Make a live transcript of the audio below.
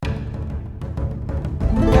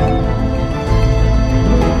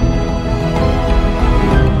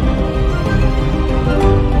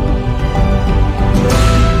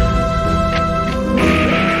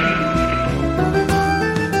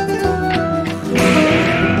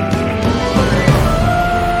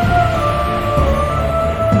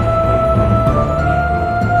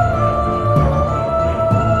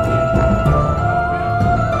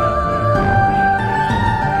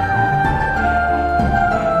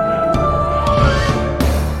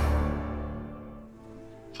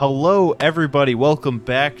Hello, everybody. Welcome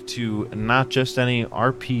back to Not Just Any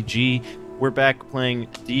RPG. We're back playing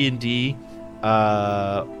D&D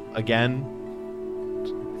again.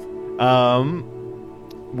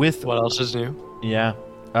 With what else is new? Yeah.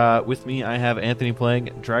 With me, I have Anthony playing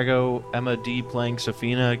Drago, Emma D playing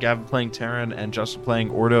Safina, Gavin playing Terran, and Justin playing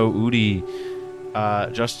Ordo Udi.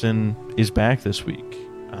 Justin is back this week,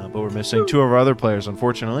 but we're missing two of our other players,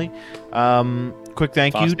 unfortunately. Quick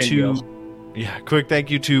thank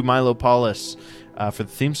you to Milo Paulus for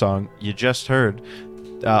the theme song you just heard.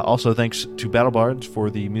 Also, thanks to BattleBards for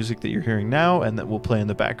the music that you're hearing now and that will play in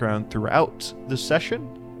the background throughout the session.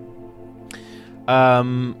 Our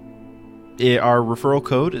referral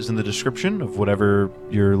code is in the description of whatever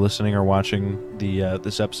you're listening or watching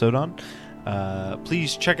this episode on.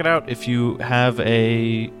 Please check it out if you have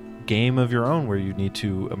a game of your own where you need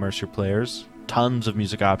to immerse your players. Tons of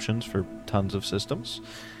music options for tons of systems.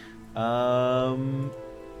 And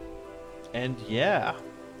yeah,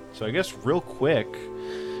 so I guess real quick,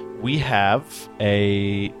 we have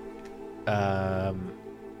we're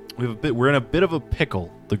in a bit of a pickle.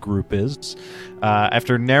 The group is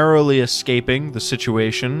after narrowly escaping the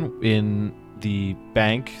situation in the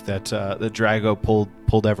bank that Drago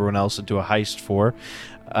pulled everyone else into a heist for.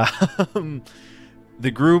 The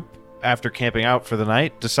group, after camping out for the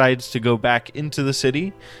night, decides to go back into the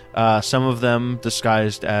city. Some of them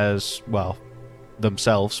disguised as, well,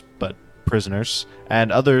 themselves, but prisoners,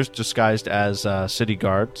 and others disguised as city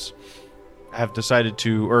guards have decided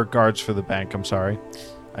to, or guards for the bank, I'm sorry.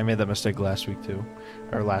 I made that mistake last week too,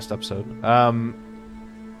 or last episode.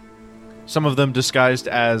 Some of them disguised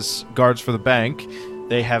as guards for the bank.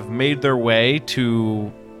 They have made their way to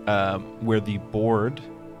where the board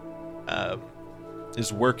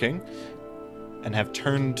is working and have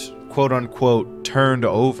turned, quote unquote, turned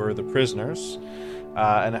over the prisoners,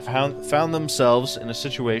 and have found themselves in a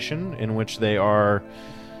situation in which they are,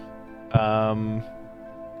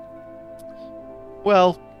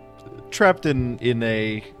 trapped in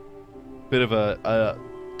a bit of a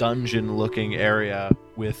dungeon-looking area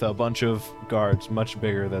with a bunch of guards much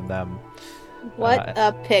bigger than them. What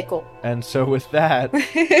a pickle. And so with that,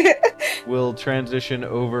 we'll transition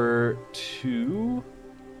over to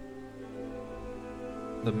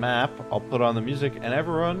the map. I'll put on the music, and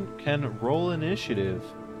everyone can roll initiative.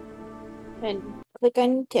 And click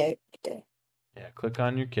on your character. Yeah, click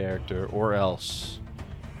on your character, or else.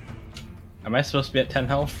 Am I supposed to be at 10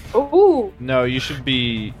 health? Ooh! No, you should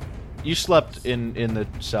be... You slept in the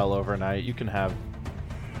cell overnight. You can have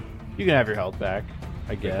your health back,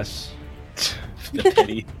 I guess. The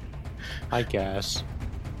pity. I guess.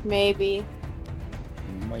 Maybe.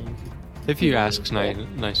 If you ask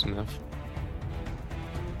nice enough.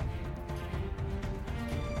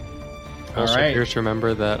 Also, Alright. here's to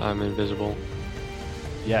remember that I'm invisible.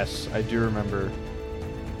 Yes, I do remember.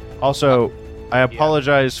 Also, I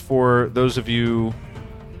apologize for those of you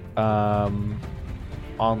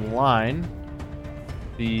online.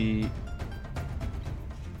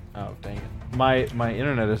 Oh, dang it. My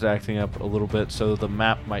internet is acting up a little bit, so the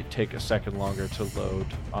map might take a second longer to load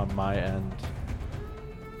on my end.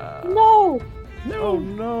 No! Oh,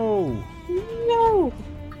 no! No!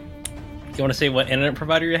 You want to say what internet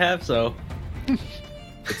provider you have? So It's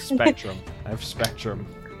Spectrum. I have Spectrum.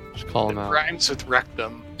 Just call him out. Rhymes with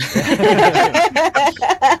rectum.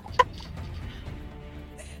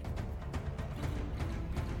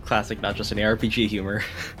 classic, not just an RPG humor.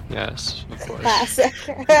 Yes, of course. Classic.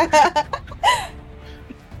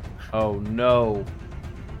 Oh, no.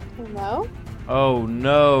 No? Oh,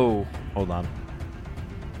 no. Hold on.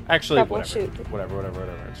 Actually, Troubleshoot. whatever.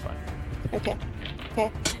 It's fine. Okay.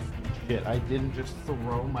 Shit, I didn't just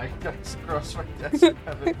throw my dice across my desk. and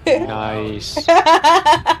have it fall out. Nice.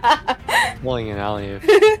 Pulling an alley.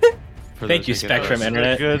 Thank you, Spectrum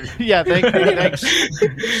Internet. Good. Yeah, thanks,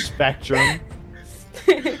 Spectrum.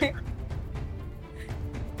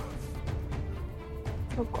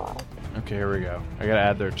 Oh god. Okay, here we go. I gotta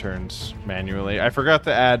add their turns manually. I forgot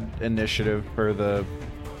to add initiative for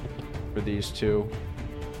these two.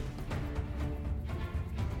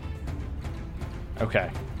 Okay.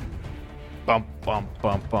 Bump. All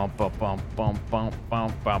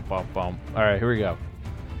right, here we go.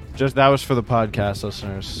 Just that was for the podcast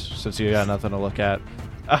listeners, since you got nothing to look at.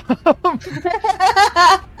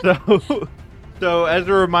 So as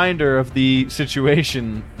a reminder of the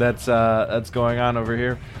situation that's going on over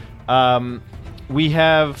here, we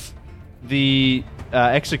have the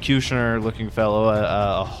executioner-looking fellow,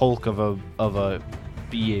 a hulk of a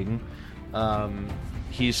being.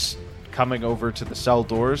 He's coming over to the cell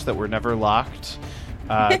doors that were never locked.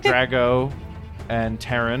 Drago and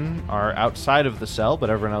Terran are outside of the cell, but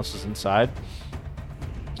everyone else is inside.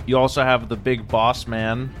 You also have the big boss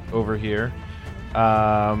man over here.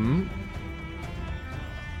 And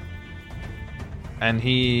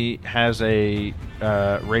he has a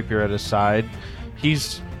rapier at his side.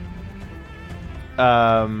 He's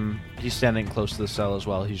standing close to the cell as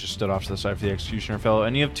well. He's just stood off to the side for the executioner fellow.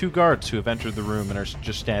 And you have 2 guards who have entered the room and are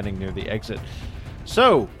just standing near the exit.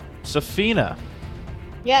 So, Safina,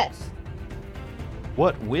 Yes,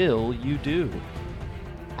 what will you do?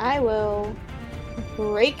 I will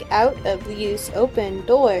break out of these open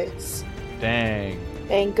doors Dang.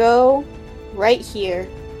 and go right here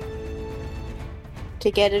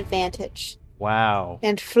to get advantage Wow.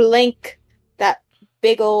 and flank that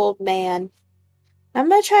big old man. I'm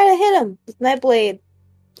gonna try to hit him with my blade.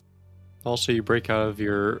 Also, you break out of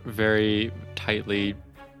your very tightly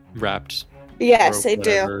wrapped. Yes, rope, I do.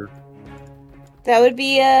 whatever. That would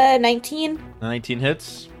be 19. 19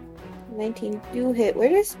 hits. 19 do hit. Where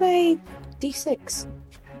is my d6?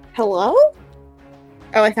 Hello?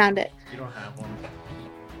 Oh, I found it. You don't have one.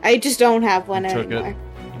 I just don't have one You took it. anymore.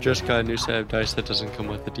 You just got a new set of dice that doesn't come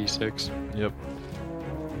with the d6. Yep.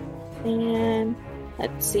 And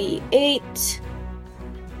let's see, 8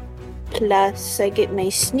 plus I get my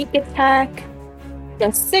sneak attack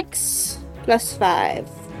plus 6 plus 5.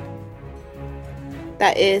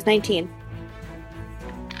 That is 19.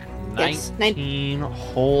 Yes, 19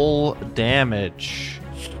 whole damage.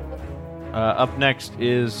 Up next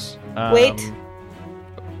is... Wait.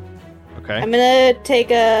 Okay. I'm gonna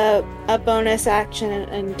take a bonus action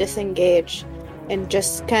and disengage and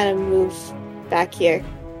just kind of move back here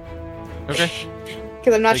Okay.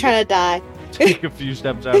 because I'm not Take trying to die. Take a few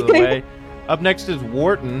steps out of the way. Up next is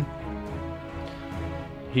Wharton.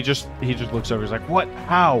 He just looks over. He's like, "What?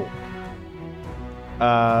 How?"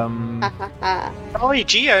 Golly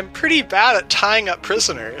gee, I'm pretty bad at tying up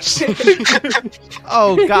prisoners.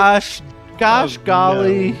 Oh gosh, Oh,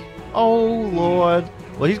 golly, oh lord.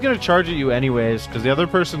 Well, he's gonna charge at you anyways because the other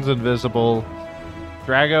person's invisible.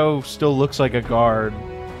 Drago still looks like a guard,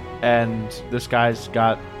 and this guy's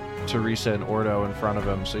got Teresa and Ordo in front of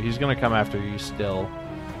him, so he's gonna come after you still.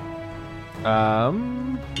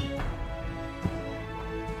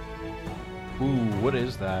 Ooh, what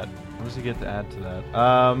is that? What does he get to add to that?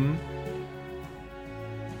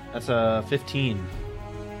 That's a 15.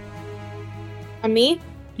 On me?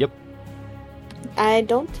 Yep. I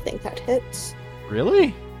don't think that hits. Really?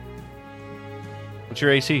 What's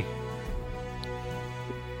your AC?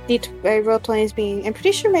 I rolled 20s being. I'm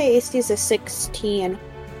pretty sure my AC is a 16.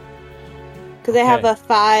 Because I have Okay. a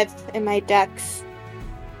 5 in my dex.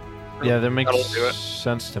 Yeah, that makes That'll do it.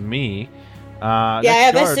 sense to me. Yeah, I next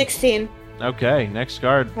have a guard. 16. Okay, next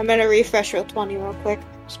guard. I'm gonna refresh roll 20 real quick.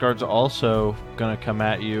 This guard's also gonna come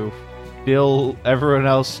at you. Everyone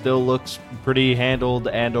else still looks pretty handled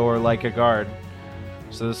and/or like a guard.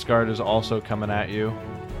 So this guard is also coming at you.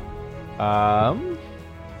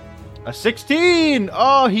 A 16!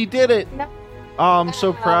 Oh, he did it! No. Oh, I'm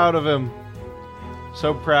so proud of him.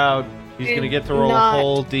 So proud. He's gonna get to roll Not. a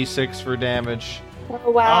whole d6 for damage. Oh,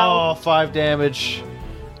 wow. Oh, 5 damage.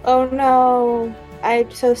 Oh, no. I'm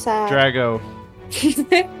so sad. Drago.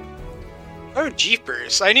 Oh,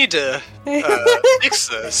 jeepers. I need to fix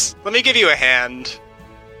this. Let me give you a hand.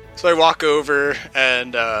 So I walk over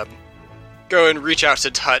and go and reach out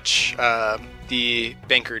to touch the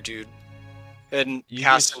banker dude and You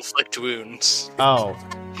cast just- Inflict Wounds. Oh,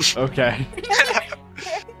 okay.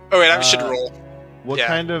 Oh, wait, I should roll. What Yeah.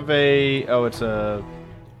 kind of a... Oh, it's a...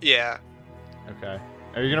 Yeah. Okay.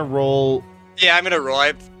 Are you gonna roll... Yeah, I'm gonna roll.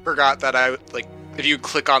 I forgot that if you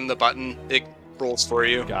click on the button, it rolls for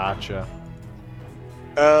you. Gotcha.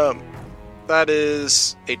 That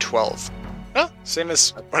is a 12. Oh, same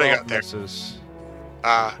as what I got there. Misses,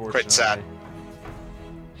 Quite sad. unfortunately.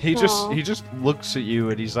 He Aw. just looks at you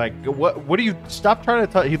and he's like, "What are you? Stop trying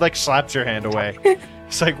to touch." He like slaps your hand away.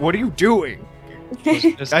 He's like, "What are you doing?"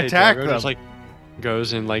 Attack Drago them. just like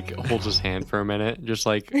goes and like holds his hand for a minute, just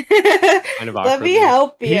like kind of Let awkwardly. me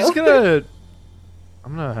help you. He's gonna.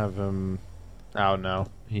 I'm gonna have him. Oh no.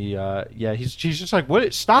 He's just like,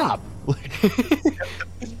 "What? Stop!"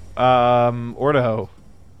 Ordo.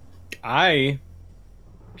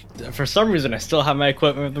 For some reason, I still have my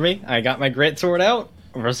equipment with me. I got my great sword out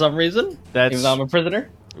for some reason. That's Even though I'm a prisoner.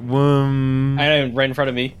 I know, right in front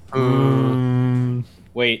of me.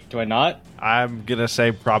 Wait, do I not? I'm gonna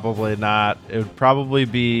say probably not. It would probably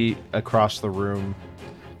be across the room.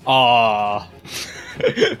 Aw.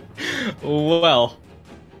 Well,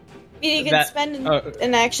 You can that- spend oh.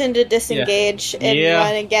 an action to disengage and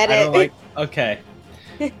run and get I it. don't like. Okay.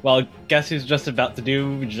 Well, guess who's just about to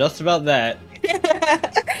do just about that?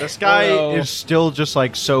 This guy Oh, no. is still just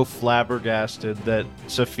like so flabbergasted that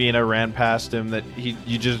Safina ran past him that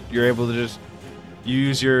you're able to just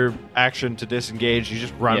use your action to disengage. You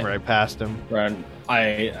just run Yeah. right past him. Run.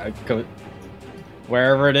 I go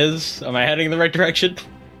wherever it is. Am I heading in the right direction?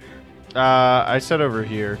 I said over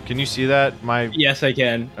here. Can you see that? My Yes, I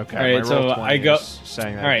can. okay. All right, my so roll I 20 go is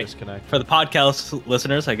saying that all right. disconnect. for the podcast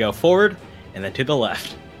listeners. I go forward and then to the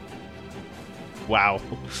left. Wow.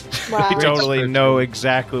 Wow. We totally know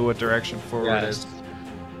exactly what direction forward is.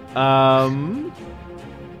 Taryn,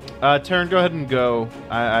 go ahead and go.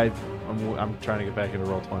 I'm trying to get back into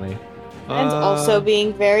roll 20. Mine's also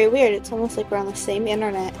being very weird. It's almost like we're on the same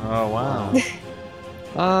internet. Oh wow.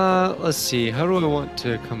 Let's see. How do I want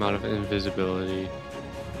to come out of invisibility?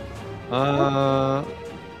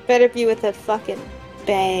 Better be with a fucking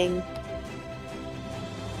bang.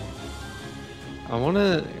 I want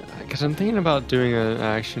to, because I'm thinking about doing an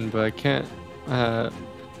action, but I can't. I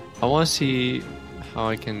want to see how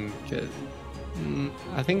I can get.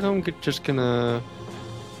 I think I'm just gonna.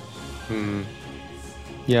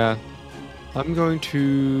 Yeah, I'm going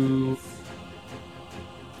to.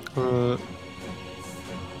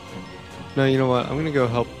 No, you know what? I'm gonna go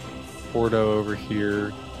help Ordo over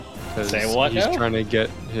here because Say what he's now? trying to get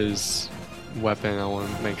his weapon. I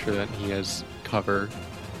want to make sure that he has cover.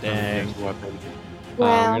 Dang. His weapon.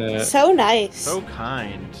 Wow. I'm gonna- So nice. So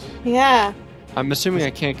kind. Yeah. I'm assuming I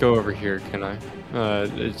can't go over here, can I?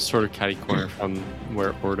 It's sort of catty corner from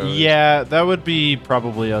where Ordo is. Yeah, that would be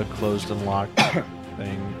probably a closed and locked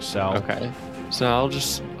thing. So Okay. So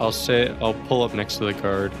I'll pull up next to the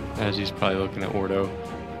guard as he's probably looking at Ordo.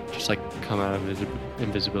 Just like come out of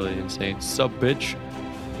invisibility and say, "Sup, bitch."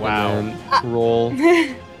 wow. And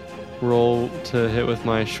then roll to hit with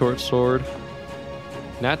my short sword.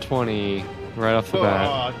 Nat 20 right off the bat.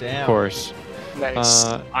 Oh damn. Of course. Nice.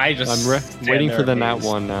 I just I'm stand waiting there for the nat amazed.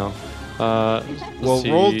 1 now. Well, Let's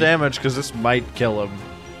roll see. damage because this might kill him.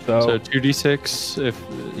 So 2d6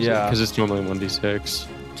 Yeah. because it's normally 1d6.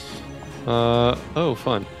 Oh,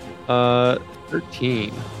 fun.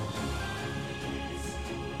 13.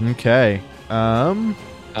 Okay.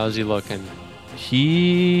 How's he looking?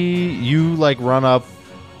 You like run up.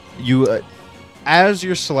 You, as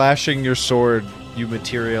you're slashing your sword, you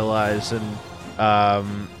materialize,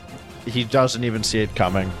 and he doesn't even see it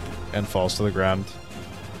coming, and falls to the ground.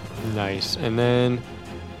 Nice. And then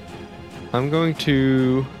I'm going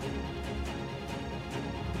to.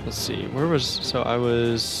 Let's see. Where was? So I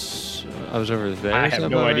was over there. I is have that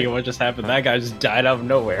no about idea right? what just happened. That guy just died out of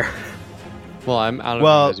nowhere. Well, I'm out of.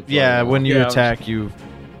 Well, invisibility yeah. now. When you Yeah, attack, you.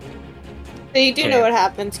 So you do know what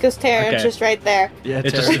happens because Terran's Okay. just right there. Yeah,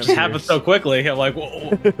 It just happened so quickly. I'm like, whoa.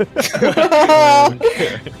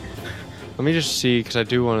 Let me just see, because I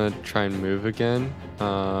do want to try and move again.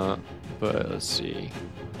 But let's see.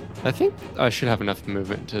 I think I should have enough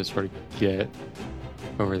movement to sort of get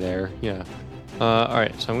over there. Yeah.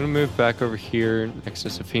 Alright, so I'm going to move back over here next to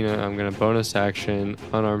Safina. I'm going to bonus action,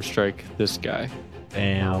 unarmed strike this guy. I'll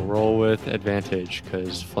Damn. roll with advantage,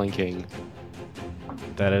 because flanking.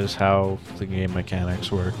 That is how the game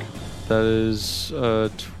mechanics work. That is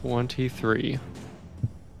 23.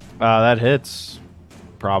 That hits.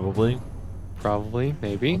 Probably. Probably,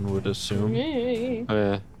 maybe. One would assume.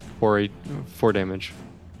 4 damage.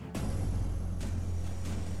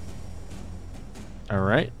 All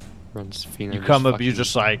right. Runs Safina. You come up. You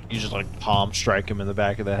just like palm strike him in the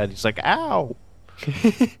back of the head. He's like, "Ow,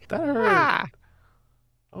 that hurt!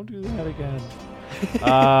 Don't do that again."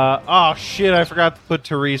 Oh shit! I forgot to put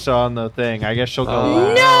Teresa on the thing. I guess she'll go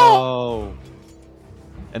last. No!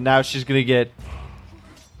 And now she's gonna get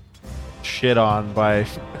shit on by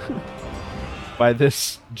by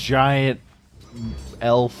this giant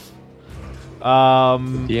elf.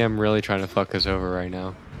 DM really trying to fuck us over right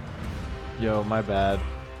now. Yo, my bad,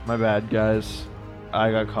 guys.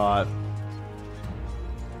 I got caught.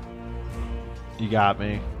 You got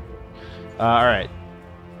me. All right.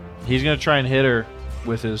 He's gonna try and hit her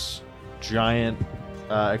with his giant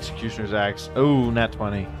executioner's axe. Oh, nat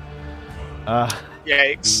 20.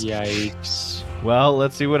 Yikes. Yikes. Well,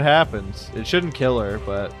 let's see what happens. It shouldn't kill her,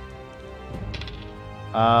 but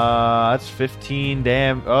that's 15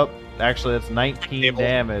 Oh, actually, that's 19 Table.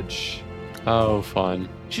 damage. Oh, fun.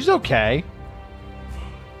 She's okay.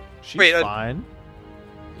 She's Wait, fine.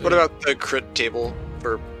 What about the crit table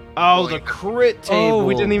for? Oh, the crit table. Oh,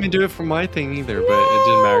 we didn't even do it for my thing either, but it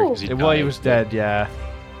didn't matter because he Well, he died. was dead. Yeah.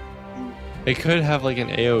 It could have like an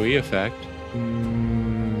AOE effect.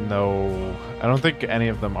 No, I don't think any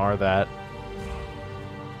of them are that.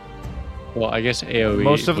 Well, I guess AOE.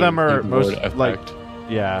 Most of them would are be most more like effect.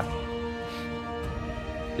 yeah.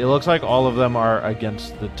 It looks like all of them are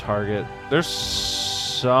against the target. There's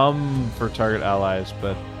some for target allies,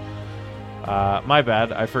 but my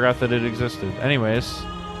bad. I forgot that it existed. Anyways,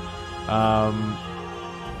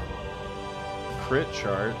 crit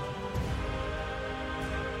chart.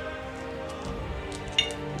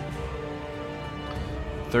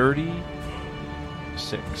 $36.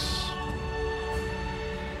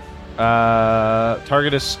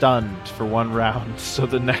 Target is stunned for 1 round, so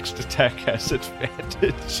the next attack has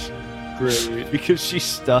advantage. Great. Because she's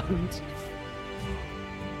stunned.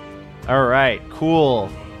 Alright, cool.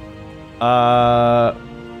 Well,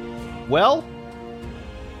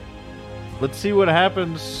 let's see what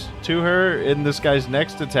happens to her in this guy's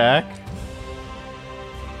next attack.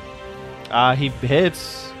 He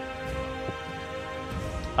hits.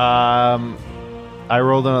 I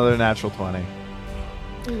rolled another natural 20.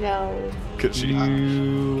 No. Because he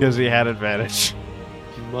had advantage.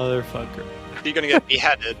 Motherfucker. You're gonna get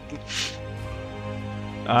beheaded.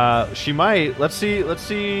 She might. Let's see what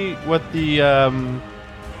the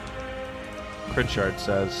crit chart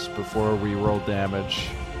says before we roll damage.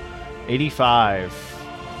 85.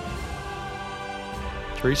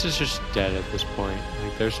 Teresa's just dead at this point.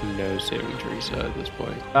 Like, there's no saving Teresa at this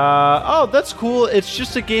point. Oh, that's cool. It's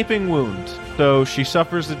just a gaping wound. So she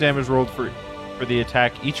suffers the damage rolled for the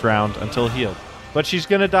attack each round until healed. But she's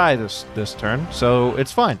gonna die this turn, so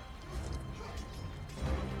it's fine.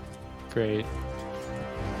 Great.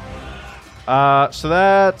 So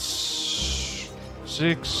that's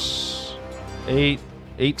 6, 8,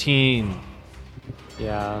 18.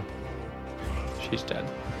 Yeah. She's dead.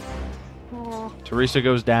 Oh. Teresa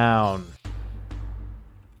goes down.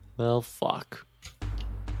 Well, fuck.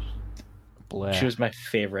 Bleh. She was my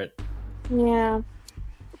favorite. Yeah.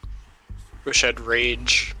 Wish I'd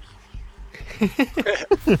rage.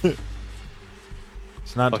 It's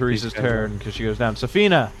not Fuck Teresa's these guys. turn because she goes down.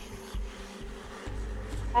 Safina.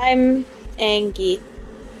 I'm angry.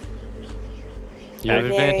 You have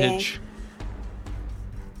Very advantage.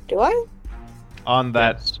 Do I? On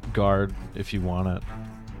that Yes. guard if you want it.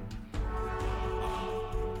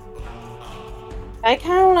 I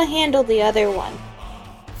kind of want to handle the other one.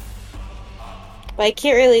 But I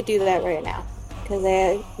can't really do that right now. Because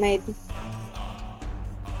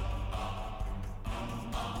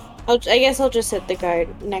I guess I'll just hit the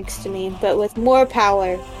guard next to me, but with more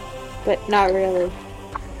power. But not really.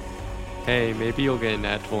 Hey, maybe you'll get a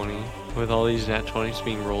nat 20 with all these nat 20s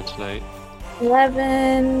being rolled tonight.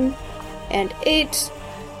 11 and 8.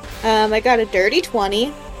 I got a dirty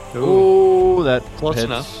 20. Ooh, that Close hits.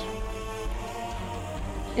 enough.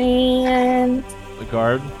 And The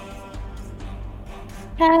guard.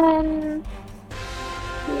 10.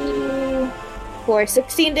 4,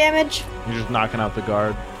 16 damage. You're just knocking out the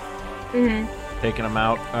guard, Mm-hmm. taking him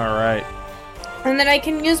out. All right. And then I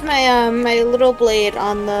can use my my little blade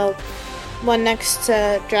on the one next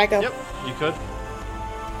to Drago. Yep, you could.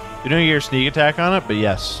 You don't get your sneak attack on it, but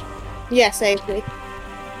yes. Yes, I agree.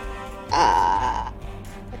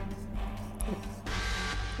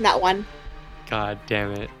 That one. God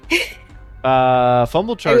damn it.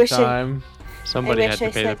 Fumble chart wish I- time. Somebody I had wish to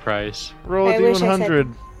I pay the said- price. Roll a I wish I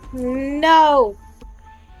D100. No!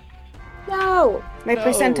 No! My No.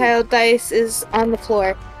 percentile dice is on the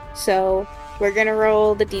floor, so we're gonna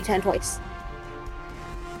roll the d10 twice.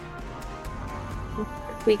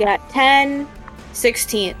 We got 10,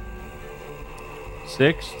 16.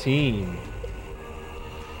 16.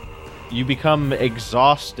 You become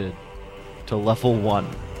exhausted to level 1.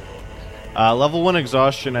 Level 1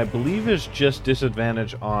 exhaustion, I believe, is just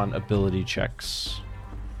disadvantage on ability checks.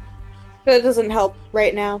 So it doesn't help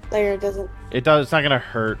right now. Or it doesn't. It does. It's not gonna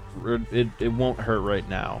hurt. It won't hurt right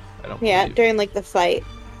now. I don't. Yeah, believe. during like the fight.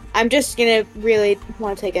 I'm just gonna really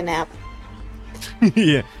want to take a nap.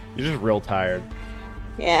 Yeah, you're just real tired.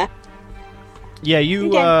 Yeah. Yeah,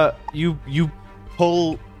 you Okay. you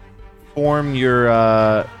form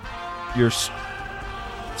your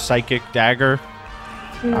psychic dagger.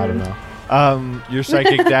 I don't know. Your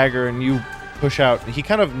psychic dagger, and you push out. He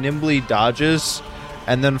kind of nimbly dodges,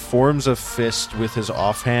 and then forms a fist with his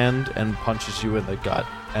offhand and punches you in the gut,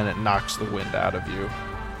 and it knocks the wind out of you.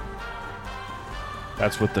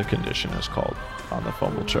 That's what the condition is called on the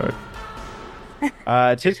fumble chart.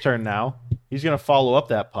 It's his turn now. He's gonna follow up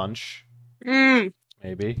that punch,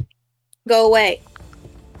 maybe, Go away.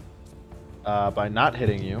 by not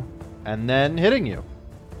hitting you, and then hitting you.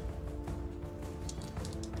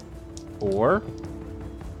 For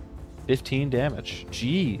 15 damage.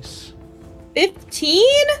 Jeez. 15?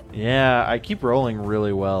 Yeah, I keep rolling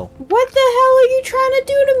really well. What the hell are you trying to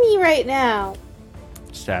do to me right now?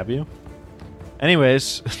 Stab you.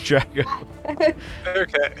 Anyways, Drago.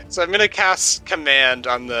 Okay, so I'm gonna cast command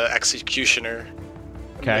on the executioner. I'm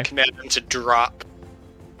gonna Okay. command him to drop.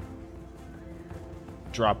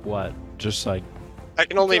 Drop what? Just like, I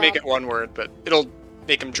can only make Drop. it one word, but it'll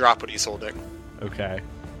make him drop what he's holding. okay.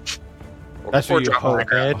 Or, That's or what you drop on the hope.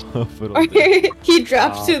 ground. Hope it'll do. He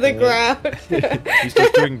drops to the Okay. ground. He's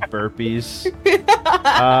just doing burpees.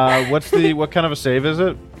 What kind of a save is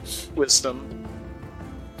it? Wisdom.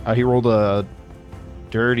 He rolled a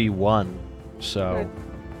dirty 1. So,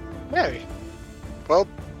 Hey. Well,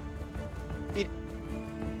 he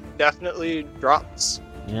definitely drops.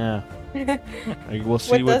 yeah. We'll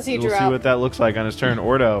see What does he we'll see drop? what that looks like on his turn.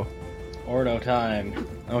 Ordo. Ordo time.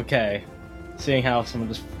 Okay. Seeing how someone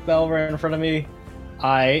just fell right in front of me,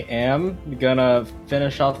 I am gonna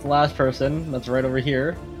finish off the last person that's right over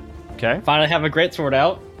here. Okay. Finally have a greatsword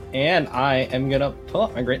out, and I am gonna pull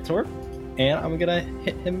out my greatsword, and I'm gonna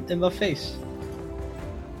hit him in the face.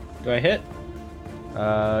 Do I hit?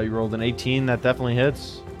 You rolled an 18. That definitely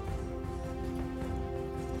hits.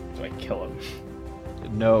 Do I kill him?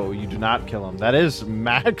 No, you do not kill him. That is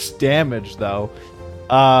max damage, though.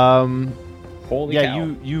 Holy Yeah,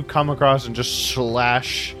 cow. you come across and just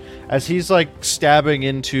slash as he's like stabbing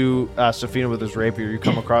into Safina with his rapier. You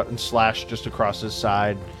come across and slash just across his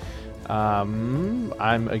side.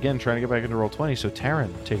 I'm again trying to get back into roll 20. So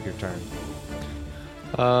Taryn, take your turn.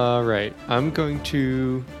 Right. I'm going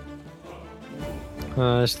to.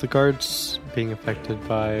 As the guards being affected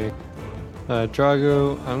by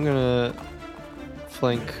Drago, I'm gonna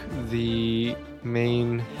flank the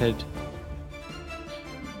main head.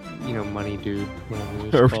 Money dude. Whatever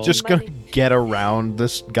he's Are we called. just gonna Money. get around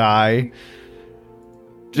this guy?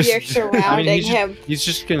 You're surrounding him. He's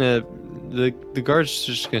just gonna. The guard's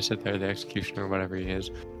just gonna sit there. The executioner, whatever he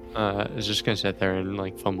is just gonna sit there and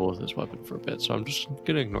like fumble with his weapon for a bit. So I'm just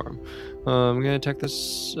gonna ignore him. I'm gonna attack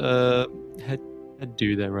this head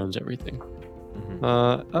dude that runs everything.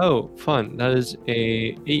 Mhm. Oh, fun. That is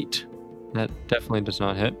a 8. That definitely does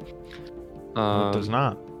not hit. It does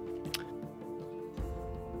not.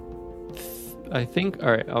 I think.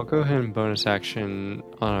 All right, I'll go ahead and bonus action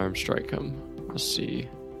unarmed strike him. Let's see.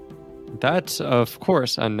 That's of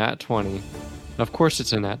course a nat 20. Of course,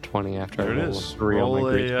 it's a nat 20 after There I it roll is. a 3 on my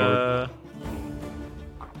greatsword.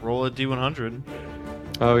 Roll a d100.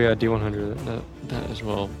 Oh yeah, D100 that as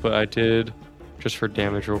well. But I did just for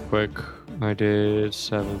damage real quick. I did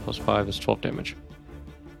 7 plus 5 is 12 damage.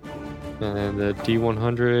 And the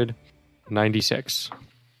D100 96.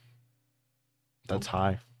 That's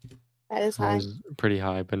high. That is That high. is pretty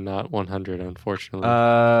high, but not 100, unfortunately.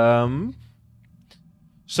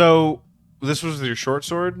 So this was with your short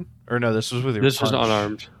sword, or no? This was with your. this was punch?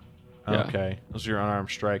 unarmed. Yeah. Okay, this was your unarmed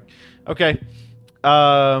strike. Okay.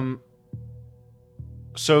 So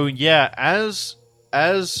yeah, as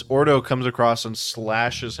Ordo comes across and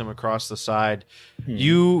slashes him across the side,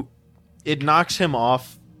 it knocks him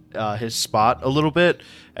off his spot a little bit,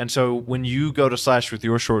 and so when you go to slash with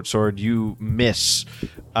your short sword, you miss.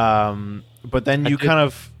 But then you kind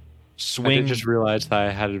of I swing. did just realize that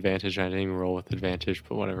I had advantage. I didn't even roll with advantage,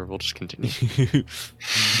 but whatever. We'll just continue.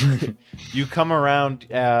 You come around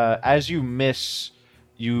as you miss.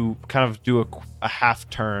 You kind of do a half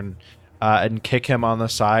turn and kick him on the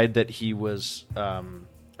side that he was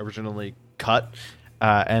originally cut,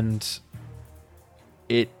 and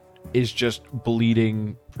it is just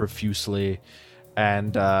bleeding profusely.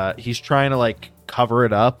 And he's trying to like cover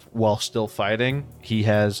it up while still fighting. He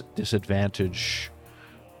has disadvantage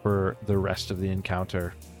for the rest of the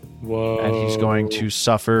encounter. Whoa. And he's going to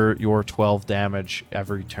suffer your 12 damage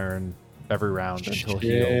every turn, every round until healed.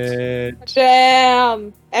 Shit.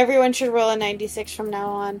 Damn! Everyone should roll a 96 from now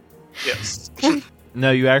on. Yes. No,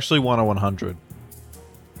 you actually want a 100.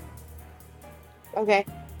 Okay.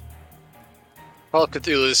 Call of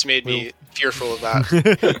Cthulhu's made me fearful of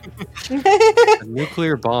that. A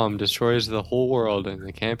nuclear bomb destroys the whole world and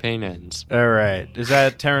the campaign ends. All right. Is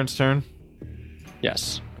that Terran's turn?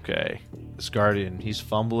 Yes. Okay. This guardian, he's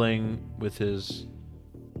fumbling with his.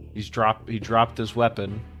 He dropped his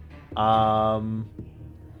weapon.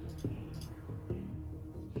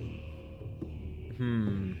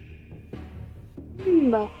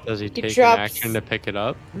 Does he take an drops- action to pick it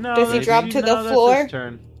up? No. Does he that's- drop to the that's floor? his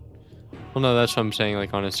turn. Well, no, that's what I'm saying.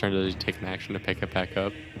 Like on his turn, does he take an action to pick it back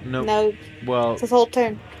up? Nope. No, Well, it's his whole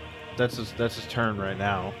turn. that's his turn right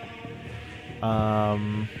now.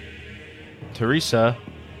 Teresa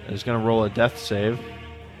is going to roll a death save.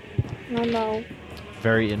 No, no.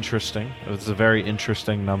 Very interesting. It's a very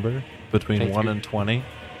interesting number between Thank 1 you. and 20.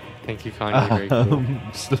 Thank you, Kanye. Very cool.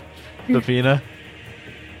 Stefina.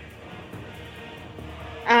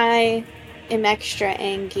 I am extra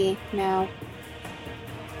angry now.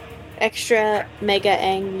 Extra mega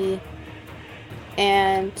angry.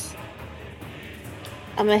 And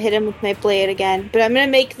I'm gonna hit him with my blade again. But I'm gonna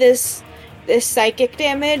make this psychic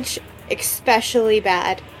damage especially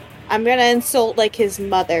bad. I'm gonna insult like his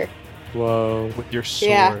mother. Whoa. With your sword.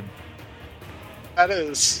 Yeah. That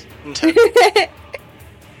is intense.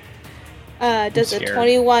 Does a scared.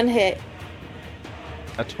 21 hit?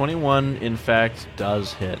 A 21, in fact,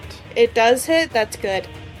 does hit. It does hit? That's good.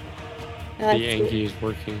 The Anki is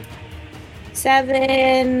working.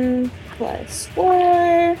 7 plus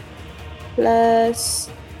 4 plus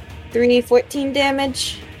 3, 14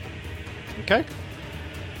 damage. Okay.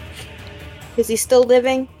 Is he still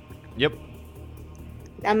living? Yep.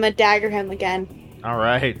 I'm gonna dagger him again. All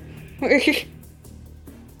right.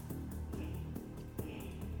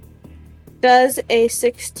 Does a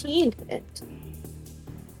 16 hit?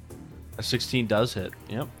 A 16 does hit.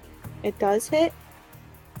 Yep. It does hit?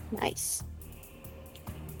 Nice.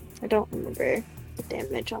 I don't remember the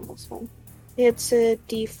damage on this one. It's a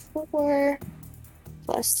d4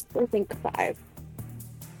 plus, I think, 5.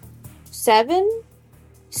 7?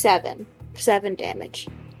 7. 7 damage.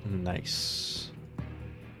 Nice.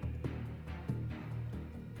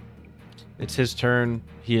 It's his turn.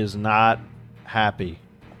 He is not happy.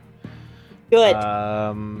 Good.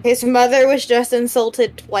 His mother was just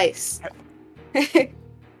insulted twice.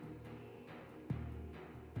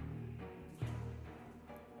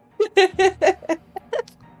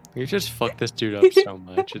 You just fucked this dude up so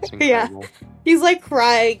much. It's Yeah. incredible. He's like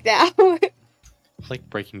crying now. It's like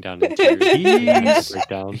breaking down in tears. He's-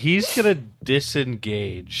 Breakdown. He's gonna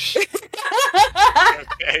disengage.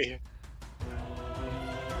 Okay.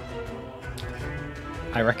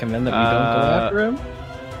 I recommend that we don't go after him.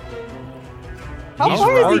 How He's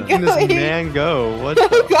far is he Where can this going? man go? What Oh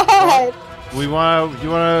the god! You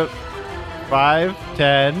wanna 5,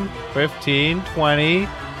 10, 15, 20,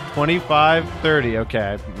 25, 30.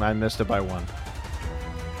 Okay, I missed it by 1.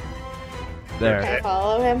 There. Can I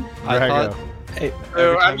follow him? I Drago. thought- Hey, So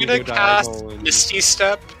every I'm time you gonna go cast diagonal and- Misty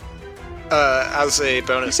Step as a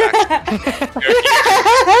bonus action.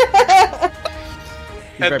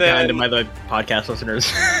 He's And right behind then- him by the podcast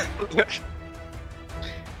listeners.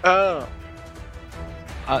 Oh.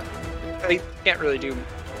 I can't really do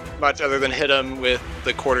much other than hit him with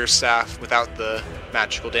the quarterstaff without the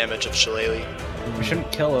magical damage of Shillelagh. We shouldn't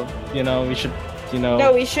kill him. You know, we should,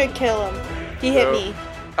 No, we should kill him. He hit No. me.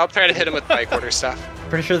 I'll try to hit him with my quarterstaff.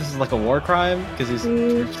 Pretty sure this is like a war crime because he's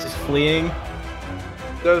fleeing.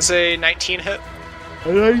 Does a 19 hit?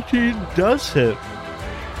 A 19 does hit.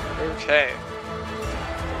 Okay.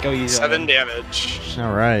 Go easy. on 7 him. damage.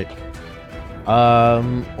 All right.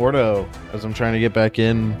 Ordo, as I'm trying to get back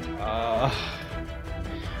in.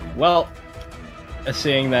 Well,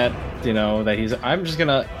 seeing that that he's, I'm just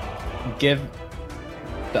gonna give,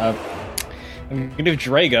 I'm gonna give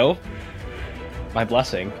Drago my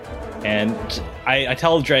blessing, and I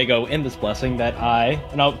tell Drago in this blessing that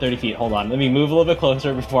 30 feet. Hold on, let me move a little bit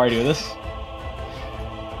closer before I do this.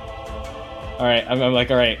 All right, I'm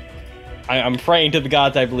like, all right, I'm praying to the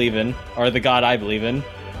gods I believe in, or the god I believe in.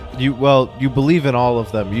 You believe in all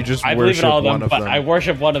of them. You just I believe worship in all of them, one of but them. I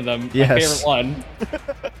worship one of them. Yes. My favorite one.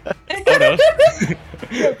 Odos.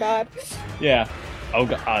 Oh god. Yeah. Oh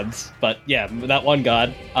gods. But yeah, that one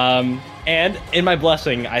god. And in my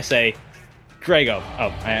blessing, I say, Drago.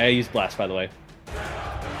 Oh, I use bless, by the way.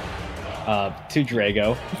 To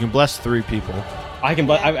Drago. You can bless 3 people. I can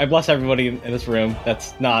bless. I bless everybody in this room.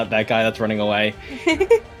 That's not that guy that's running away.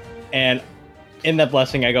 And in that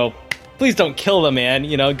blessing, I go, please don't kill the man.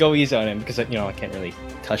 Go easy on him because I can't really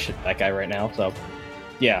touch that guy right now. So,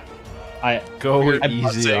 yeah, Go Weird easy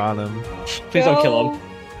blessing. on him. please don't kill him.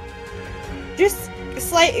 Just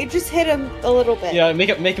hit him a little bit. Yeah, make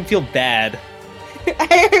him feel bad.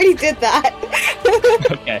 I already did that.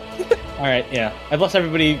 Okay. All right. Yeah. I bless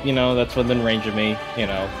everybody. That's within range of me.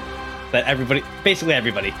 That everybody, basically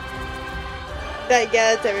everybody. Yeah,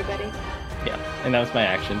 that's everybody. Yeah. And that was my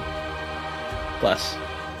action. Bless.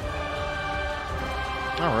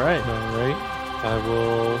 All right. All right. I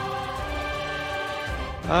will.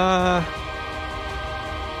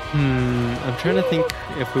 I'm trying to think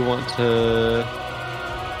if we want to.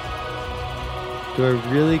 Do I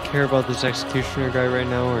really care about this executioner guy right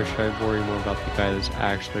now, or should I worry more about the guy that's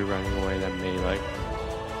actually running away that may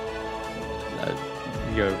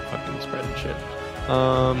go fucking spread and shit?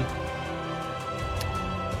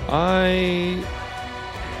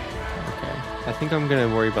 I think I'm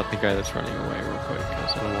gonna worry about the guy that's running away real quick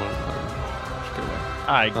because I don't want to just go away.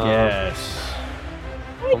 I guess.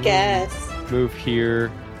 I guess. Move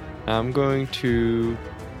here. I'm going to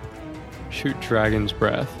shoot Dragon's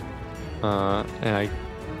Breath. And I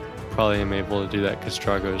probably am able to do that because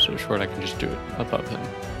Drago is so short, I can just do it above him.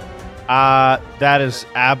 That is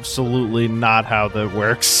absolutely not how that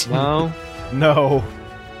works. No? No.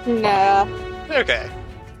 No. Okay.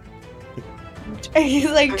 He's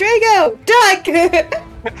like, Drago, duck!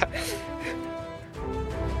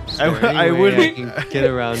 Is there any I way wouldn't- can get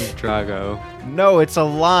around Drago. No, it's a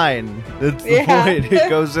line. That's the Yeah. point. It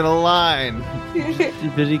goes in a line.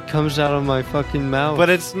 But he comes out of my fucking mouth. But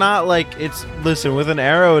it's not like it's. Listen, with an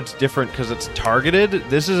arrow, it's different because it's targeted.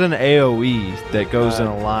 This is an AoE that goes in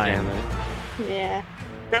a line. Damn it. Yeah.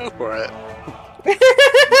 Go for it.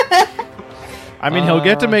 I mean, he'll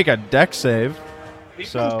get to make a deck save. You've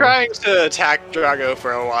So- been trying to attack Drago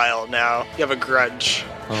for a while now. You have a grudge.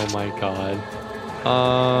 Oh my god.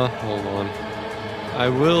 Hold on. I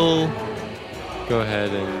will go ahead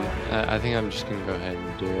and... I think I'm just gonna go ahead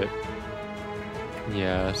and do it.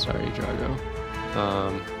 Yeah, sorry, Drago.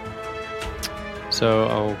 So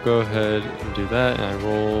I'll go ahead and do that, and I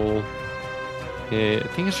roll... I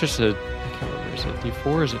think it's just a... I can't remember, is it D4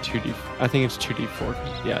 or is it 2D4? I think it's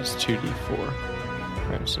 2D4. Yeah, it's 2D4.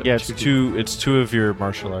 Right, so Yeah, it's 2D4. two. It's two of your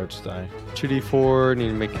martial arts die. 2d4, need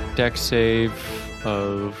to make a deck save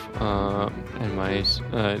of, and my,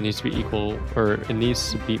 it needs to be equal, or it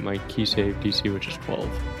needs to beat my key save DC, which is 12.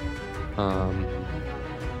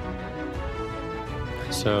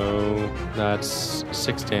 So that's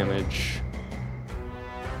 6 damage.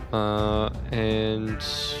 And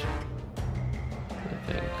I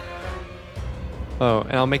think. Oh,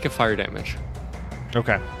 and I'll make it fire damage.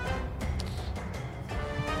 Okay.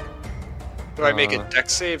 Do I make a Uh, deck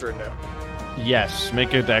save or no? Yes,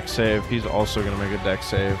 make a deck save. He's also going to make a deck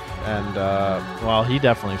save. And, well, he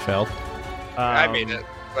definitely failed. I made it.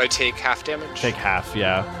 Do I take half damage? Take half,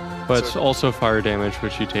 yeah. But it's So- also fire damage,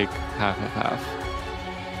 which you take half and half.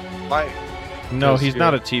 Why? No, Because he's you're-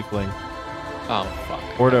 not a tiefling. Oh,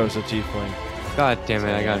 fuck. Ordo's a tiefling. God damn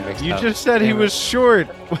it, I got mixed You up. just said he Damn it. was short.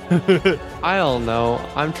 I don't know.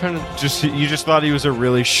 I'm trying to... You just thought he was a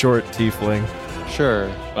really short tiefling. Sure.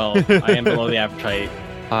 Well, I am below the average height.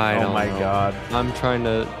 I Oh don't my know. god. I'm trying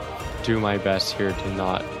to do my best here to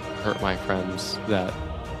not hurt my friends that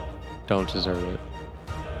don't deserve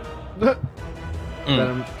it.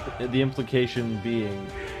 The implication being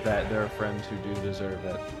that there are friends who do deserve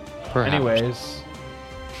it. Perhaps. Anyways.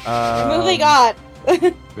 Moving on.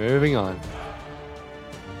 Moving on.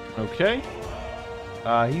 Okay.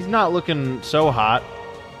 He's not looking so hot.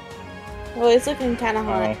 Well, he's looking kind of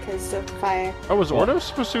hot Oh. because of fire. Oh, was Ordo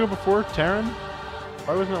supposed to go before Terran?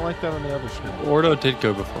 Why wasn't it like that on the other screen? Ordo did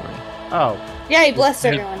go before me. Oh, Yeah, he blessed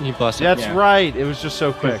everyone. He blessed that's Yeah. right. It was just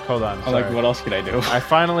so quick. Hold on. I'm like, sorry. what else could I do? I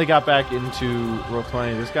finally got back into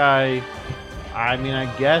Roll20. This guy, I mean, I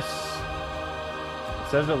guess it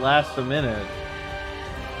says it lasts a minute.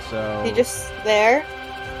 So He just there.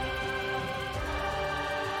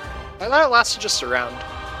 I thought it lasted just a round.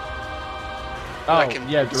 I oh can-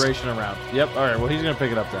 yeah, duration around. Yep. All right. Well, he's gonna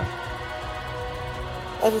pick it up then.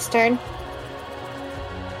 Of his turn.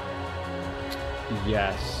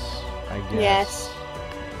 Yes, I guess. Yes.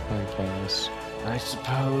 I guess. I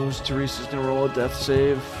suppose Teresa's gonna roll a death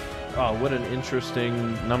save. Oh, what an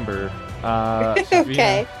interesting number. Sophia,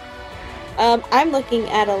 Okay. I'm looking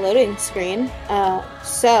at a loading screen.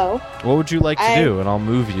 So What would you like to I- do? And I'll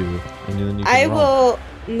move you, and then you can I roll. will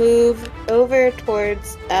move over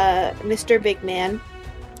towards Mr. Big Man,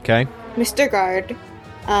 Okay. Mr. Guard,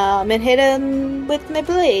 and hit him with my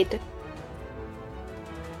blade.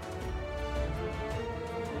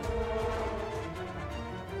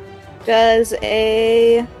 Does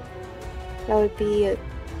a that would be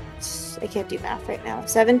I can't do math right now.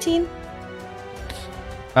 17?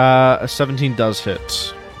 A 17 does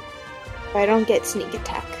hit. But I don't get sneak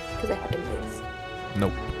attack because I had to move.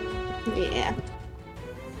 Nope. Yeah.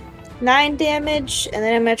 9 damage, and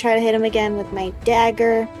then I'm gonna try to hit him again with my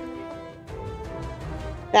dagger.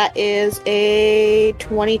 That is a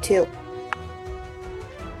 22.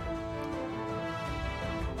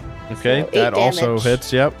 Okay, So 8 that also damage.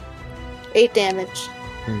 hits. Yep. 8 damage.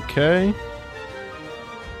 Okay.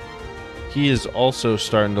 He is also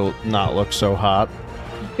starting to not look so hot.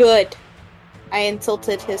 Good. I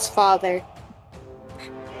insulted his father.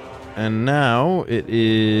 And now it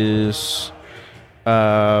is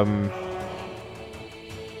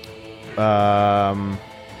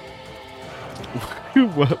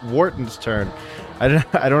Wharton's turn. I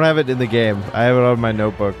don't have it in the game. I have it on my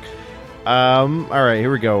notebook. All right,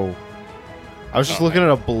 here we go. I was just looking at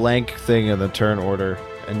a blank thing in the turn order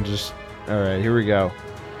and just all right, here we go.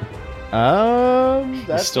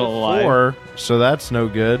 That's still a alive. 4, so that's no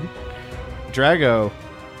good. Drago.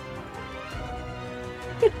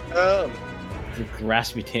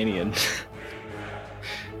 Rasputinian.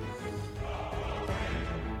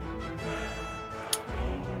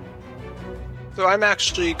 So I'm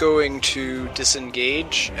actually going to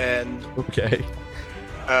disengage and Okay.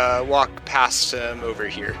 walk past him over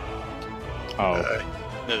here. Oh,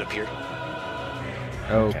 And up here.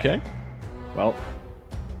 Okay. well,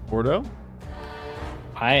 Ordo?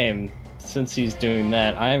 since he's doing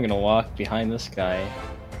that, I am gonna walk behind this guy.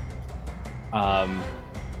 And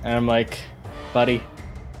I'm like, buddy,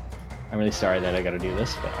 I'm really sorry that I gotta do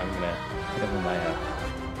this, but I'm gonna hit him with my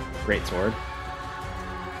greatsword.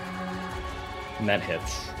 And that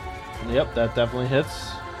hits. Yep, that definitely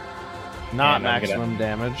hits. Not And I'm maximum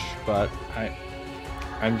damage, but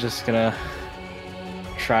I'm just gonna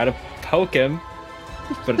try to poke him,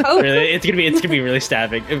 but Poke really, it's gonna be really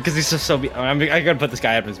stabbing because he's just so. I gotta put this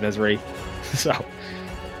guy out of his misery. So,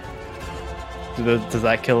 does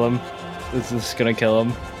that kill him? Is this gonna kill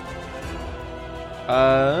him?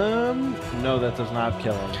 no, that does not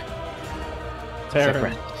kill him. It's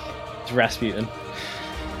Terran. It's Rasputin.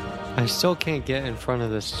 I still can't get in front of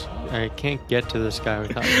this. I can't get to this guy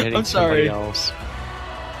without hitting I'm sorry. somebody else.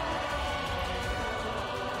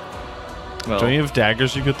 Well, Don't you have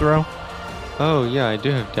daggers you could throw? Oh yeah, I do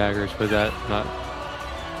have daggers, but that not.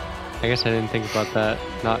 I guess I didn't think about that.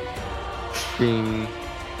 Not being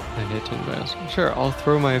a hit to anybody else. Sure, I'll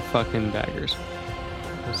throw my fucking daggers.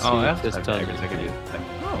 Let's see if this does I can do. anything.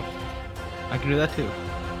 Oh, I can do that too.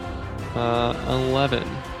 11.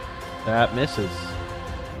 That misses.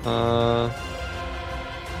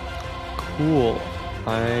 Cool.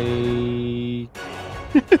 I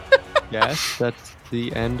guess that's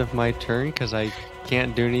the end of my turn because I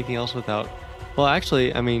can't do anything else without. Well,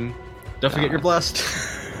 actually, I mean, Don't forget you're blessed.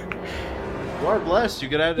 You are blessed. You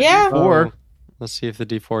could add a Yeah. D4. oh, let's see if the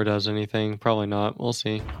D4 does anything. Probably not. We'll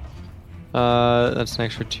see. That's an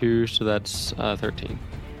extra 2, so that's 13.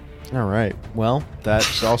 All right. Well,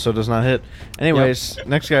 that also does not hit. Anyways,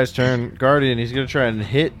 next guy's turn. Guardian. He's gonna try and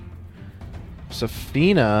hit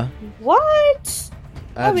Safina. What?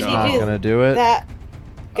 Why That's would you not do gonna do it. that?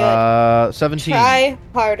 Good. 17. Try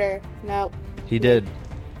harder. No, He did.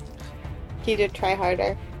 he did try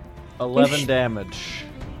harder. 11 damage.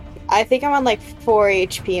 I think I'm on like 4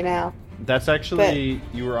 HP now. That's actually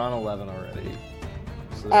you were on 11 already.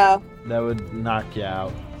 So Oh, that would knock you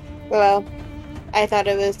out. well, I thought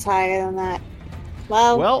it was higher than that.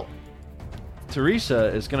 Well, Well, Teresa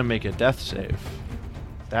is gonna make a death save.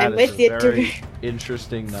 That I'm is with a you, very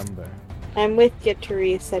interesting number. I'm with you,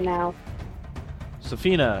 Teresa, now.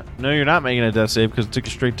 Safina, no, you're not making a death save because it took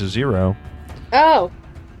you straight to 0. Oh.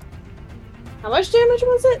 How much damage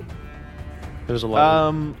was it? It was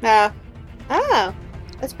 11. Oh,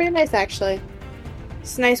 that's pretty nice, actually.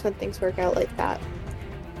 It's nice when things work out like that.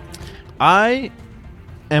 I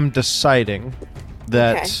am deciding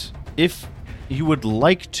that Okay. if you would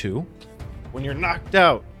like to, when you're knocked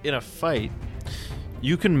out in a fight,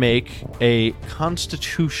 you can make a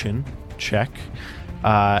Constitution check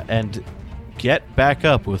and get back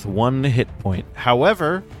up with 1 hit point.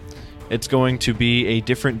 However, it's going to be a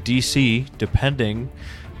different DC depending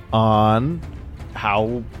on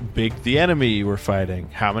how big the enemy you were fighting,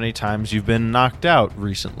 how many times you've been knocked out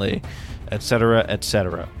recently, etc.,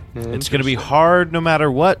 etc. It's going to be hard no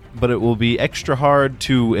matter what, but it will be extra hard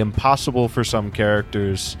to impossible for some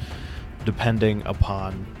characters depending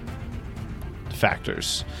upon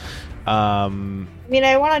factors. I mean,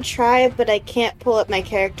 I want to try, but I can't pull up my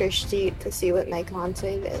character sheet to see what my con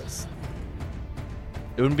save is.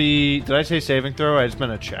 It would be. Did I say saving throw? I just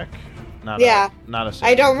meant a check. Not Yeah. not a saving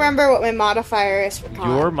I don't throw. remember what my modifier is for con.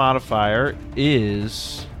 Your modifier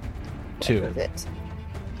is 2. What is it?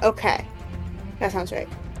 Okay. That sounds right.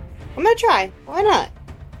 I'm gonna try. Why not?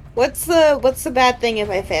 What's the bad thing if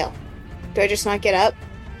I fail? Do I just not get up?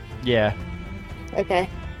 Yeah. Okay.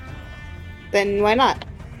 Then why not?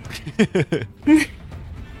 Let's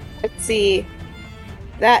see.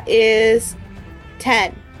 That is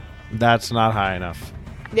 10. That's not high enough.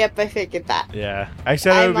 Yep, I figured that. Yeah. I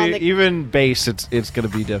said it I'm would on be the- even base. It's going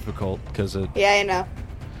to be difficult because it. Yeah, I know.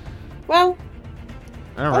 Well,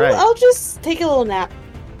 All right. I'll just take a little nap.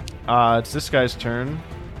 It's this guy's turn.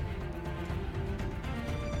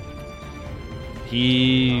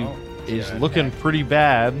 He Oh, is yeah, looking okay. pretty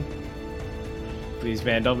bad, Please,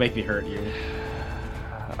 man, don't make me hurt you.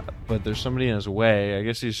 but there's somebody in his way. I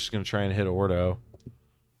guess he's just going to try and hit Ordo.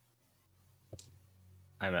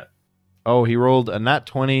 I'm at. Oh, he rolled a nat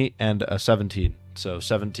 20 and a 17. So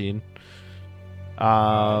 17.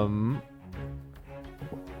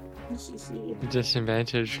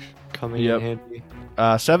 Disadvantage coming Yep. in handy.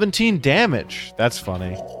 17 damage. That's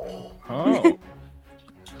funny. Oh.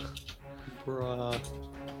 Bruh.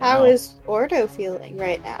 How Wow. is Ordo feeling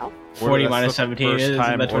right now? 40 That's minus the 17 first is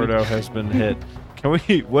time about 20. Ordo has been hit. Can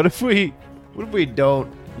we? What if we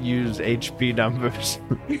don't use HP numbers?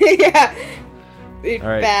 Yeah. All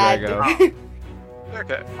right, Bad. Drago.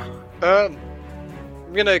 Okay.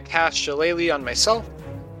 I'm gonna cast Shillelagh on myself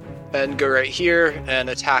and go right here and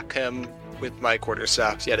attack him with my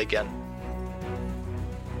quarterstaff yet again.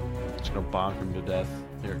 Just gonna bonk him to death.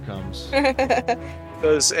 Here it comes.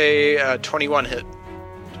 Does a 21 hit?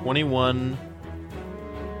 21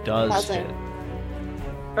 does Doesn't. hit.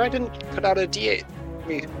 I didn't put out a D8. Let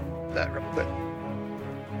me do that real quick.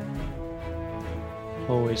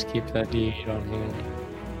 Always keep that D8 on hand.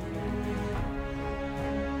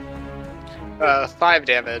 5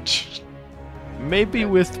 damage. Maybe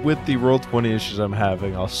with the roll 20 issues I'm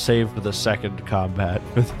having, I'll save the second combat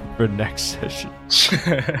for next session.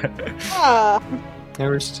 Ah,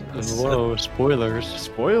 Whoa, spoilers.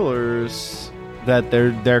 Spoilers that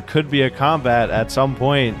there could be a combat at some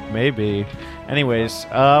point, maybe. Anyways,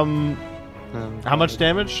 how much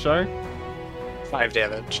damage? Sorry, 5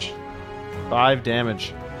 damage. 5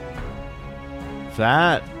 damage.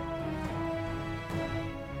 That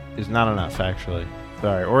is not enough, actually.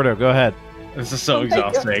 Sorry, Ordo, go ahead. This is so Oh my God.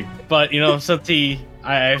 exhausting. But, since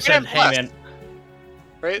I said, hey, blessed. man.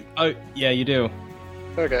 Right? Oh, yeah, you do.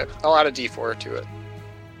 Okay, I'll add a D4 to it.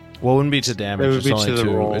 Well, it wouldn't be to damage. It would It's be only to the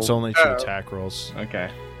two. roll. It's only 2 Oh. attack rolls. Okay.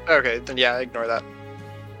 Okay, then yeah, ignore that.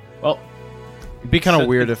 Well, It'd be kind of So-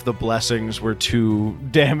 weird if the blessings were 2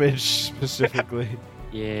 damage specifically.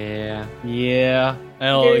 Yeah. yeah.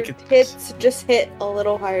 Oh, your it could, hits just hit a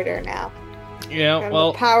little harder now. From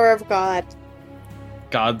well, the power of God.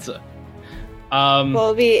 gods. Well,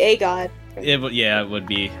 it'll be a god. It would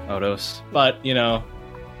be Odos. But, Well,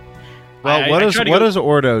 I what tried to what go- does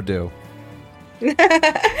Ordo do?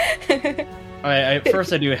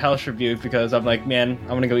 First I do a Hellish Rebuke because I'm like, man, I'm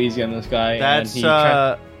gonna go easy on this guy. That's and he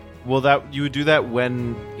tried- well, that you would do that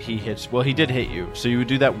when he hits. Well, he did hit you, so you would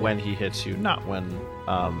do that when he hits you, not when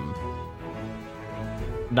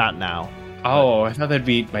not now. Oh, I thought that'd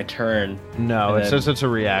be my turn. No, And it then- says it's a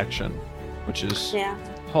reaction, which is Yeah.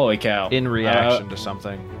 Holy cow! in reaction to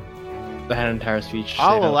something. That entire speech.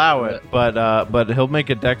 I'll say no. allow it, but he'll make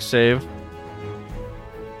a dex save.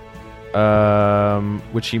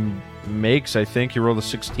 Which he makes, I think. You rolled a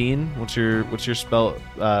 16. What's your spell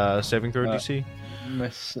saving throw DC?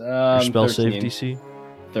 Miss, Your spell 13. save DC?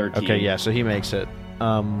 13. Okay, yeah, so he makes it.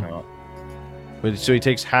 Oh. So he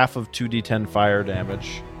takes half of 2d10 fire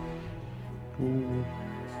damage.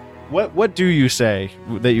 What do you say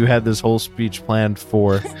that you had this whole speech planned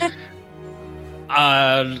for?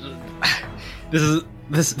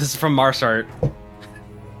 This is from Marsart.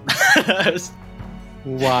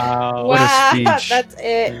 Wow. What a Wow, speech. that's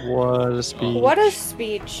it. What a speech. What a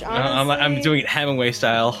speech, honestly. I'm doing it Hemingway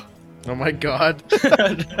style. Oh my god.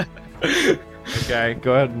 Okay,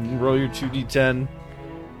 go ahead and roll your 2d10.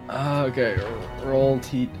 Okay, roll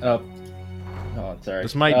T up. Oh, sorry.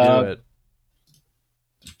 This might do it.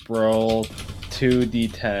 Roll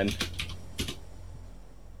 2d10.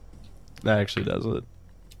 That actually does it.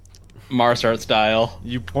 Marsart style.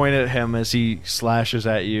 You point at him as he slashes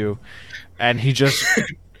at you, and he just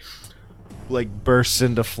like bursts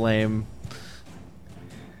into flame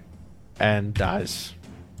and dies.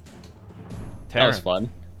 That was Taryn. fun.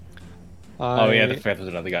 I Oh yeah, the fifth was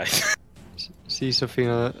another guy. see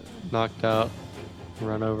Sophina knocked out,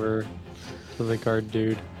 run over to the guard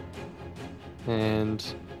dude, and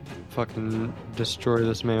fucking destroy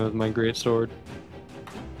this man with my great sword.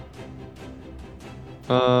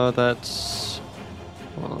 That's.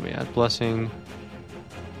 Well, let me add blessing.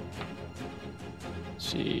 Let's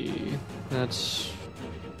see, that's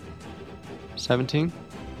 17.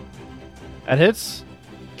 That hits.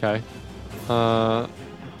 Okay. Roll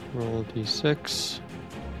d6.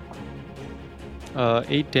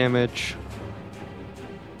 8 damage.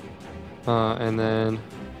 And then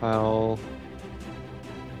I'll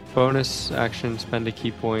bonus action spend a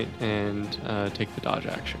key point and take the dodge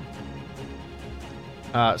action.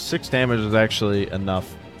 6 damage is actually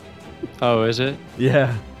enough. Oh, is it?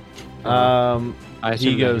 Yeah. I He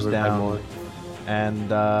assumed that goes would have down. more. And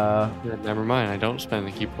Yeah, never mind. I don't spend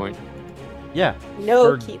the key point. yeah,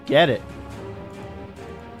 No keep. forget it.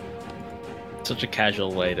 Such a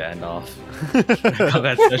casual way to end off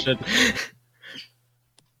that session.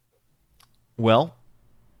 Well,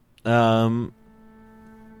 Can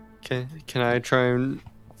I try and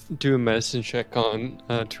do a medicine check on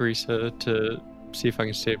Teresa to see if I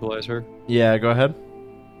can stabilize her? yeah, go ahead.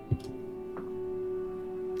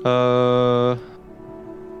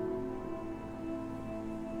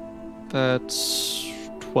 That's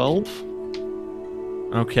 12.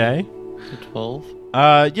 Okay. So 12.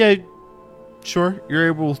 Yeah, sure. You're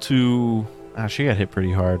able to. She got hit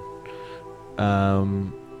pretty hard.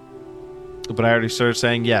 But I already started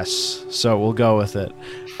saying yes, so we'll go with it.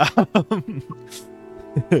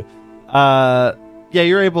 Yeah,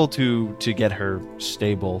 you're able to get her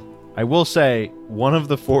stable. I will say one of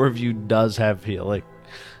the four of you does have healing.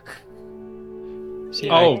 See,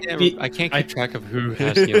 Oh, I can't keep track of who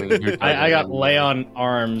has healing. And who I got doesn't. lay on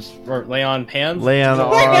arms or lay on hands. Lay on Oh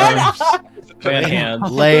my arms. God. Lay on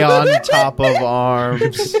hands. Lay on top of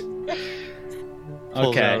arms. Pulls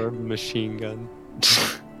Okay. out a machine gun.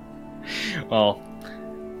 Well,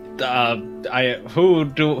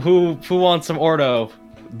 who wants some ordo?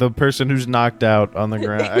 The person who's knocked out on the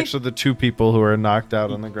ground. Actually, the two people who are knocked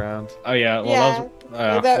out on the ground. Oh yeah. Well,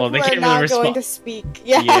 Yeah. those, they we're can't not really going respond. to speak.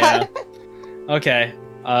 Yeah. Yeah. Okay.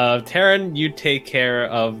 Taryn, you take care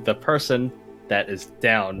of the person that is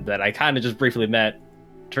down that I kind of just briefly met,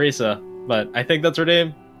 Teresa, but I think that's her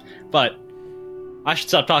name. But I should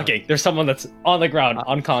stop talking. There's someone that's on the ground,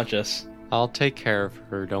 unconscious. I'll take care of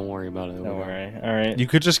her. Don't worry about it. Don't worry. All right. You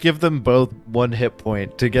could just give them both 1 hit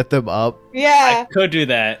point to get them up. Yeah. I could do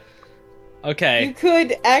that. You Okay.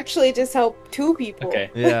 could actually just help two people. Okay.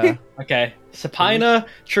 Yeah. Okay. Supina,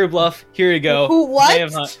 True Bluff. Here you go. Who what? They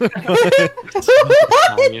have not-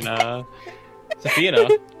 Hyena.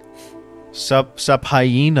 Safina. Sup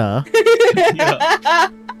hyena.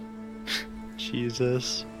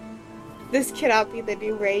 Jesus. This cannot be the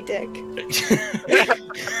new Ray Dick.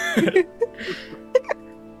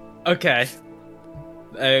 Okay.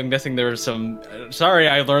 I'm guessing there was some. Sorry,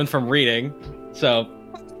 I learned from reading. So.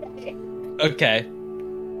 Okay.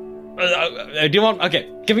 I do want.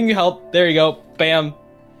 Okay, giving you help. There you go. Bam.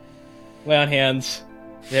 Lay on hands.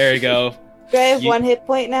 There you go. Do I have You- 1 hit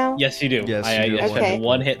point now? Yes, you do. Yes, I you do. just Okay. have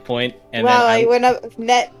 1 hit point, and wow, I then went up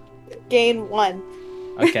net gain 1.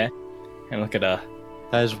 okay. And look at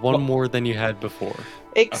That is one more than you had before.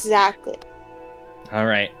 Exactly. All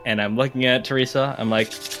right, and I'm looking at Teresa. I'm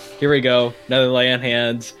like, here we go. Another lay on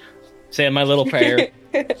hands. Saying my little prayer.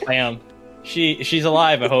 Bam. She's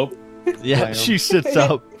alive. I hope. Yeah, Wow. she sits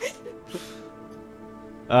up.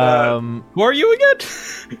 Who are you again?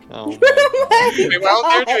 Oh my God. Anyway, while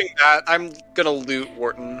they're doing that, I'm gonna loot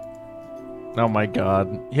Wharton. Oh my god.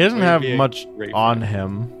 He doesn't Would have be a much great on friend.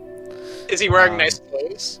 him. Is he wearing nice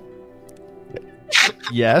clothes?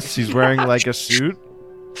 Yes, he's wearing like a suit.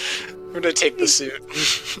 I'm gonna take the suit.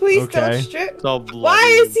 Please Okay. don't strip. It's all bloody. Why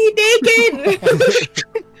is he naked?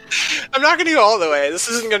 I'm not gonna go all the way. This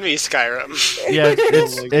isn't gonna be Skyrim. Yeah, Oh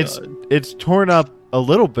my it's God. it's torn up a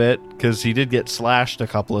little bit because he did get slashed a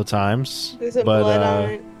couple of times. There's some But, blood on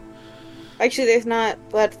it. Actually, there's not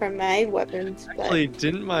blood from my weapons. But... Actually,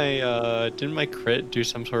 didn't my crit do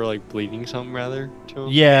some sort of like bleeding something rather to him?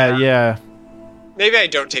 Yeah. Maybe I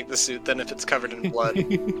don't take the suit then if it's covered in blood. It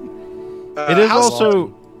is how's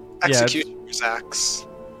also. Executioner's axe.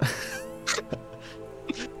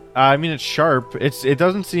 I mean, it's sharp. It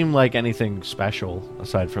doesn't seem like anything special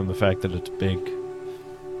aside from the fact that it's big.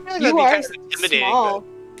 That'd You be are kind of intimidating, small.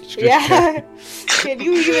 It's just Yeah. Can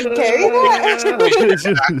you even carry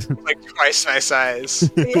that? but, like twice my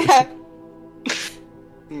size. Yeah.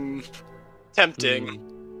 Hmm. Tempting.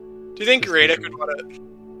 Do you think Radek would want to?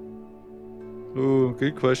 Ooh,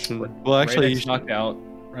 good question. Well, actually, Radek's knocked out.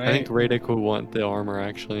 Right? I think Radek would want the armor.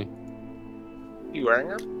 Actually, You wearing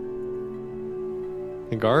her?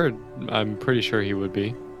 the guard. I'm pretty sure he would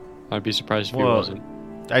be. I'd be surprised if he Well, wasn't.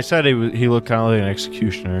 I said he looked kind of like an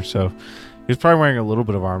executioner, so he was probably wearing a little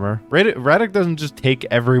bit of armor. Radek doesn't just take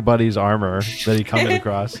everybody's armor that he comes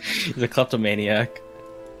across. He's a kleptomaniac.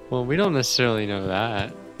 Well, we don't necessarily know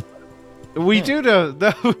that. We do know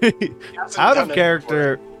that out of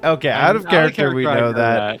character. Okay, out of character, we know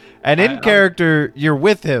that. And in character, you're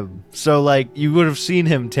with him, so like you would have seen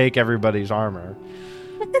him take everybody's armor.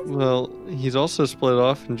 Well, he's also split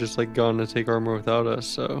off and just like gone to take armor without us.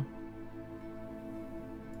 So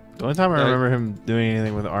The only time I Yeah. remember him doing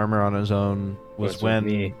anything with armor on his own was with when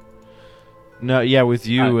me. no, yeah, with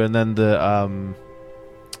you, I- and then the after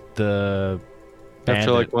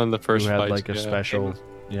bandit like one of the first who had fights, like a yeah. special,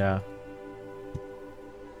 yeah.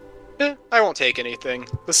 I won't take anything.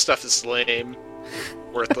 This stuff is lame.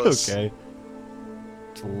 Worthless. Okay,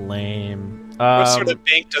 it's lame. What sort of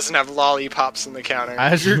bank doesn't have lollipops on the counter?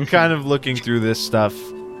 As you're kind of looking through this stuff,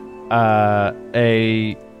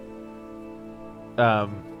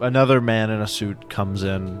 another man in a suit comes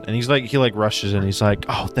in, and he rushes in. He's like,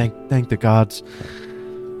 "Oh, thank the gods."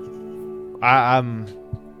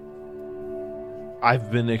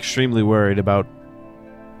 I've been extremely worried about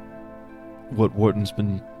what Wharton's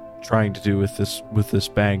been trying to do with this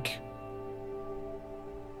bank.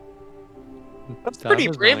 That's That pretty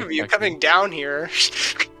was brave of you unexpected. coming down here.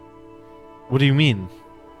 What do you mean?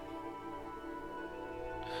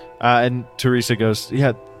 And Teresa goes,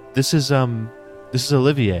 yeah, this is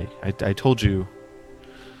Olivier. I told you.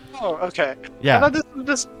 Oh, okay. I Yeah. thought this was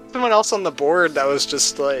just someone else on the board that was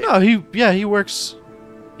just like. No, he works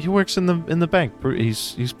in the bank.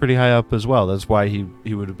 He's pretty high up as well. That's why he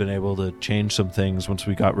would have been able to change some things once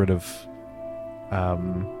we got rid of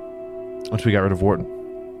Wharton.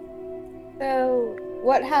 So,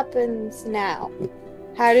 what happens now?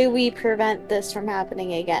 How do we prevent this from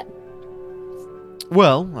happening again?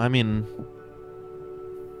 Well, I mean,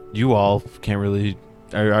 you all can't really.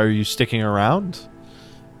 Are you sticking around?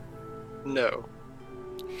 No.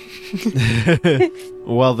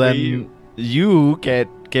 Well, then you can't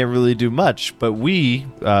really do much. But we,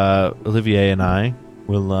 Olivier and I,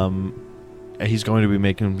 will. He's going to be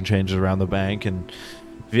making some changes around the bank, and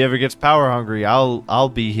if he ever gets power hungry, I'll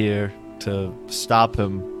be here to stop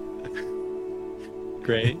him.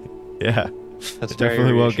 Great. Yeah, That's definitely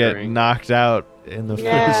very won't get reassuring. knocked out in the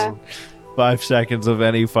Yeah. first 5 seconds of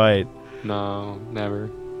any fight. No, never.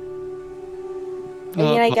 I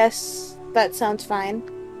mean, I guess that sounds fine.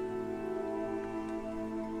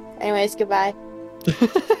 Anyways, goodbye.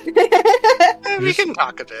 We can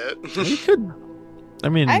talk a bit. We could. I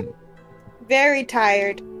mean, I'm- Very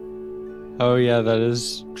tired. Oh yeah, that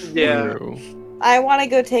is Yeah. true. I want to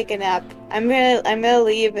go take a nap. I'm gonna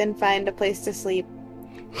leave and find a place to sleep.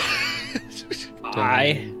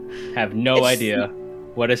 I have no It's- idea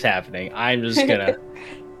what is happening. I'm just gonna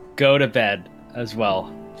go to bed as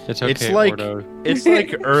well. It's okay, It's like- Ordo. it's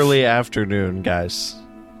like early afternoon, guys.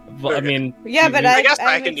 Well, I mean, Yeah, but I guess I'm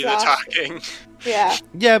I can do the exhausted. talking. Yeah.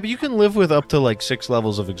 Yeah, but you can live with up to like 6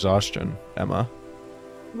 levels of exhaustion, Emma.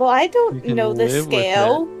 Well, I You don't can know the live with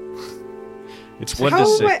scale. It's 1 to How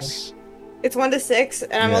 6, It's 1 to 6,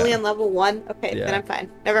 and I'm Yeah. only on level 1. Okay, Yeah. then I'm fine.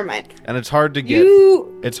 Never mind. and it's hard to get.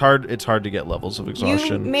 You It's hard to get levels of you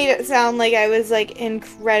exhaustion. made it sound like I was like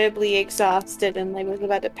incredibly exhausted and like was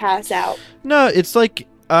about to pass out. No, it's like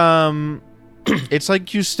it's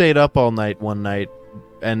like you stayed up all night one night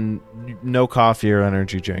and no coffee or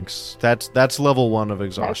energy drinks. That's level 1 of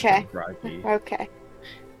exhaustion. Okay. Rocky, Okay.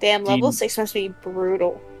 Damn, Do you- level 6 must be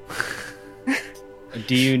brutal.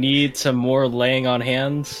 do you need some more laying on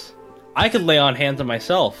hands? I could lay on hands on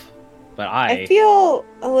myself, but I feel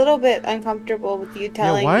a little bit uncomfortable with you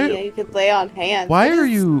telling why- me you could lay on hands. Why That are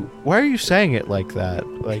is- you saying it like that?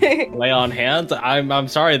 Like lay on hands. I'm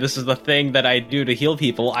sorry. This is the thing that I do to heal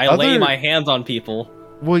people. I lay Other- my hands on people.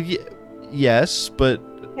 well, yes, but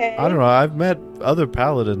Okay. I don't know. I've met other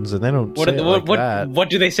paladins and they don't say it like that. What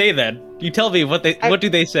do they say then? You tell me what do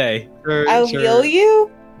they say? I'll heal you?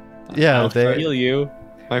 Yeah, I'll they heal you.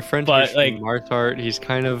 My friend But, who's like- from Martart, he's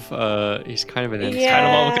kind of an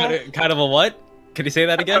Yeah. Kind of a what? Can you say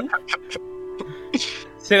that again?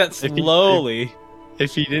 Say that If you- slowly.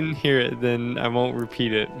 If you didn't hear it, then I won't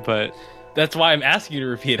repeat it. But That's why I'm asking you to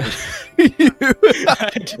repeat it.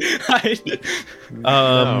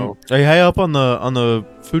 no. Are you high up on the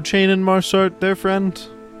food chain in Marsart there, friend?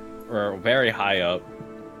 We're very high up.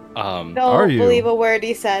 Don't Are you? believe a word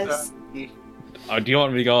he says. Do you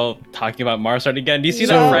want me to go talking about Marsart again? Do you see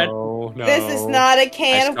No. that friend? No, This is not a I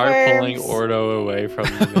can start of pulling worms. Ordo away from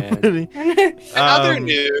the man. In other Um,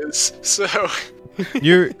 news, so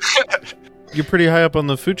You're pretty high up on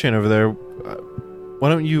the food chain over there. Why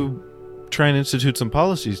don't you try and institute some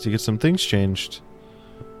policies to get some things changed?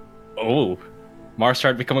 Oh,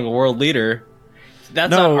 Marsart becoming a world leader.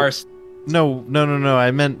 That's No. not our. No.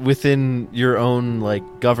 I meant within your own like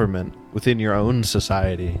government, within your own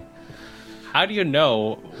society. How do you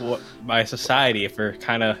know what my society if we're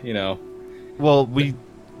kind of Well, They're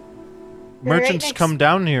merchants right next- come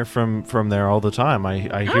down here from there all the time. I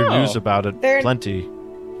hear Oh. news about it They're- plenty.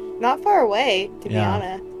 Not far away, to be Yeah.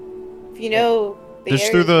 honest. If you know the Just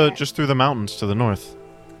areas where- through the mountains to the north.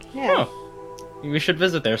 Yeah. we should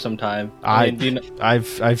visit there sometime. I- mean, do you know,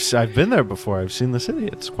 I've been there before. I've seen the city.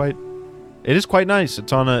 It is quite nice.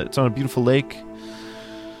 It's on a beautiful lake.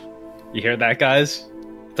 you hear that, guys?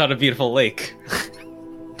 It's on a beautiful lake.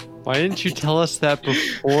 Why didn't you tell us that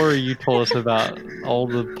before you told us about all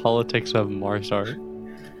the politics of Marsart?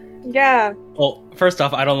 Yeah. Well, first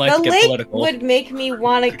off, I don't like The to get lake political. would make me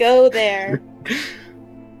want to go there.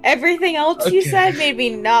 Everything else you Okay. said made me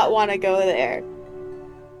not want to go there.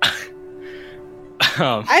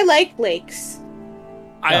 I like lakes.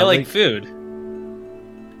 I Yeah, like like- food.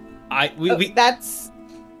 We That's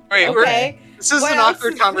wait, okay. this is What an else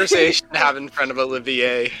awkward is- conversation to have in front of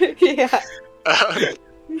Olivier. Yeah.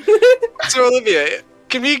 So Olivier,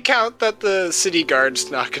 can we count that the city guard's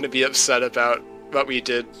not going to be upset about what we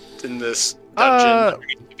did in this dungeon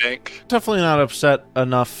underneath the bank? Definitely not upset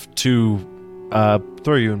enough to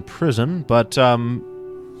throw you in prison, but there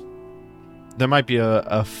might be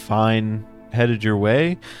a fine headed your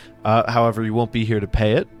way. However, you won't be here to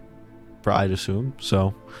pay it, I'd assume.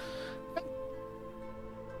 So,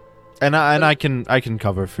 and I can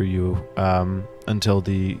cover for you until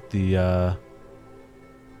it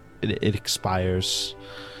expires.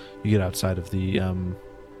 You get outside of the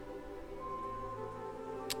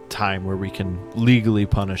time where we can legally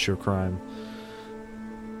punish your crime.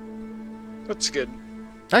 That's good.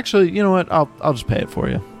 Actually, you know what? I'll just pay it for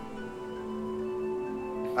you.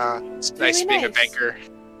 It's nice Really being a nice. banker.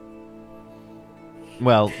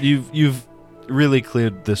 Well, you've really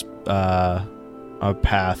cleared this our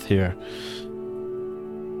path here.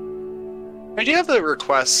 I do have a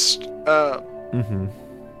request. Mm-hmm.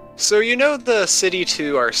 So you know the city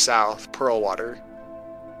to our south, Pearlwater?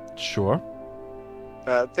 Sure.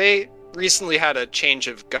 They recently had a change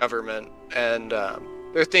of government, and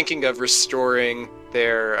they're thinking of restoring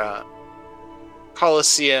their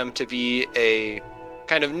Coliseum to be a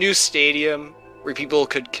kind of new stadium where people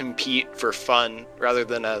could compete for fun rather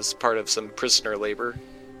than as part of some prisoner labor.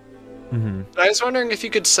 Mm-hmm. I was wondering if you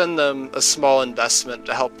could send them a small investment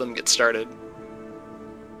to help them get started.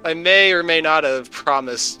 I may or may not have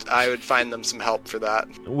promised I would find them some help for that.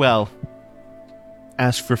 Well,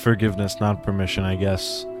 ask for forgiveness, not permission, I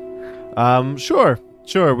guess. Sure.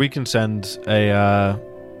 We can send a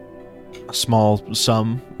small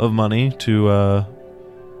sum of money to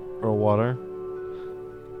Pearlwater.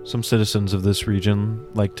 Some citizens of this region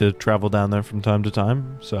like to travel down there from time to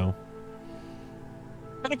time, so...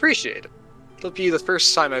 I'd appreciate it. It'll be the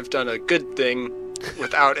first time I've done a good thing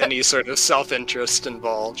without any sort of self-interest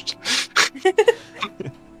involved.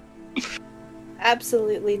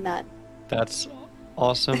 Absolutely not. That's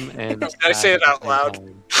awesome. And Did I say it out loud?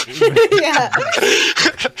 Yeah.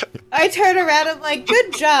 I turn around, I'm like,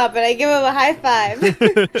 good job, and I give him a high five.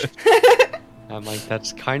 I'm like,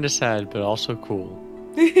 that's kind of sad, but also cool.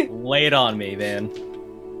 Lay it on me, man.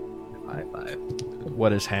 High five.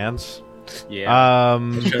 What, his hands? Yeah.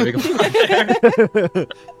 Should we go there?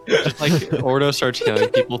 Just like Ordo starts healing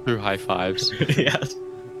people through high fives. Yes.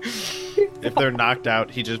 If they're knocked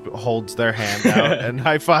out, he just holds their hand out and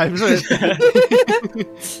high fives it.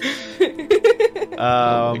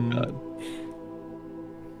 Oh my God.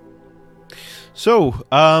 So,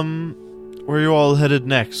 where are you all headed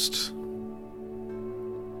next?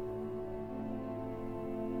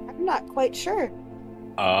 I'm not quite sure.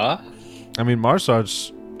 I mean,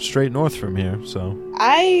 Marsard's straight north from here, so...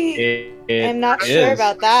 I am not sure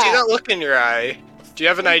about See that. that look in your eye. Do you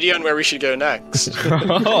have an idea on where we should go next?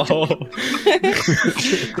 Oh.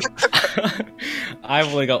 I've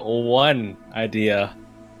only got one idea.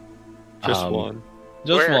 Just one.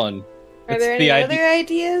 Just Where? one. Are It's there the any idea- other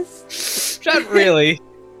ideas? Not really.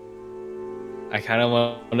 I kind of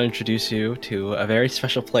want to introduce you to a very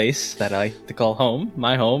special place that I like to call home,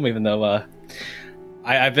 my home, even though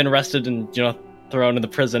I've been arrested and thrown in the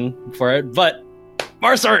prison for it. But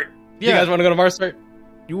Marsart, you Yeah. guys want to go to Marsart?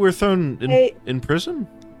 You were thrown Hey. in prison?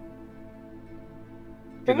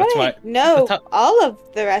 From That's what I why- know, that's how- all of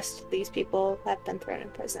the rest of these people have been thrown in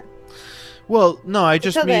prison. Well, no, I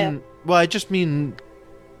just So mean... Well, I just mean...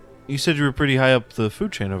 You said you were pretty high up the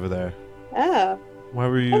food chain over there. Oh. Why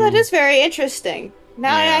were you... Well, that is very interesting.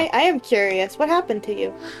 Now Yeah. I am curious. What happened to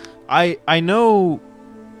you? I know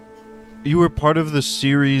you were part of the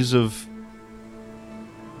series of...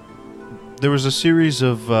 There was a series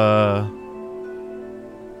of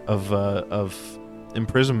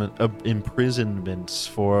imprisonments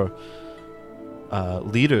for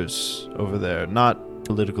leaders over there, not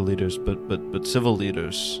political leaders, but civil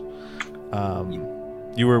leaders.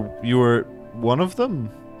 You were one of them.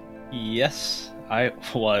 Yes, I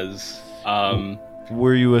was.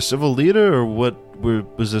 Were you a civil leader, or what?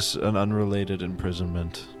 Was this an unrelated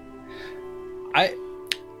imprisonment?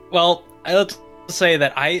 Well, I let's say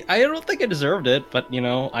that I don't think I deserved it, but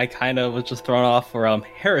I kind of was just thrown off for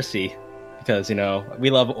heresy because we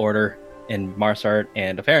love order in Marsart,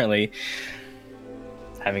 and apparently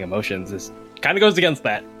having emotions is kind of goes against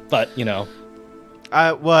that. But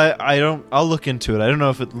I don't. I'll look into it. I don't know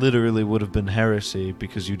if it literally would have been heresy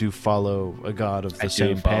because you do follow a god of I the do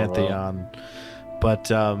same follow. pantheon, but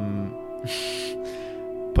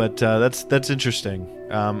that's interesting.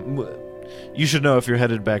 You should know if you're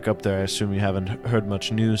headed back up there. I assume you haven't heard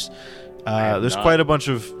much news. have There's not. quite a bunch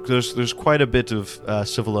of there's quite a bit of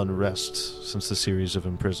civil unrest since the series of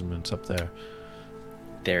imprisonments up there.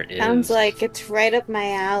 there is. Sounds like it's right up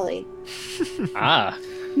my alley. Ah.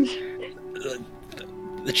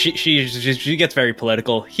 she gets very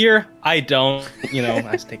political. Here, I don't.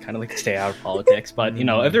 I kind of like to stay out of politics. But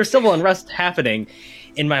if there's civil unrest happening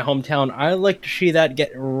in my hometown, I like to see that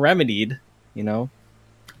get remedied.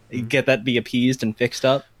 Get that be appeased and fixed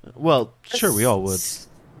up. Well, sure, we all would.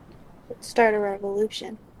 Start a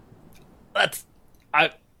revolution.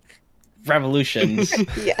 Revolutions.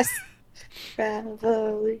 Yes.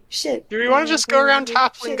 Revolution. Do we want to just go around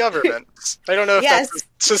toppling governments? I don't know if Yes. that's a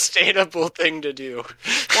sustainable thing to do.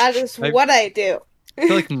 That is what I do. I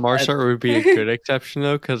feel like Marsart would be a good exception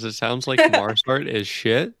though, because it sounds like Marsart is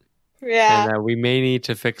shit, Yeah. and that we may need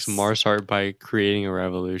to fix Marsart by creating a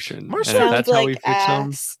revolution. Marsart And if Sounds that's like how we fix them.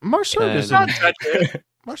 ass. Marsart Then- is Let's not judge it.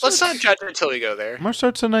 Marsart's, Let's not judge it until we go there.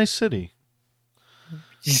 Marsart's a nice city.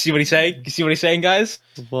 You see what he's saying? You see what he's saying, guys?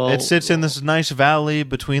 Well, It sits in this nice valley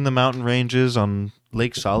between the mountain ranges on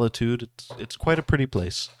Lake Solitude. It's quite a pretty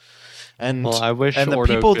place, and well, I wish and the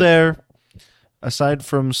Ordo people could- there, aside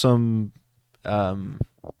from some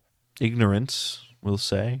ignorance, we'll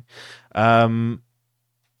say, they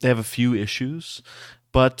have a few issues,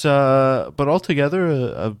 but altogether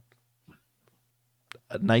a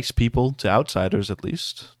nice people to outsiders. At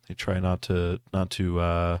least they try not to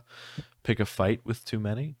pick a fight with too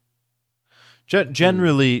many.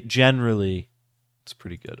 Generally, it's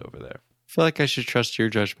pretty good over there. I feel like I should trust your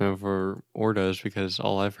judgment over Ordo's, because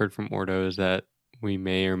all I've heard from Ordo is that we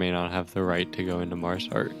may or may not have the right to go into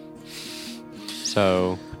Marsart.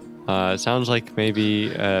 So it sounds like maybe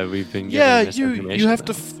we've been given misinformation.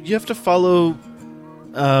 You have to follow.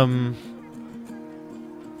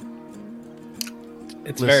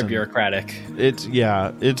 It's Listen. very bureaucratic.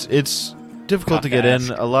 It's difficult to get in.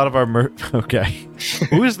 A lot of our okay.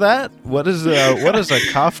 Who is that? What is a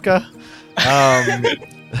Kafka?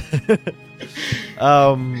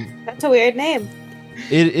 That's a weird name.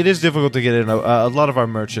 It is difficult to get in. A lot of our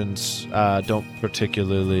merchants don't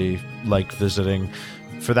particularly like visiting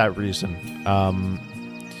for that reason. I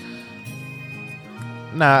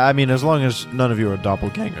mean, as long as none of you are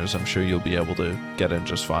doppelgangers, I'm sure you'll be able to get in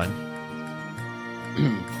just fine.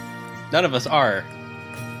 None of us are.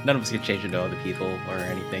 None of us can change into other people or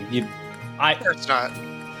anything. It's not.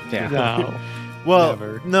 Yeah. No. Well,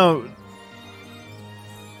 Never. no.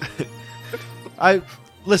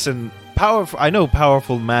 Listen. I know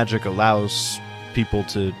powerful magic allows people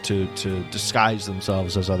to disguise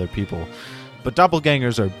themselves as other people, but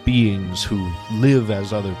doppelgangers are beings who live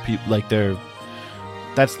as other people. Like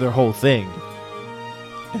that's their whole thing.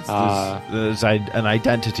 It's this an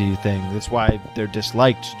identity thing. That's why they're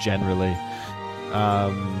disliked generally.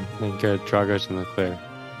 Good. Drago's in the clear.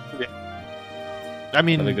 I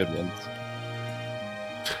mean, One of the good ones.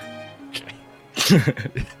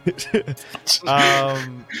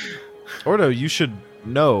 Ordo, you should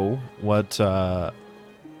know what about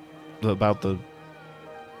the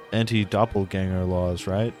anti-doppelganger laws,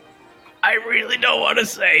 right? I really don't want to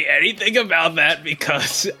say anything about that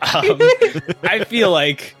because I feel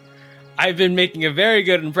like I've been making a very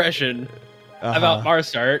good impression about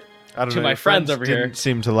Marsart. I don't to know, my your friends over here. didn't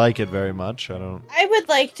seem to like it very much. I don't. I would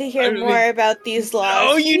like to hear I mean- more about these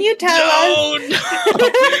laws. No, Can you tell us?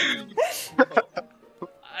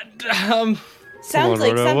 Sounds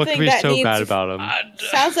like Ordo. What could something be that so needs. bad about him?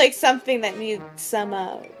 Sounds like something that needs some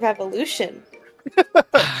revolution.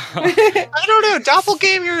 I don't know.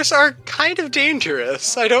 Doppelgangers are kind of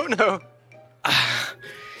dangerous. I don't know.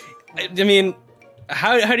 I mean,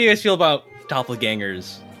 how do you guys feel about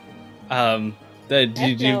doppelgangers? I have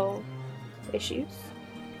no issues.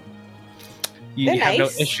 You They're have no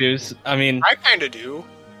nice. issues. I mean, I kind of do.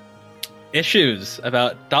 issues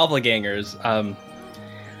about doppelgangers. I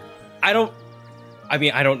don't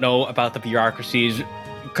know about the bureaucracies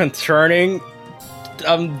concerning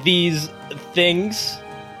these things.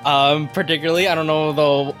 Particularly, I don't know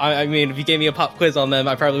though. I mean, if you gave me a pop quiz on them,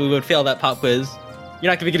 I probably would fail that pop quiz.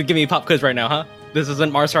 You're not going to give me a pop quiz right now, huh? This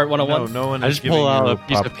isn't Marsart 101? No one I is just giving pull out you a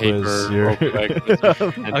piece pop of paper quiz real here. quick with a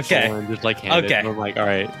pencil Okay. and just like hand it. Okay. And I'm like, all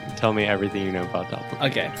right, tell me everything you know about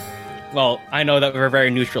doppelgangers. Okay. Well, I know that we're very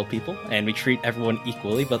neutral people, and we treat everyone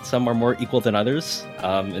equally, but some are more equal than others,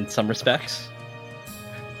 in some respects.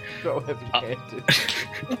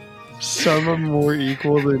 Some are more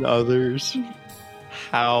equal than others.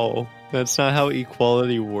 How? That's not how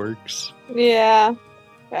equality works. Yeah,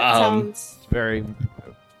 that Um, sounds. Very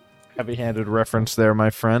heavy-handed reference there, my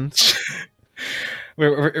friend.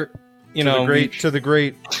 We're To the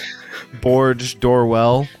great Borge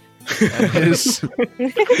Dorwell. And his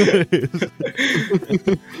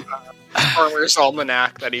Farmer's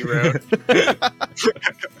Almanac that he wrote.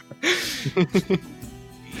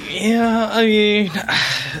 Yeah, I mean,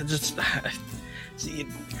 just see,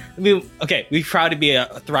 mean, okay, we try to be a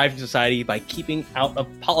thriving society by keeping out of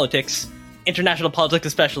politics, international politics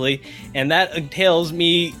especially, and that entails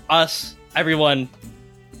us, everyone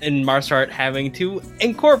in Marsart having to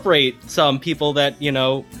incorporate some people that,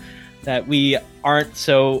 that we aren't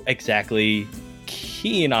so exactly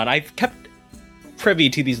keen on. I've kept privy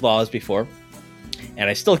to these laws before, and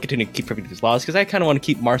I still continue to keep privy to these laws because I kind of want to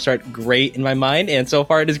keep Marsart great in my mind, and so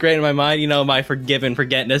far it is great in my mind, my forgive and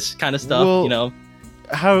forgetness kind of stuff, Well,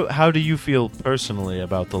 How do you feel personally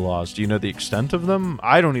about the laws? Do you know the extent of them?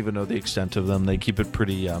 I don't even know the extent of them. They keep it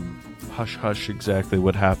pretty hush-hush exactly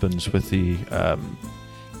what happens with the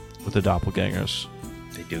doppelgangers.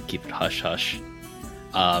 They do keep it hush-hush.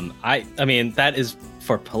 I mean, that is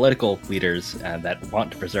for political leaders that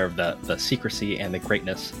want to preserve the secrecy and the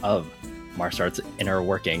greatness of Marsart's inner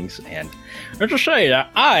workings. And I'll just show you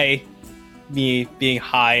that me being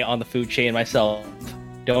high on the food chain myself,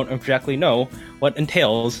 don't exactly know what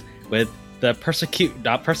entails with the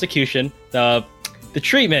persecution, the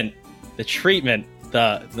treatment,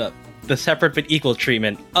 the separate but equal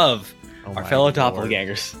treatment of our fellow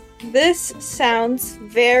doppelgangers. This sounds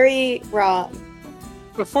very wrong.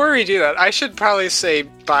 Before we do that, I should probably say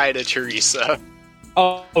bye to Teresa.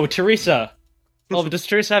 Oh, Teresa. Well, does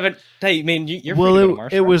Teresa have it? Hey, I mean, you're well, free to go to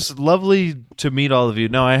Marsart. it was lovely to meet all of you.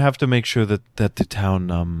 No, I have to make sure that the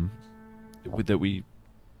town,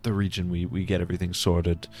 the region, we get everything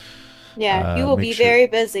sorted. Yeah, you will be make sure- very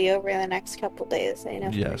busy over the next couple days. I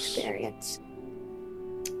know from Yes. experience.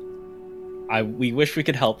 We wish we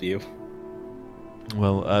could help you.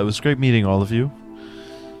 Well, it was great meeting all of you.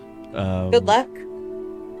 Good luck.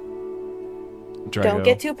 Drago. Don't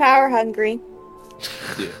get too power hungry.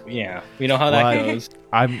 Yeah, we know how Well, that goes.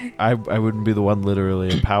 I wouldn't be the one literally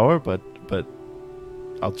in power, but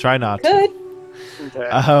I'll try not Good. Okay.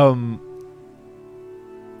 to.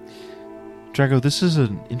 Drago, this is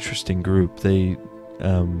an interesting group. They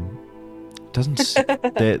doesn't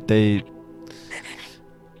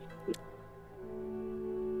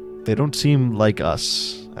they don't seem like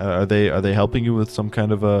us. Are they helping you with some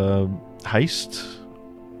kind of a heist?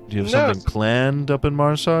 Do you have No. something planned up in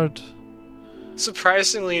Marsart?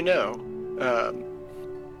 Surprisingly, no.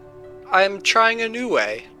 I'm trying a new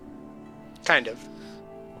way. Kind of.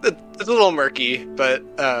 It's a little murky, but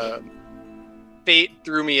fate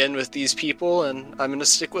threw me in with these people, and I'm gonna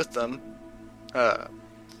stick with them.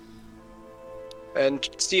 And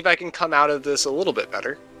see if I can come out of this a little bit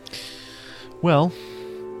better. Well,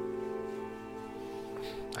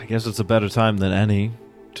 I guess it's a better time than any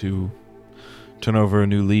to turn over a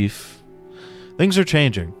new leaf. Things are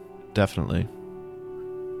changing, definitely.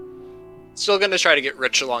 Still gonna try to get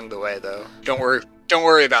rich along the way, though. Don't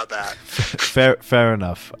worry about that. Fair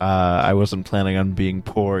enough. I wasn't planning on being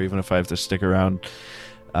poor, even if I have to stick around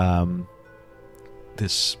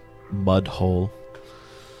this mud hole.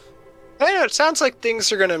 I know, it sounds like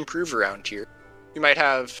things are gonna improve around here. You might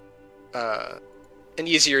have an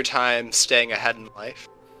easier time staying ahead in life.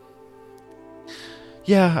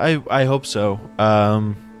 Yeah, I hope so.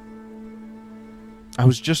 I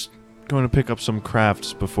was just going to pick up some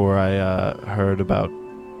crafts before I heard about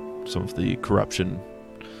some of the corruption.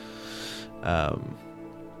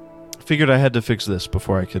 Figured I had to fix this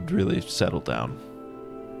before I could really settle down.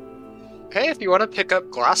 Hey, if you want to pick up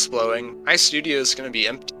glass blowing, my studio is going to be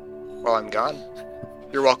empty while I'm gone.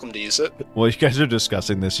 You're welcome to use it. While you guys are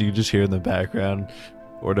discussing this, you can just hear in the background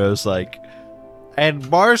Ordo's like, and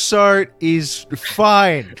Marsart is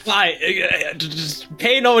fine. Fine, just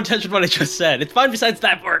pay no attention to what I just said. It's fine besides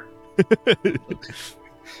that part.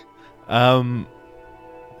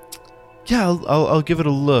 Yeah, I'll give it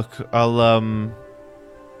a look. I'll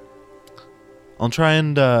try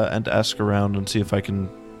and ask around and see if I can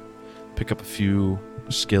pick up a few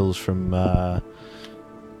skills from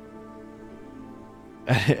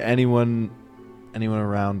anyone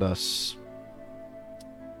around us.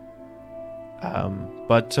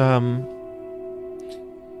 But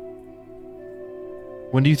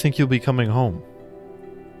when do you think you'll be coming home?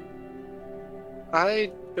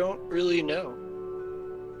 I don't really know.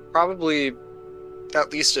 Probably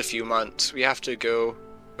at least a few months. We have to go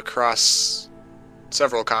across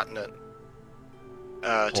several continents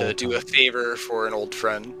to do a favor for an old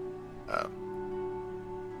friend.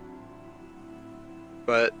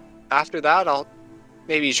 But after that, I'll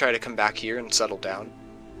maybe try to come back here and settle down.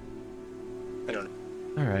 I don't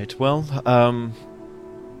know. All right. Well,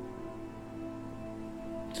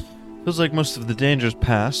 feels like most of the danger's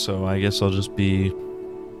passed, so I guess I'll just be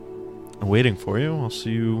waiting for you. I'll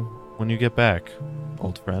see you when you get back,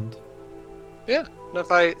 old friend. Yeah, and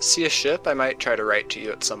if I see a ship, I might try to write to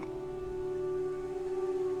you at some.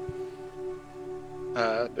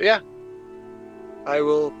 But yeah, I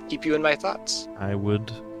will keep you in my thoughts. I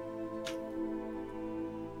would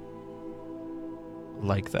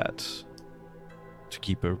like that to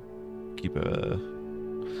keep a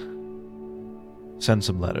send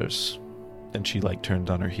some letters. And she like turns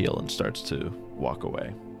on her heel and starts to walk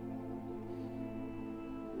away.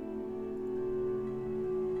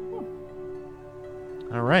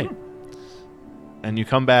 All right. And you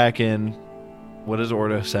come back in. What does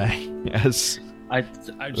Ordo say? Yes.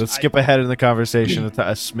 Let's skip ahead in the conversation a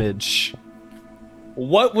smidge.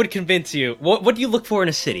 What would convince you? What do you look for in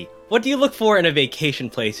a city? What do you look for in a vacation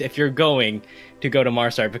place if you're going to go to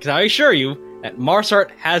Marsart? Because I assure you that Marsart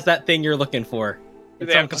has that thing you're looking for. Do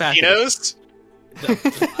they have casinos?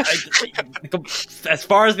 As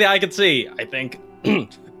far as the eye can see, I think. Can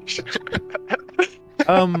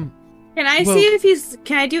I see if he's?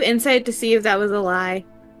 Can I do insight to see if that was a lie?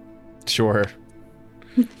 Sure.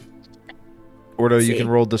 Ordo, you can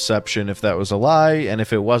roll deception if that was a lie, and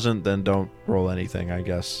if it wasn't, then don't roll anything, I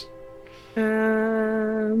guess.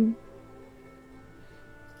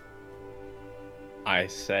 I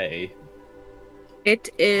say it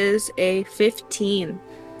is a 15.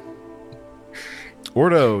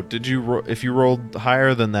 Ordo, did you if you rolled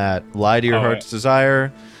higher than that, lie to your heart's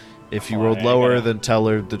desire. If you rolled lower, then tell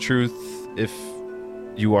her the truth. If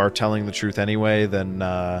you are telling the truth anyway, then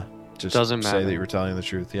just Doesn't say matter. that you were telling the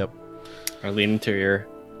truth. Yep. Arlene Interior.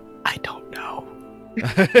 I don't know. He's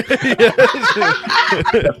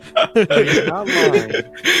not lying.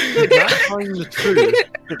 He's not telling the truth.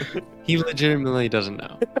 He legitimately doesn't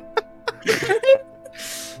know.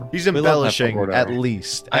 He's We love that for embellishing, Ordo. at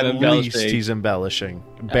least. I'm At embellishing. least he's embellishing.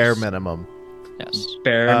 Bare Yes. minimum. Yes.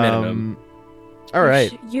 Bare minimum. All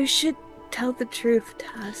right. You should tell the truth to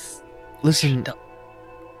us. Listen,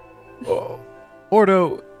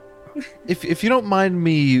 Ordo, if you don't mind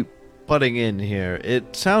me butting in here,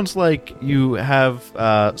 it sounds like you have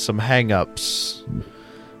some hang-ups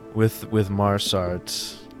with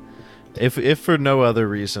Marsart. If for no other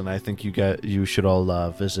reason, I think you should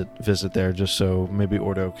all visit there just so maybe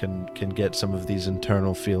Ordo can get some of these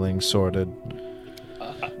internal feelings sorted.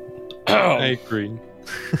 I agree.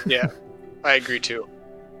 Yeah, I agree too.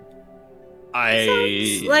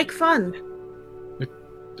 Sounds like fun.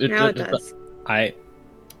 Now it does.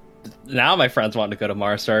 Now my friends want to go to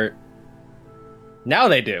Marsart. Now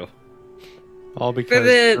they do. All For because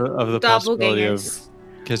the of the possibility of doppelgangers.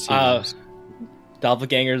 casinos.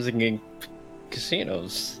 Doppelgangers and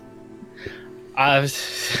casinos.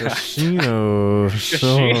 Casinos.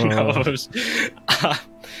 Casinos.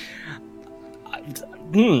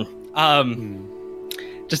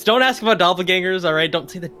 Just don't ask about doppelgangers, all right? Don't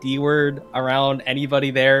say the D word around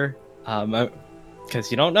anybody there. Because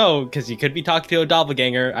you don't know, because you could be talking to a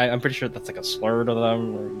doppelganger. I'm pretty sure that's like a slur to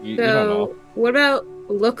them. Or you don't know. What about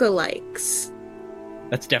lookalikes?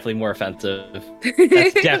 That's definitely more offensive.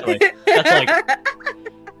 That's definitely.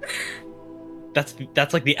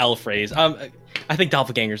 That's like the L phrase. I think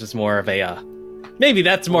doppelgangers is more of a. Maybe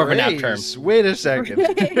that's more of an apt term. Wait a second.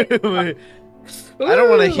 I don't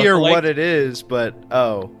want to hear Lookalike. what it is, but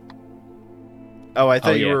I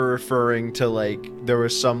thought you yeah. were referring to like there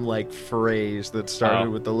was some like phrase that started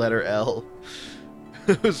with the letter L.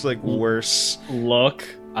 It was like worse. Look,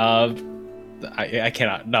 I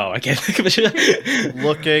cannot. No, I can't think of it.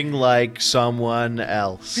 Looking like someone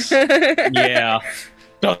else. Yeah,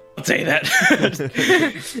 don't say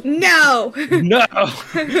that. No. No.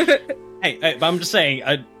 Hey, I'm just saying,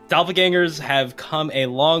 doppelgangers have come a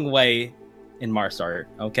long way in Marsart.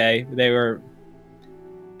 Okay, they were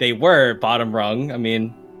bottom rung. I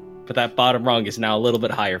mean, but that bottom rung is now a little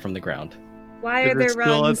bit higher from the ground. Why They are were there still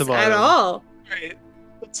at rungs the at bottom. all? Right.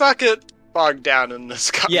 Let's not get bogged down in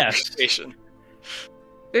this Yes. conversation.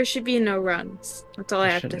 There should be no rungs. That's all I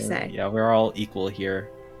have to say. Yeah, we're all equal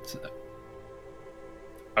here.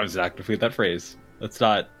 I was active with that phrase. Let's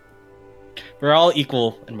not. We're all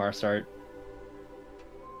equal in Marsart.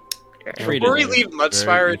 Treated Before we as- leave Very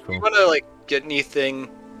Mudspire, do equal. you want to like get anything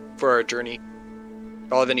for our journey?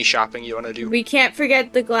 All of any shopping you want to do? We can't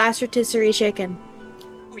forget the glass rotisserie chicken.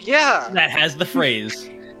 Oh, yeah. that has the phrase.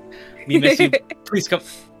 We miss you. Please come.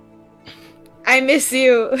 I miss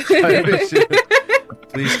you. I miss you.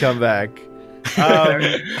 Please come back.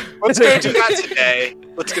 Let's go do that today.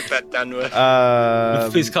 Let's get that done with.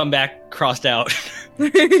 Please come back crossed out. We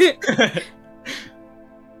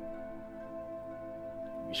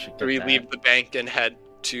should get we that. leave the bank and head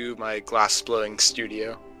to my glass blowing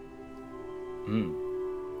studio.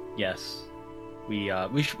 Yes, we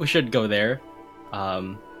should go there.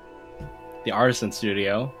 The artisan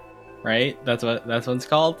studio, right? That's what it's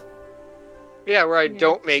called. Yeah, where I Yeah.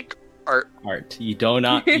 don't make art. Art. You do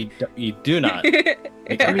not. You do not.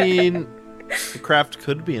 I mean, the craft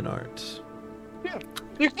could be an art. Yeah,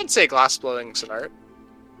 you could say glass blowing's an art.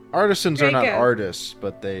 Artisans There are you not go. artists,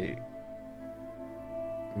 but they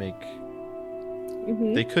make.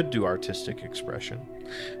 Mhm. They could do artistic expression.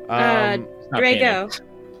 Not Drago, painting.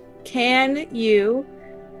 can you,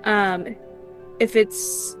 if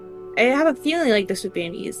it's, I have a feeling like this would be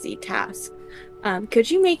an easy task.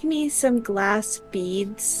 Could you make me some glass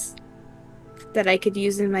beads that I could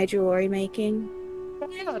use in my jewelry making? Oh,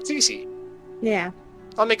 yeah, it's easy. Yeah.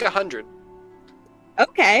 I'll make 100.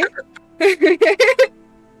 Okay.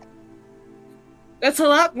 That's a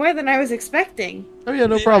lot more than I was expecting. Oh yeah,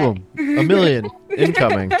 no problem. A million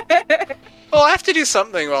incoming. Well, I have to do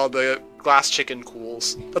something while the glass chicken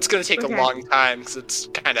cools. That's gonna take Okay. a long time because it's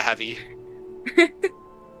kind of heavy.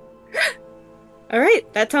 All right,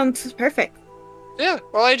 that sounds perfect. Yeah,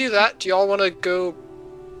 while I do that, do y'all want to go?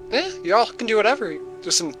 Y'all can do whatever.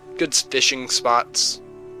 There's some good fishing spots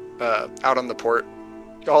out on the port.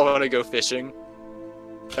 Y'all want to go fishing?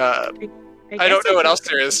 I don't know what else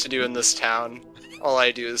there is to do in this town. All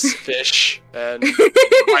I do is fish and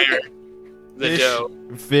fire the Fish. dough.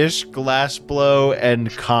 Fish, glass blow,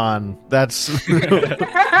 and con. That's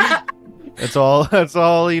that's all. That's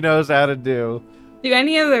all he knows how to do. Do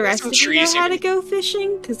any of the rest Some of you know trees how here. to go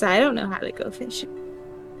fishing? Because I don't know how to go fishing.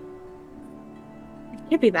 It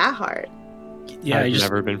can't be that hard. Yeah, I've you just,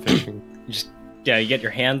 never been fishing. you get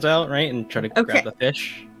your hands out, right, and try to Okay. grab the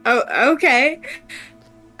fish. Oh, okay.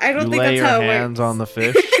 I don't You think lay that's your how it hands works. on the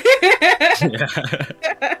fish.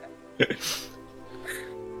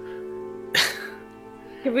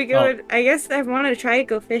 Can we go? I guess I want to try to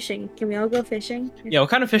go fishing. Can we all go fishing? Yeah, what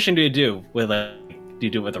kind of fishing do you do? Do you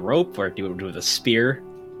do it with a rope, or do you do it with a spear?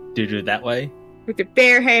 Do you do it that way? With your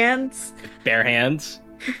bare hands. Bare hands?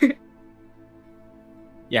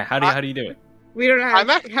 Yeah, how do you do it? We don't know I'm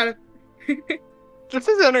how, act- how to. This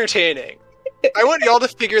is entertaining. I want y'all to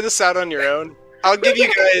figure this out on your own. I'll give you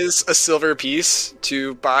guys a silver piece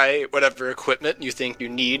to buy whatever equipment you think you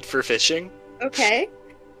need for fishing, Okay.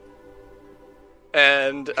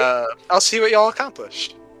 and I'll see what y'all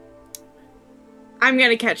accomplish. I'm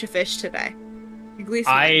gonna catch a fish today. At least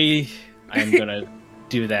I am gonna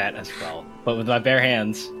do that as well, but with my bare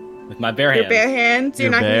hands. With my bare your hands. bare hands.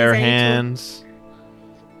 You're Your not bare gonna use any tool- hands.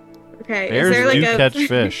 Okay. Bears Is there like do a catch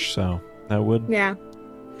fish, so that would. Yeah,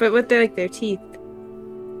 but with their teeth.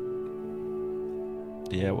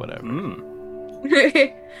 Yeah, whatever.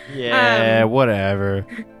 Mm. Yeah, whatever.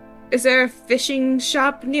 Is there a fishing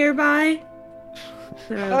shop nearby?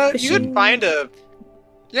 You would find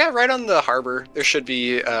right on the harbor. There should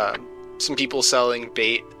be some people selling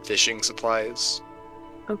bait, fishing supplies.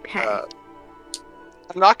 Okay.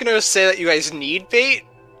 I'm not going to say that you guys need bait,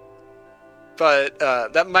 but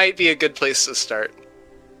that might be a good place to start.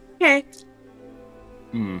 Okay.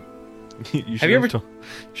 Mm. You Have you ever-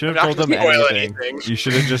 should I'm have not told them gonna spoil anything. anything. You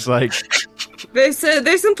should have just like. There's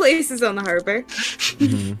some places on the harbor.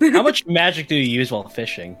 mhm. How much magic do you use while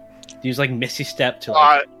fishing? Do you use like Misty Step to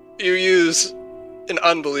like You use an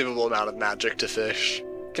unbelievable amount of magic to fish.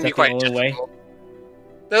 Can that be the quite only way? difficult.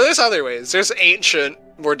 No, there's other ways. There's ancient,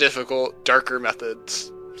 more difficult, darker methods.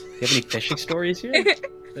 Do you have any fishing stories here?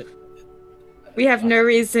 We have no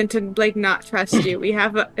reason to not trust you. We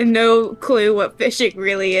have no clue what fishing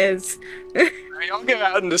really is. I'll go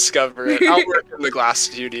out and discover it. I'll work in the glass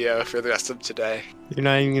studio for the rest of today. You're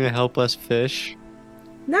not even gonna help us fish?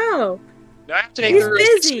 No. Now I have to make He's the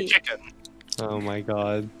roasted busy. chicken. Oh my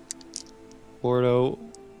god. Porto.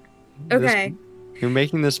 Okay. You're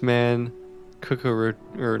making this man cook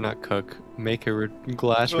make a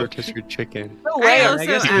glass Cook. rotisserie chicken. No I way. also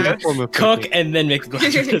guess asked- it's a form of Cook cooking. and then make the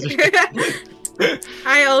glass.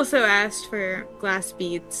 I also asked for glass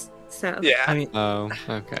beads. So Yeah. I mean, Oh,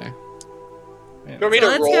 okay. You want me So to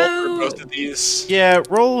let's roll go- for both of these? Yeah,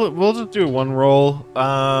 roll. We'll just do one roll.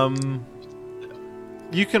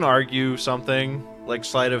 You can argue something like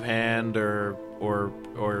sleight of hand or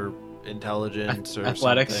intelligence or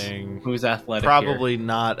Athletics? something. who's athletic? Probably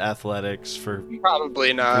not athletics for.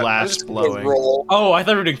 Probably not. Glass Just blowing. Roll. Here? Oh, I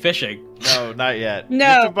thought we were doing fishing. No, not yet.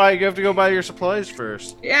 No. You have to go buy your supplies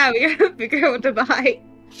first. yeah, we gotta figure out what to buy.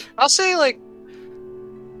 I'll say like.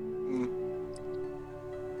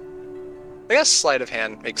 I guess sleight of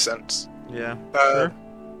hand makes sense. Yeah. Sure.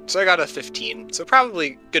 So I got a 15. So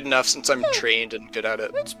probably good enough since I'm trained and good at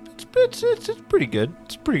it. It's pretty good.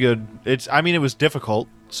 It's pretty good. I mean, it was difficult.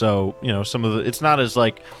 So some of the. It's not as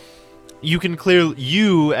like. You can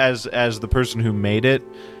clearly as the person who made it.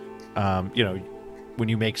 when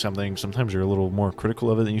you make something, sometimes you're a little more critical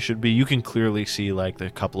of it than you should be. You can clearly see like the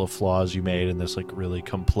couple of flaws you made in this like really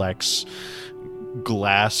complex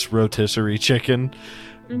glass rotisserie chicken.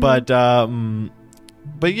 But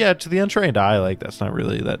yeah, to the untrained eye, like that's not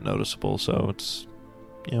really that noticeable. So it's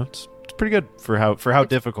it's pretty good for how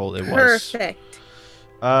difficult it was. Perfect.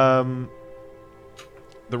 The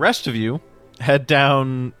rest of you head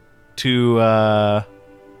down to the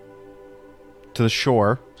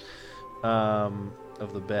shore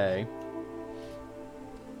of the bay,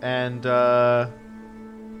 and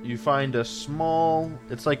you find a small.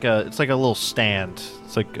 It's like a little stand.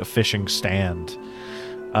 It's like a fishing stand.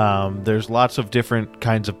 There's lots of different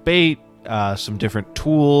kinds of bait, some different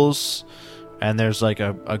tools, and there's like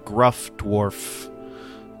a gruff dwarf.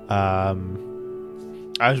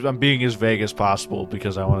 I'm being as vague as possible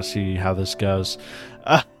because I want to see how this goes.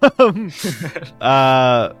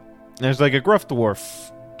 There's like a gruff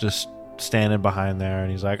dwarf just standing behind there,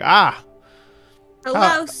 and he's like,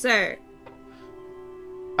 Hello, sir.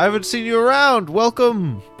 I haven't seen you around.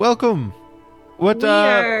 Welcome. What,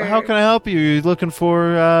 how can I help you? You looking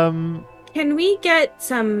for, Can we get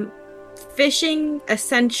some fishing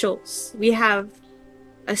essentials? We have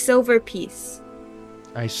a silver piece.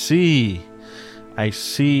 I see.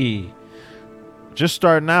 Just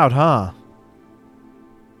starting out, huh?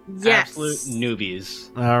 Yes. Absolute newbies.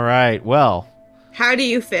 All right, well. How do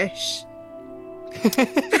you fish?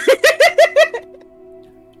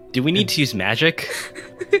 Do we need to use magic?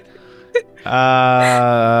 You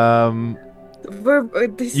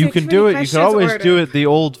can do it. You can always do it the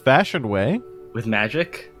old-fashioned way. With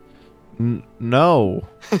magic? No.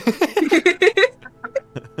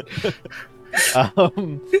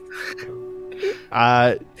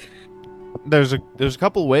 There's a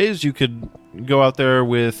couple ways you could go out there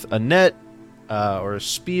with a net or a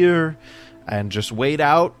spear and just wade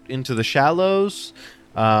out into the shallows.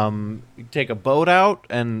 You could take a boat out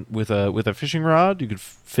and with a fishing rod, you could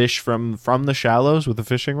fish from the shallows with a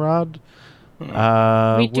fishing rod.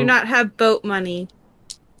 We do not have boat money.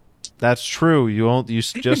 That's true. You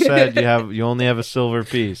just said you only have a silver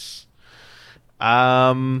piece.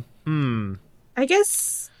 I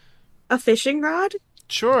guess a fishing rod?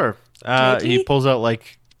 Sure. Maybe? He pulls out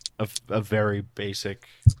like a very basic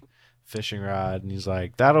fishing rod, and he's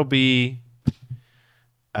like, "That'll be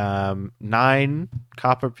 9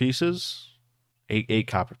 copper pieces, 8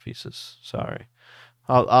 copper pieces. Sorry,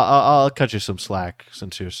 I'll cut you some slack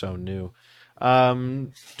since you're so new.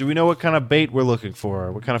 Do we know what kind of bait we're looking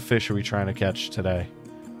for? What kind of fish are we trying to catch today?"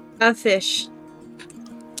 A fish.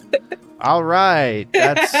 All right,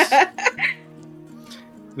 that's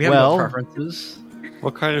We have Well- no preferences.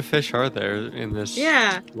 What kind of fish are there in this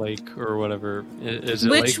lake or whatever? Is it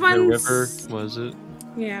Which lake or ones- river? Was it?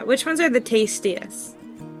 Yeah, which ones are the tastiest?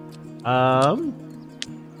 Out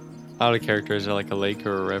of character, is it like a lake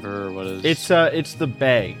or a river or what is? it's the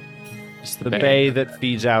bay. It's The bay that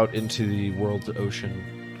feeds out into the world's ocean.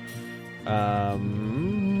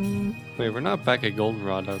 Wait, we're not back at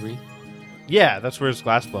Goldenrod, are we? Yeah, that's where his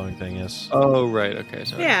glass blowing thing is. Oh, right. Okay,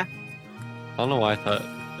 sorry. Yeah. I don't know why I thought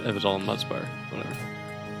it was all in Mudspire. Whatever.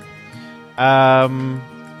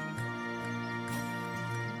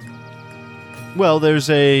 Well, there's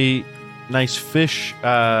a nice fish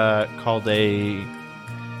called a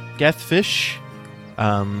gethfish.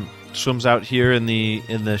 Swims out here in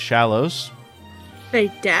the shallows.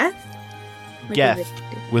 Say death? Like Geth is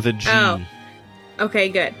it- with a G. Oh. Okay,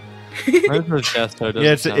 good. Where's the death, so it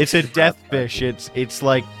Yeah, doesn't it's a sound death so fish. It's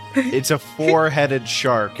like it's a 4-headed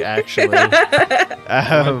shark actually. bad.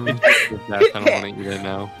 I don't want to eat it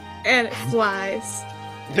now. And it flies.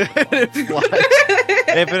 It flies.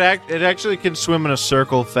 If it actually can swim in a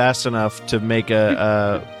circle fast enough to make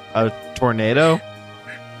a tornado.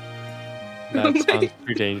 That sounds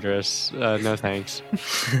too dangerous. No thanks.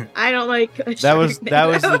 I don't like a That was the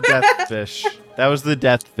sharknado. death fish. That was the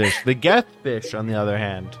death fish. The geth fish, on the other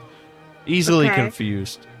hand, easily Okay.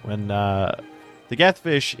 confused. When the geth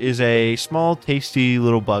fish is a small, tasty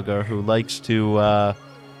little bugger who likes to.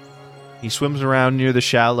 He swims around near the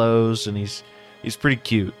shallows, and he's pretty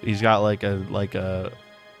cute. He's got like a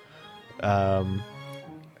God,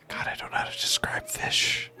 I don't know how to describe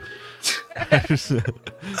fish.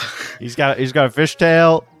 he's got a fish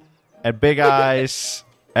tail and big eyes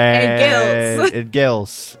and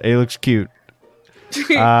gills. He looks cute.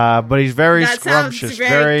 But he's very That sounds scrumptious, very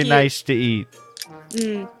very cute. nice to eat.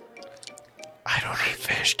 Mm. I don't eat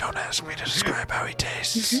fish. Don't ask me to describe how he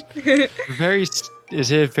tastes.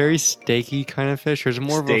 Is it a very steaky kind of fish, or is it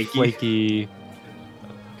more of a Steaky. flaky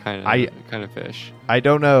kind I- of fish? I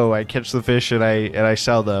don't know. I catch the fish and I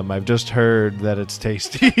sell them. I've just heard that it's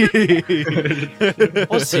tasty.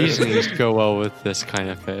 What seasonings go well with this kind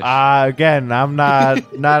of fish? Again, I'm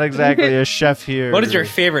not exactly a chef here. What is your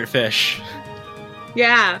favorite fish?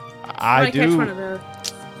 Yeah. I wanna catch one do. of those.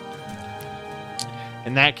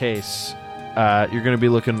 In that case, you're going to be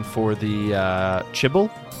looking for the chibble.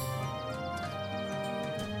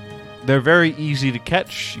 They're very easy to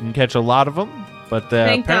catch. You can catch a lot of them, but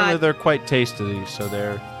Thank apparently God. they're quite tasty, so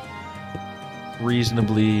they're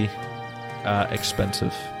reasonably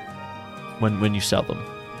expensive when you sell them.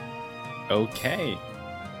 Okay.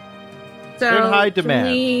 So They're in high can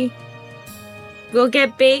demand. we'll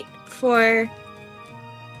get bait for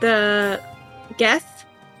the geth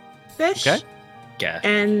fish Okay. Guess.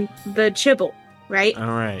 and the chibble, right? All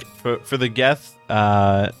right. For the geth,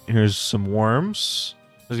 here's some worms.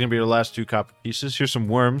 Those are going to be your last 2 copper pieces. Here's some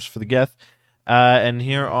worms for the geth. And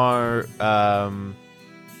here are...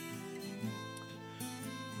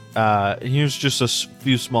 here's just a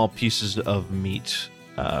few small pieces of meat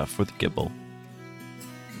for the gibble.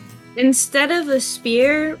 Instead of a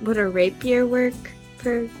spear, would a rapier work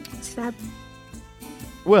for stab?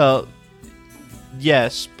 Well,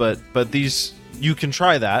 yes, but these... You can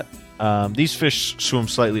try that. These fish swim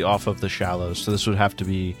slightly off of the shallows, so this would have to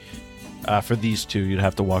be... for these 2, you'd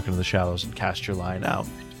have to walk into the shallows and cast your line out.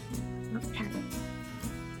 Okay.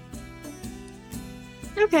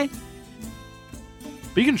 Okay.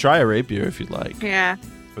 But you can try a rapier if you'd like. Yeah.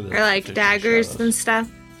 For the Or like fish in the daggers shallows. and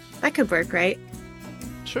stuff. That could work, right?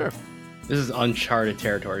 Sure. This is uncharted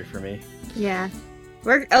territory for me. Yeah.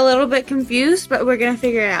 We're a little bit confused, but we're gonna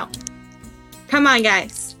figure it out. Come on,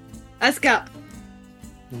 guys. Let's go.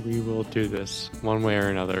 We will do this one way or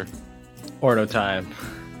another. Ordo time.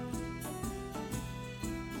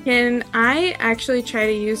 Can I actually try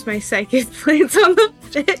to use my psychic blades on the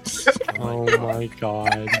fish? Oh my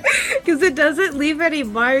god. Because it doesn't leave any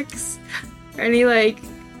marks or any like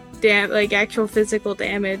actual physical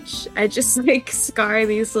damage. I just like scar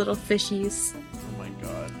these little fishies. Oh my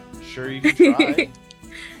god. Sure you can try.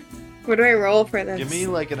 What do I roll for this? Give me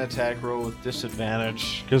like an attack roll with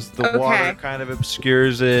disadvantage because the Okay. water kind of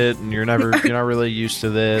obscures it, and you're not really used to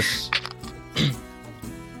this.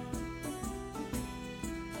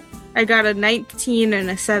 I got a 19 and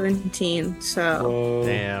a 17, so Whoa.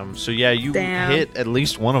 Damn. So yeah, you Damn. hit at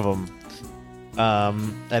least one of them,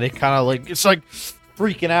 and it kind of like it's like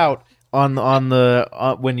freaking out on the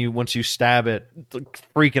once you stab it, like,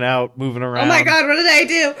 freaking out, moving around. oh my god, what did I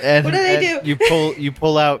do? And, What did I and do? you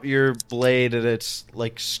pull out your blade and it's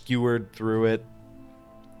like skewered through it.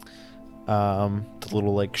 The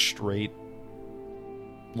little like straight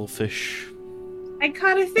little fish. I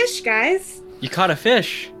caught a fish, guys. You caught a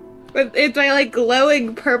fish. But it's my like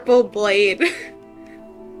glowing purple blade.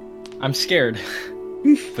 I'm scared.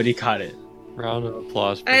 But he caught it. Round of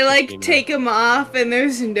applause. For I like Christina. take him off, and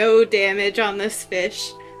there's no damage on this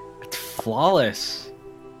fish. It's flawless.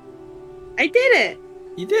 I did it.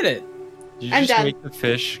 You did it. Did you I'm just done. make the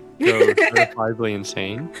fish go certifiably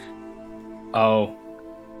insane? Oh.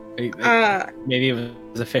 Uh, Maybe it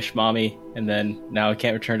was a fish mommy, and then now it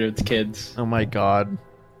can't return to its kids. Oh my god.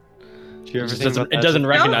 Do you It ever just think doesn't, about it that? doesn't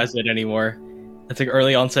recognize it anymore. It's like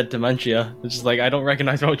early onset dementia. It's just like, I don't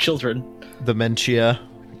recognize my own children. Dementia.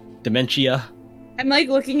 Dementia. I'm like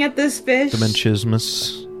looking at this fish,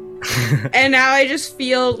 Dementismus. and now I just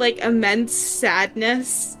feel like immense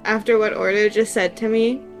sadness after what Ordo just said to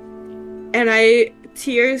me, and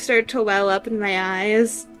tears start to well up in my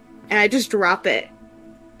eyes, and I just drop it.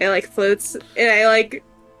 It like floats, and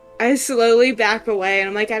I slowly back away, and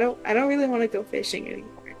I'm like, I don't really want to go fishing anymore.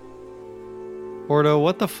 Ordo,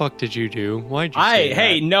 what the fuck did you do? Why'd you say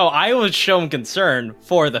Hey, that? no, I was shown concern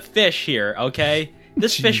for the fish here, okay?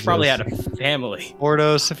 This fish probably Jesus. had a family.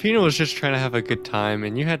 Ordo, Safina was just trying to have a good time,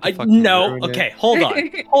 and you had to fucking No, ruin it. okay,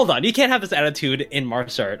 hold on. You can't have this attitude in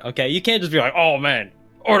Marsart, okay? You can't just be like, oh man,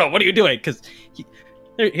 Ordo, what are you doing? Because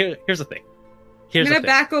here's the thing. I'm gonna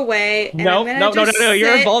back away. And No, I'm gonna no, just you're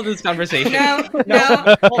sit- involved in this conversation. No, no,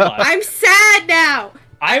 no. hold on. I'm sad now.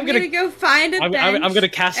 I'm gonna go find a bench. I'm gonna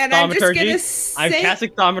cast and I'm just gonna thaumaturgy. I'm sit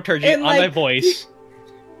casting thaumaturgy and, on my like- voice.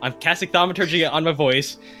 I'm casting thaumaturgy on my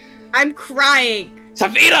voice. I'm crying.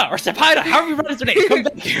 Safina or Sapina, however you pronounce your name, come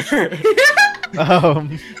back here.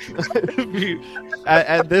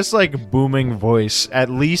 At this like booming voice, at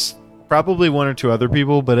least probably one or two other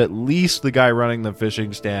people, but at least the guy running the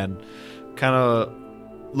fishing stand kind of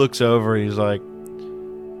looks over and he's like,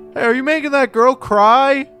 "Hey, are you making that girl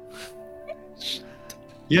cry?"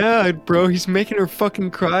 Yeah, bro, he's making her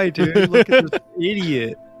fucking cry, dude. Look at this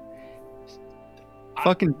idiot.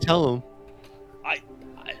 Fucking tell him.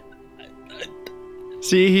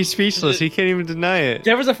 See, he's speechless. He can't even deny it.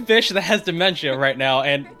 There was a fish that has dementia right now,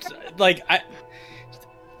 and like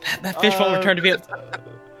that fish won't return to be.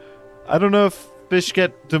 I don't know if fish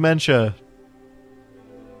get dementia.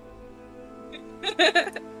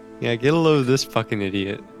 Yeah, get a load of this fucking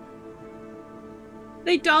idiot.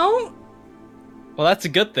 They don't? Well, that's a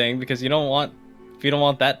good thing because you don't want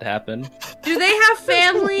that to happen. Do they have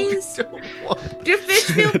families? Do fish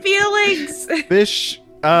feel feelings? Fish,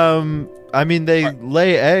 I mean, they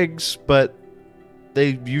lay eggs, but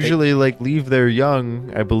they usually leave their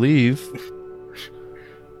young, I believe.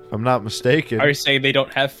 If I'm not mistaken. Are you saying they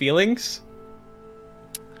don't have feelings?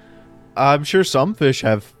 I'm sure some fish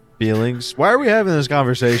have feelings. Why are we having this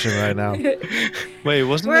conversation right now? Wait,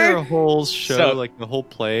 wasn't We're- there a whole show, So- like the whole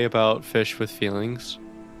play about fish with feelings?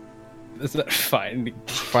 Is that fine?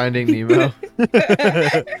 Finding Nemo.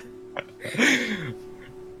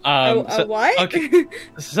 What? Okay.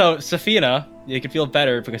 So, Safina, you can feel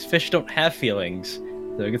better because fish don't have feelings.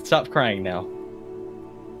 So you can stop crying now.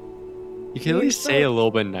 You can at least say a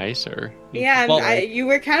little bit nicer. Yeah, Well, you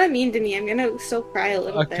were kind of mean to me. I'm gonna still cry a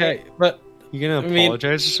little bit. Okay, but You gonna I mean-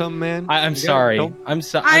 apologize or something, man? I'm You sorry. don't- I'm I'm gonna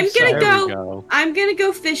sorry. There go- we go. I'm gonna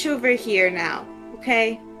go fish over here now.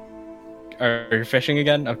 Okay. Are you fishing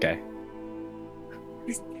again? Okay.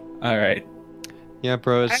 All right. Yeah,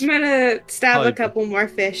 bro, it's I'm gonna stab probably- a couple more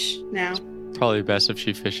fish now. probably best if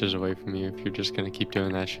she fishes away from you if you're just gonna keep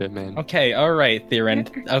doing that shit, man. Okay. All right, Theron.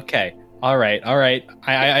 Okay. All right. All right.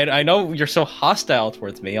 I know you're so hostile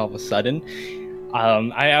towards me all of a sudden.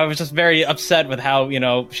 I was just very upset with how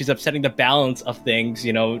she's upsetting the balance of things.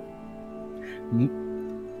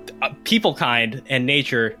 People kind and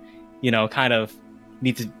nature, kind of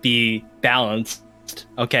need to be balanced.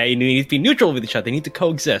 Okay, you need to be neutral with each other. They need to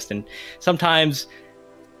coexist, and sometimes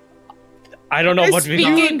I don't know You're what to be.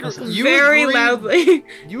 speaking You very agreed. loudly.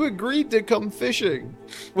 You agreed to come fishing.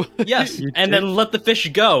 Yes, You and did. then let the fish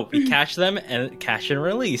go. We catch them and catch and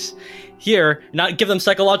release. Here, not give them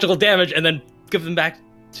psychological damage and then give them back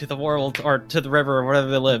to the world or to the river or wherever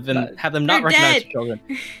they live and have them not They're recognize dead. children.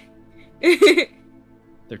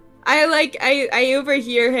 I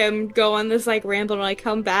overhear him go on this ramble and I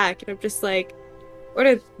come back and I'm just like, what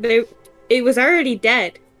are they? It was already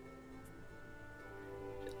dead.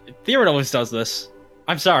 Theron always does this.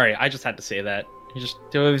 I'm sorry, I just had to say that.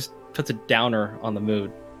 He always puts a downer on the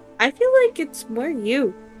mood. I feel like it's more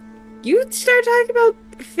you. You start talking about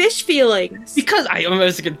fish feelings. Because I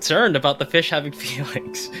was concerned about the fish having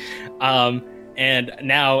feelings. And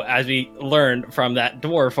now, as we learned from that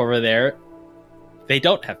dwarf over there, they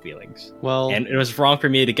don't have feelings. Well, And it was wrong for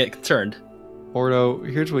me to get concerned. Ordo,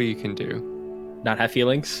 here's what you can do. Not have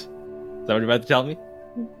feelings? Is that what you're about to tell me?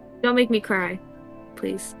 Don't make me cry,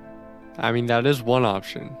 please. I mean, that is one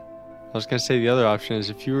option. I was gonna say the other option is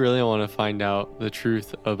if you really want to find out the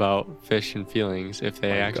truth about fish and feelings, if they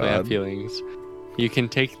My actually have God. feelings, you can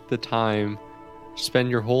take the time, spend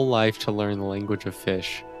your whole life to learn the language of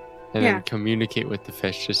fish, and Yeah. then communicate with the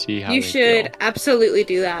fish to see how You they should feel. absolutely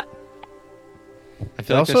do that. I feel They like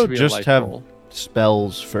that also should be a just life have- goal.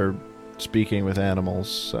 Spells for speaking with animals,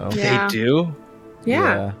 so Yeah. They do?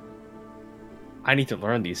 Yeah. I need to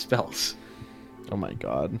learn these spells. Oh my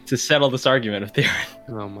god. To settle this argument with Theron.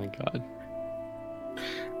 Oh my god.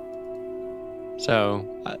 So,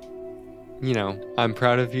 I'm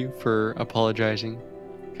proud of you for apologizing,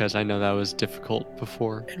 because I know that was difficult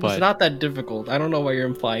before. It's But not that difficult. I don't know why you're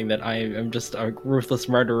implying that I am just a ruthless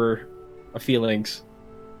murderer of feelings.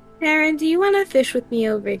 Aaron, do you want to fish with me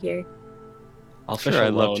over here? I'll fish sure, I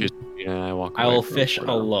alone. love you, and I walk I away will from fish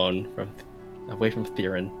Ordo. alone away from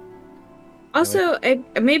Theron. Also,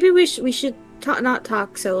 maybe we should not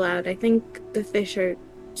talk so loud. I think the fish are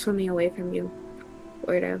swimming away from you,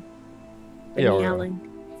 Ordo. Been Yeah, Ordo. yelling.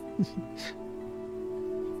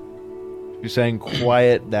 You're saying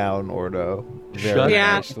quiet down, Ordo. Very Shut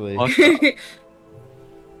Yeah. nicely. Fuck.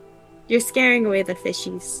 You're scaring away the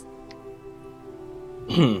fishies.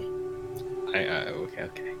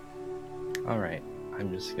 Okay. All right.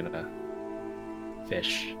 I'm just gonna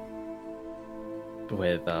fish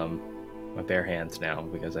with my bare hands now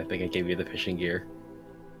because I think I gave you the fishing gear.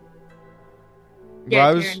 Well,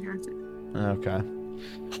 I was Aaron has it. okay.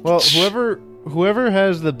 Well, whoever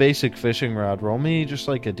has the basic fishing rod, roll me just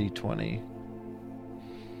like a d20.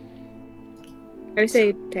 I would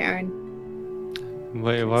say to Aaron.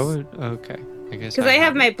 Wait, why would? Okay, I guess. Because I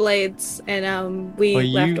have my blades, and we Well,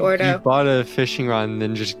 left you Ordo. bought a fishing rod and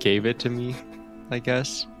then just gave it to me, I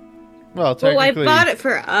guess. Well, Well, I technically, bought it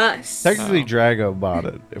for us. technically Oh. Drago bought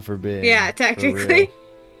it. If we're being Yeah, for technically.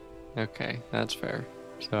 real. Okay, that's fair.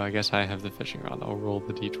 So I guess I have the fishing rod. I'll roll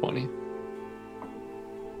the d20.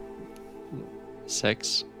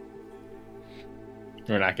 6.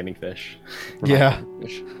 We're not getting fish. Yeah.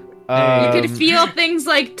 Fish. You could Um, feel things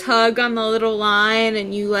like tug on the little line,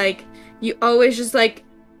 and you always just like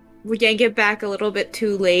yank it back a little bit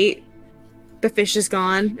too late. The fish is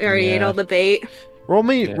gone. I already ate Yeah. all the bait. roll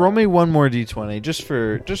me Yeah. one more d20 just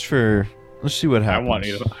for let's see what I happens.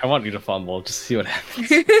 want you to fumble just to see what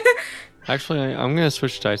happens. Actually, I'm gonna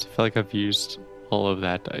switch dice. I feel like I've used all of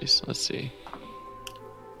that dice. Let's see.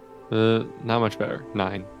 Not much better.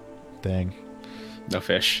 9. Dang. No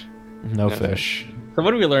fish. No No fish. So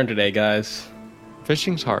what did we learn today, guys?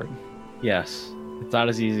 Fishing's hard. Yes, it's not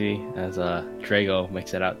as easy as Drago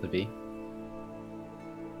makes it out to be.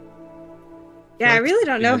 Yeah, I really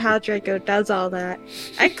don't know how Draco does all that.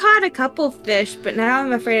 I caught a couple fish, but now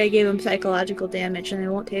I'm afraid I gave him psychological damage and they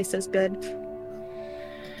won't taste as good.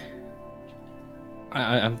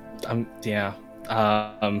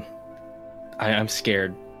 I'm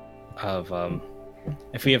scared of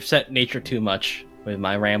if we upset nature too much with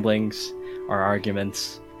my ramblings or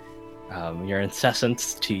arguments, your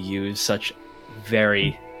incessance to use such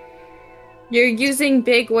very You're using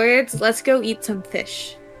big words. Let's go eat some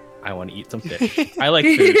fish. I want to eat some fish. I like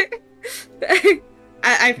food.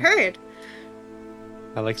 I've heard.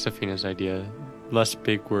 I like Safina's idea. Less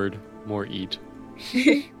big word, more eat.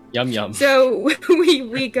 Yum yum. So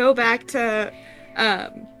we go back to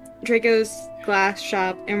Draco's glass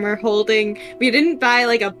shop, and we're holding. We didn't buy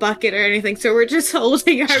like a bucket or anything, so we're just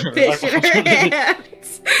holding our Sure, fish in our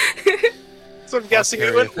hands. So I'm guessing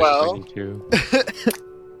it went well.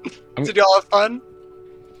 I'm- Did y'all have fun?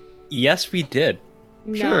 Yes, we did.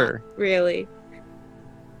 No, Sure. really.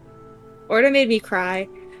 Orta made me cry.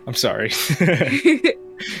 I'm sorry. Sorry,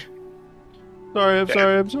 I'm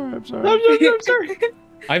sorry. I'm sorry.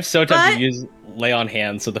 I'm so tempted But- to use lay on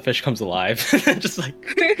hands so the fish comes alive. Just like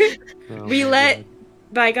We let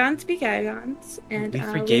bygones be bygones, and we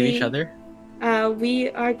forgave each other. We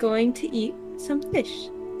are going to eat some fish,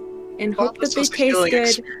 and Well, hope that this they was a taste healing good.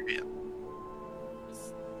 experience.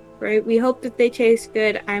 Right? We hope that they taste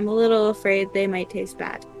good. I'm a little afraid they might taste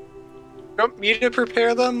bad. You want me to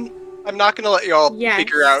prepare them? I'm not going to let y'all Yes.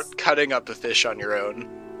 figure out cutting up the fish on your own.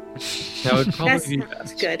 That would That probably be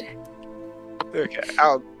sounds best. good. Okay,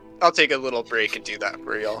 I'll take a little break and do that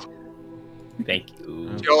for y'all. Thank you.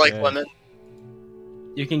 Do y'all like Okay. lemon?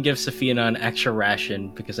 You can give Safina an extra ration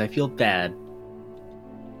because I feel bad.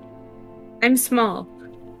 I'm small.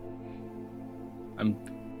 I'm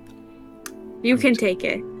You can take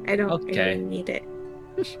it. I don't Okay. really need it.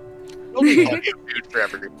 There'll be plenty of food for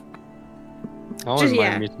everyone. I wouldn't Yeah.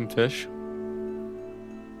 mind me some fish.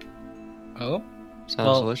 oh Sounds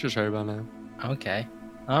Well- delicious right about now. okay.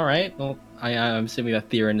 All right. Well, I'm assuming that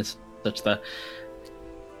Theron is such the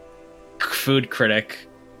food critic.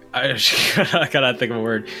 I gotta think of a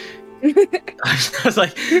word. I was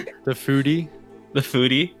like The foodie. the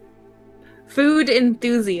foodie, Food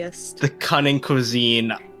enthusiast. the cunning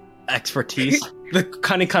cuisine expertise, the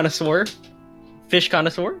cunning connoisseur, fish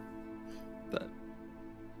connoisseur.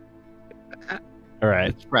 All right.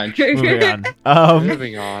 It's French. Moving on.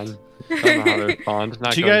 Moving on. I don't know how to respond.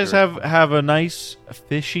 Not So you going guys to have a nice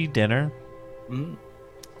fishy dinner, Mm.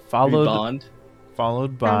 followed Bond.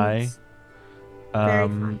 followed by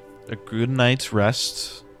very a good night's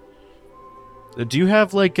rest. Do you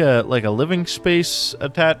have like a living space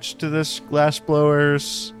attached to this glass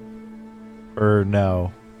blowers, or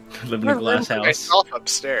no? Live in a glass For house. myself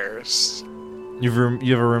upstairs. You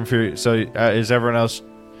have a room for so is everyone else?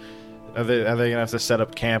 Are they gonna have to set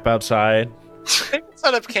up camp outside? They can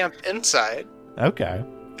set up camp inside. Okay.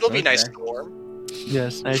 It'll be nice Okay. and warm.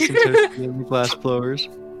 Yes, nice and toasty in the glass blowers.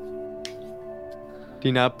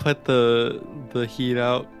 Do not put the heat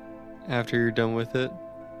out after you're done with it.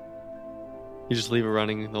 You just leave it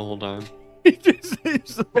running the whole time. He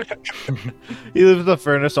leaves the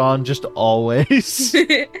furnace on just always.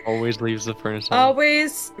 Always leaves the furnace on.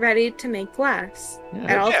 Always ready to make glass at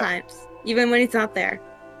Yeah. all Yeah. times, even when he's not there.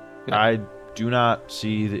 I do not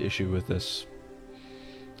see the issue with this.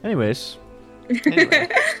 Anyways, Anyway.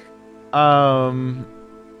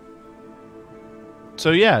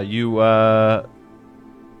 so yeah, you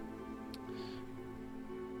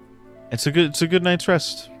it's a good night's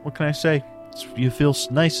rest. What can I say? You feel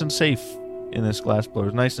nice and safe in this glass blower.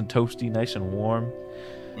 It's nice and toasty, nice and warm.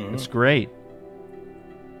 Mhm. It's great.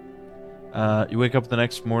 You wake up the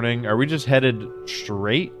next morning. Are we just headed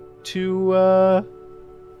straight to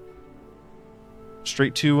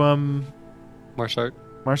Marsart?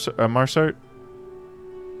 Marsart?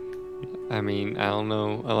 I mean, I don't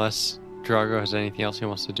know. Unless Drago has anything else he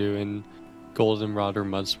wants to do in Goldenrod or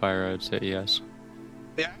Mudspire, I'd say yes.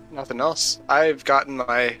 Yeah, nothing else. I've gotten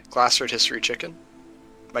my glass rotisserie chicken,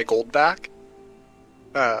 my gold back.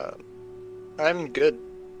 I'm good.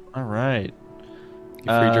 All right. You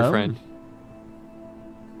freed your friend.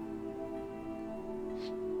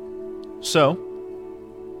 So,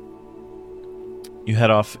 you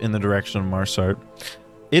head off in the direction of Marsart.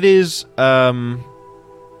 It is,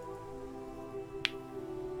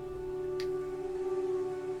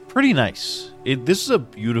 pretty nice. This is a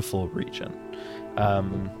beautiful region.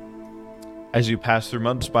 As you pass through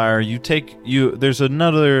Mudspire, there's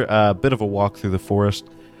another bit of a walk through the forest,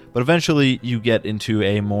 but eventually you get into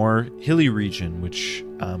a more hilly region, which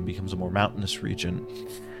becomes a more mountainous region,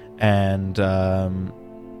 and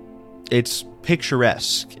it's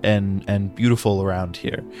picturesque and beautiful around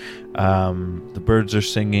here. The birds are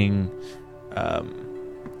singing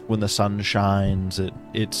when the sun shines.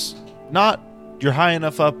 It's not, you're high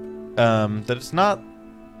enough up that it's not,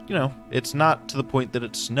 it's not to the point that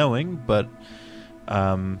it's snowing, but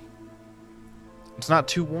it's not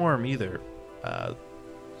too warm either.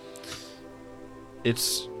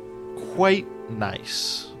 It's quite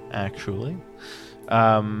nice, actually.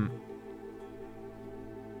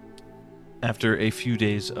 After a few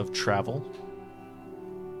days of travel,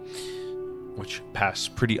 which pass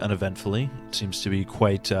pretty uneventfully, it seems to be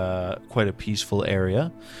quite a peaceful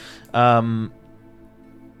area. You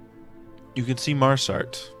can see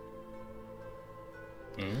Marsart.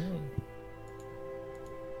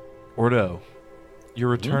 Ordo, you're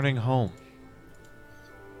returning home.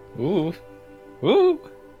 Ooh. Ooh.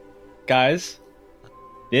 Guys,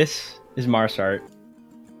 this is Marsart,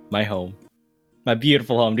 my home. My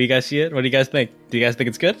beautiful home. Do you guys see it? What do you guys think? Do you guys think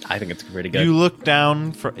it's good? I think it's pretty good. You look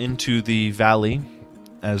down into the valley,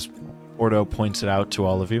 as Ordo points it out to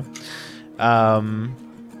all of you. And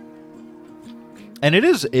it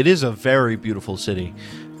is a very beautiful city.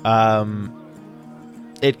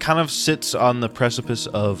 It kind of sits on the precipice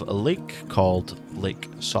of a lake called Lake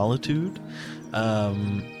Solitude.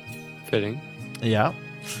 Fitting. Yeah.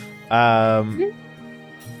 And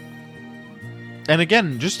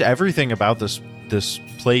again, just everything about this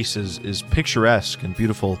place is picturesque and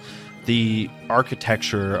beautiful. The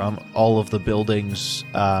architecture on all of the buildings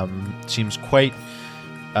seems quite...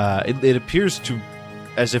 It appears to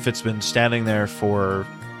as if it's been standing there for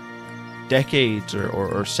decades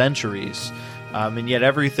or centuries. And yet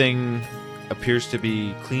everything appears to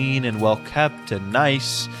be clean and well kept and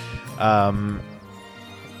nice.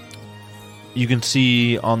 You can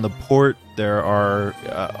see on the port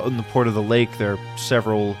on the port of the lake there are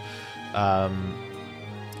several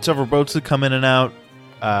boats that come in and out.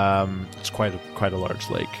 It's quite a large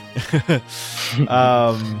lake.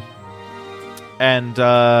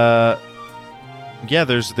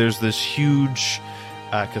 There's this huge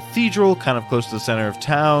cathedral kind of close to the center of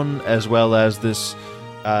town, as well as this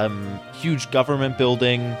huge government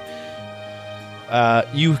building.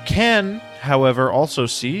 You can, however, also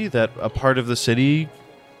see that a part of the city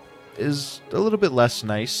is a little bit less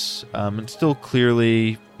nice. It's still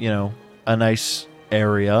clearly, a nice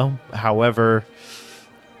area. However,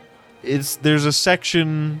 there's a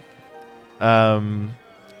section that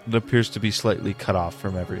appears to be slightly cut off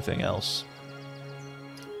from everything else.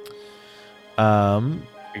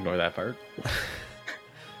 Ignore that part.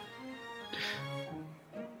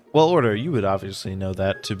 Well, Order, you would obviously know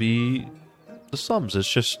that to be the slums.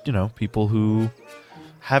 It's just, people who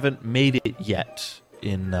haven't made it yet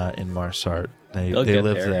in Marsart. They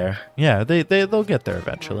live there. Yeah, they'll get there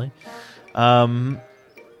eventually. And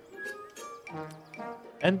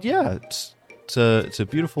yeah, it's a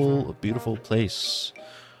beautiful place.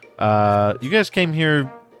 You guys came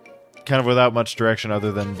here kind of without much direction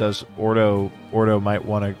other than does Ordo might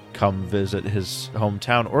want to come visit his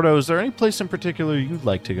hometown. Ordo, is there any place in particular you'd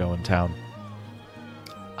like to go in town?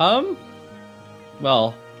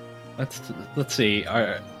 Well, let's see.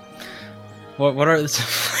 What are the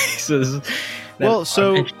places? Well,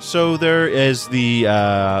 so there is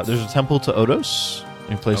there's a temple to Odos,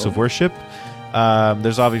 a place of worship.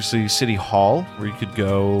 There's obviously City Hall where you could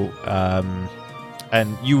go.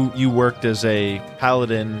 And you worked as a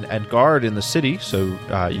paladin and guard in the city, so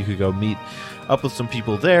you could go meet up with some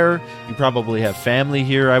people there. You probably have family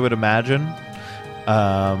here, I would imagine.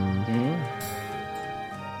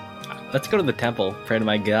 Let's go to the temple. Pray to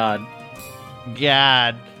my god.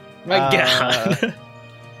 God. My god.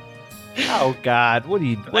 Oh God! What are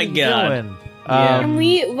you doing? Yeah.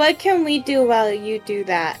 What can we do while you do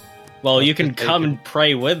that? Well, you can come and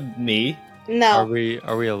pray with me. No.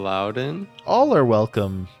 Are we allowed in? All are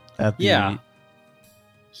welcome at the... Yeah.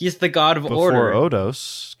 He's the god of before order.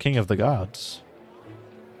 Odos, king of the gods.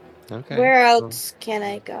 Okay. Where else can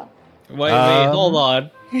I go? Wait, hold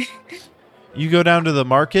on. You go down to the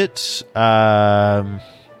market. I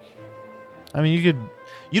mean,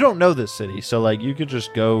 you don't know this city, so like you could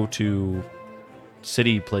just go to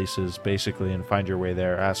city places basically and find your way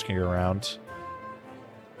there, asking around.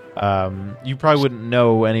 You probably wouldn't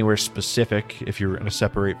know anywhere specific if you were going to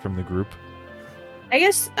separate from the group. I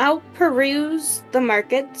guess I'll peruse the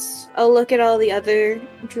markets. I'll look at all the other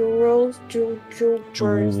jewelers. Jewelers.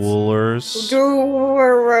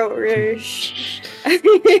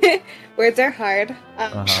 Words are hard.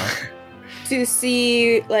 Uh-huh. To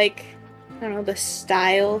see, like, I don't know, the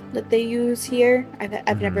style that they use here.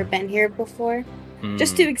 I've never been here before.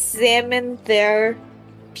 Just to examine their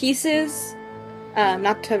pieces,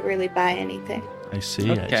 not to really buy anything. I see.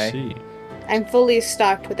 Okay. I see. I'm fully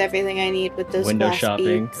stocked with everything I need with those Window glass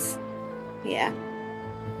shopping. beads. Yeah.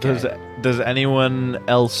 Does anyone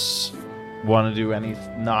else want to do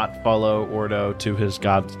not follow Ordo to his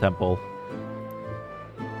god's temple?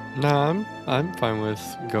 No, I'm fine with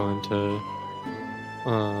going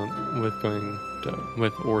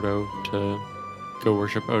with Ordo to go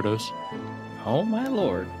worship Odos. Oh my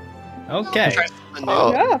lord. Okay. Try something new.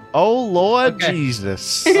 Oh, Yeah. oh Lord Okay.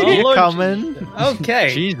 Jesus. Oh, You Lord coming? Okay.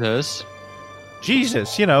 Jesus.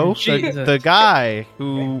 Jesus, you know, Jesus. the guy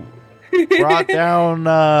who brought down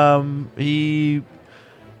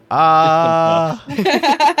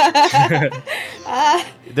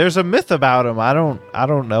there's a myth about him. I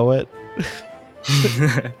don't know it.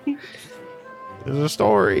 There's a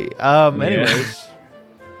story. Anyways.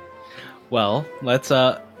 Well, let's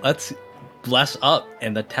bless up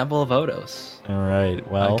in the Temple of Odos. All right.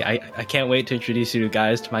 Well, I can't wait to introduce you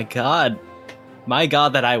guys to my god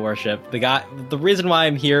that I worship. The reason why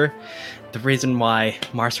I'm here, the reason why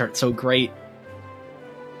Marsart's so great.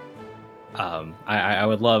 I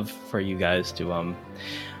would love for you guys to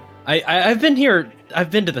I've been here. I've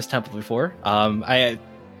been to this temple before.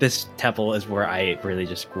 This temple is where I really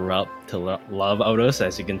just grew up to love Odos,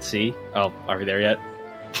 as you can see. Oh, are we there yet?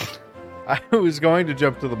 I was going to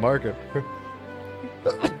jump to the market.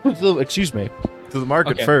 Excuse me. To the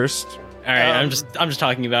market Okay. first. All right, I'm just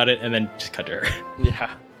talking about it, and then just cut to her.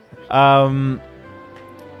 Yeah.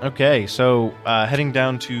 Okay, so heading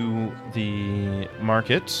down to the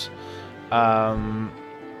market.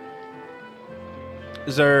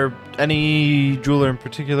 Is there any jeweler in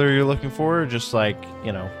particular you're looking for? Or just like,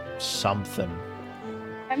 something.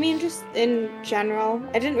 I mean, just in general.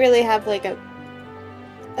 I didn't really have like a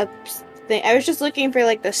thing. I was just looking for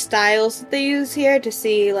like the styles that they use here to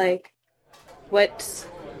see like what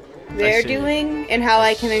they're see. doing and how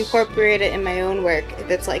I can incorporate it in my own work if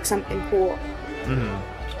it's like something cool.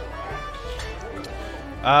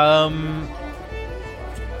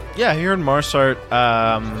 Yeah, here in Marsart,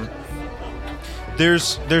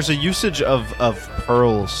 there's a usage of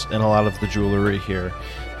pearls in a lot of the jewelry here.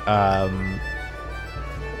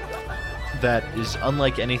 That is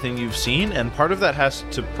unlike anything you've seen, and part of that has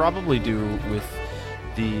to probably do with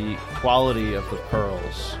the quality of the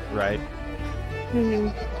pearls, right?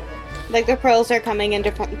 Like the pearls are coming in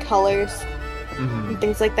different colors and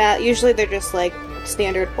things like that. Usually they're just like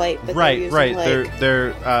standard white, but they're using, Right. like,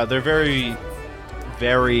 They're very,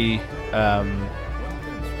 very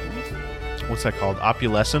what's that called?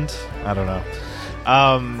 Opulescent? I don't know.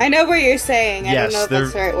 I know what you're saying. I yes, don't know if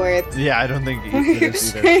that's the right word. Yeah, I don't think it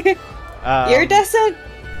is either. Iridescent?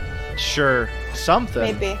 Sure,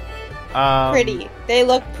 something. Maybe. Um, Pretty. They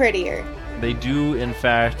look prettier. They do, in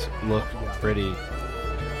fact, look pretty.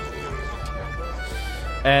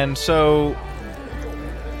 And so,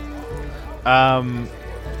 yeah,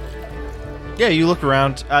 you look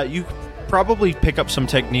around. You probably pick up some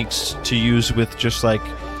techniques to use with just like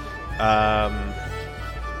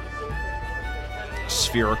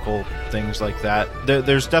spherical things like that.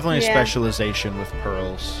 There's definitely a Yeah. specialization with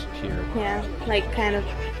pearls here. Yeah, like kind of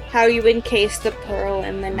how you encase the pearl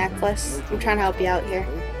in the necklace. I'm trying to help you out here.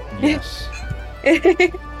 Yes.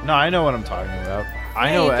 No, I know what I'm talking about. I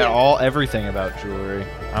Yeah, know you do. everything about jewelry.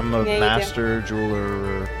 I'm a Yeah, you do. master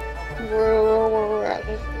jeweler.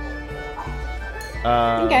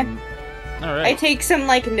 Okay. All I right. take some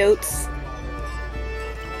like notes.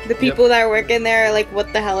 The people that are working there are like,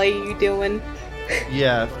 "What the hell are you doing?"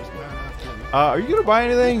 Yeah. Are you gonna buy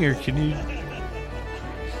anything, or can you?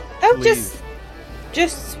 Oh, Leave.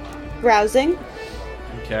 just browsing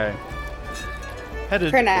Okay.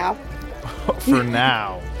 Headed for now. for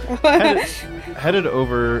now. Headed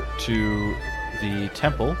over to the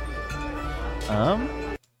temple.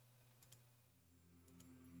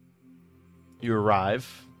 You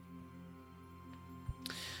arrive.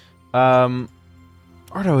 Ardo,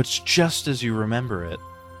 it's just as you remember it.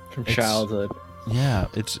 From It's- childhood. Yeah,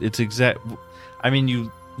 it's exact. I mean,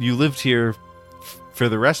 you lived here for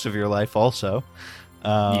the rest of your life, also.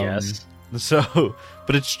 Yes. So,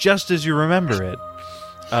 but it's just as you remember it.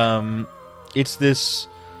 It's this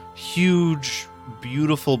huge,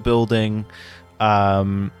 beautiful building.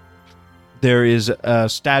 There is a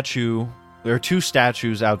statue. There are two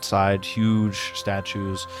statues outside, huge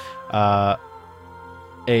statues. A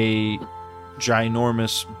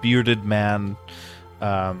ginormous bearded man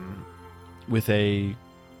with an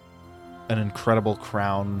incredible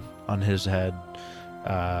crown on his head,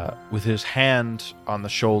 with his hand on the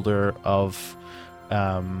shoulder of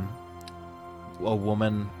a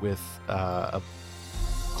woman with a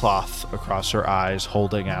cloth across her eyes,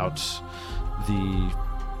 holding out the,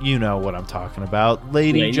 you know what I'm talking about,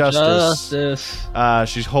 Lady Justice.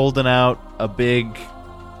 She's holding out a big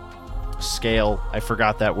scale. I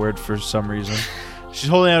forgot that word for some reason. She's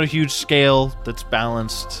holding out a huge scale that's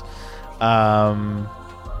balanced. And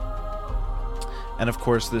of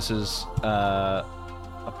course, this is a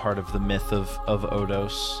part of the myth of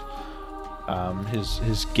Odos.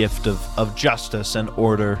 His gift of justice and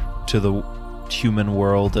order to the human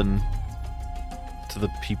world and to the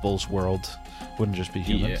people's world. Wouldn't just be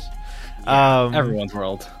humans. Yeah, everyone's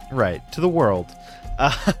world. Right, to the world.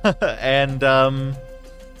 And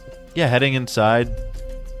heading inside,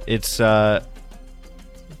 it's there's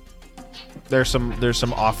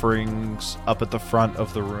some offerings up at the front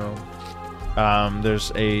of the room.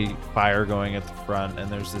 There's a fire going at the front, and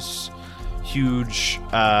there's this huge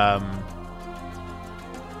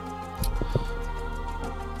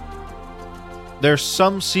there's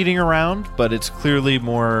some seating around, but it's clearly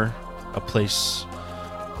more a place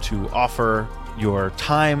to offer your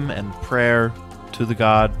time and prayer to the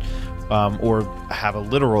god, or have a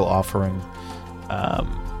literal offering.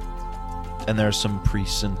 And there's some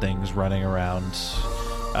priests and things running around,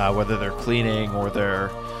 whether they're cleaning or they're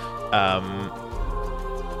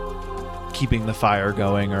keeping the fire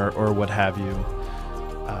going or what have you.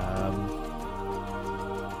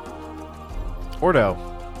 Ordo,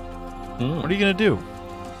 what are you going to do?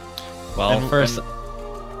 Well, first,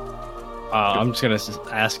 I'm just going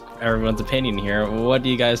to ask everyone's opinion here. What do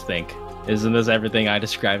you guys think? Isn't this everything I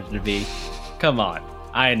described it to be? Come on.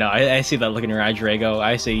 I know. I see that look in your eye, Drago.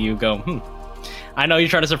 I see you go, I know you're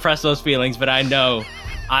trying to suppress those feelings, but I know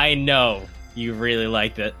you really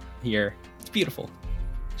liked it here. It's beautiful.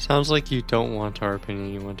 Sounds like you don't want our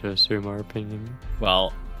opinion. You want to assume our opinion.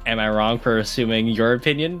 Well, am I wrong for assuming your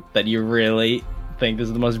opinion that you really think this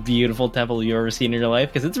is the most beautiful temple you've ever seen in your life?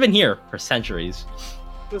 Because it's been here for centuries.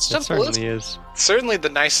 This It temple certainly is. certainly the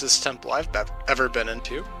nicest temple I've ever been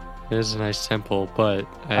into. It is a nice temple, but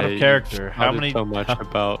Out of character, how spotted many- so much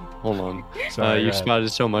about? Hold on. Sorry, You go ahead. spotted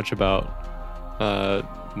so much about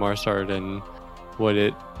Marsart and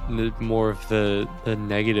what more of the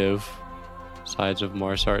negative sides of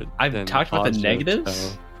Marsart. I've than talked about the positive,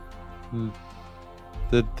 negatives? so-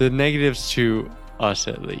 the negatives to us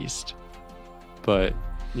at least, but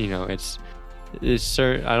it's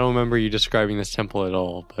I don't remember you describing this temple at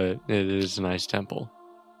all, but it is a nice temple.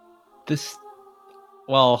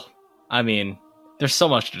 Well, I mean, there's so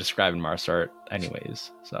much to describe in Marsart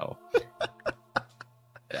anyways, so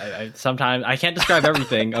I sometimes I can't describe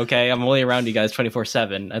everything. Okay, I'm only around you guys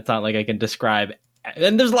 24/7. It's not like I can describe,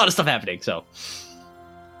 and there's a lot of stuff happening, so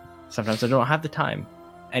sometimes I don't have the time.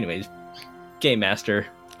 Anyways, Game Master.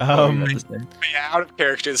 what were you about to say? But yeah, out of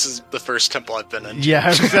character, this is the first temple I've been in.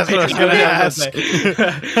 Yeah, that's what I was going to ask.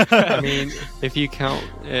 I mean, if you count,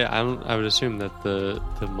 I would assume that the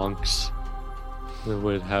monks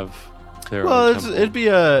would have their Well, own temple. it'd be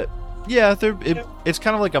it's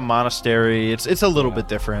kind of like a monastery. It's a little bit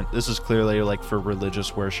different. This is clearly like for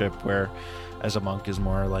religious worship, where as a monk is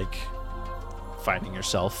more like finding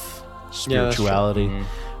yourself, Yeah, that's true. spirituality.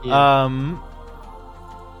 Yeah.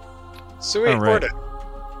 So wait, All right. Ordo.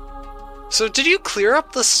 So did you clear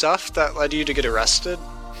up the stuff that led you to get arrested?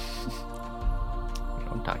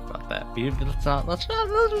 Don't talk about that. Let's not.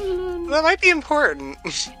 That might be important.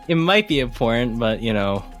 It might be important, but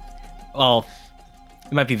well,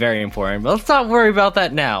 it might be very important. But let's not worry about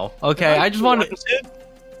that now. Okay, I just want to.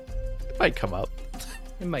 It might come up.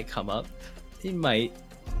 It might come up. It might.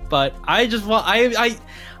 But I just want.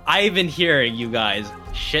 I've been hearing you guys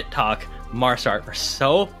shit talk Marsart for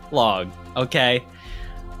so long. Okay.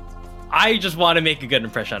 I just want to make a good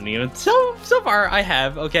impression on you, and so far I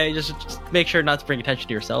have. Okay, just make sure not to bring attention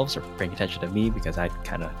to yourselves or bring attention to me, because I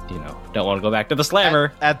kind of don't want to go back to the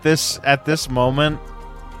slammer. At this moment,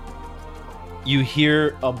 you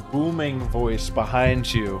hear a booming voice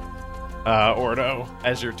behind you, Ordo,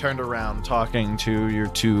 as you're turned around talking to your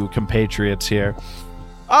two compatriots here.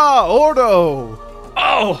 Ah, Ordo!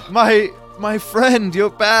 Oh! My friend, you're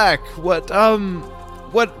back.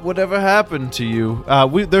 Whatever happened to you?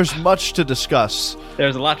 There's much to discuss.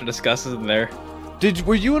 There's a lot to discuss, isn't there?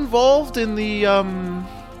 Were you involved in the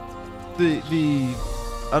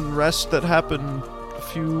unrest that happened a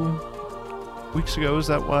few weeks ago? Is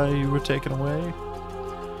that why you were taken away?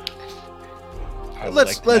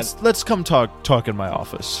 Let's come talk in my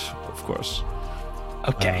office, of course.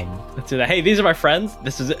 Okay, let's do that. Hey, these are my friends.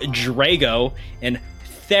 This is Drago and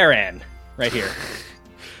Theran right here.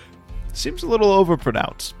 Seems a little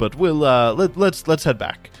overpronounced, but we'll let's head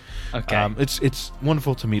back. Okay. It's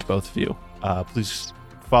wonderful to meet both of you. Please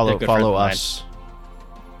follow us.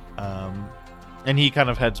 And he kind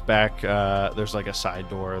of heads back. There's like a side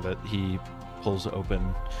door that he pulls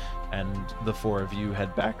open, and the four of you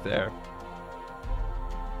head back there.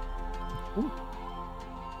 Ooh.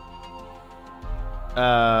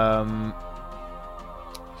 I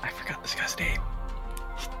forgot this guy's name.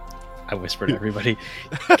 I whispered to everybody.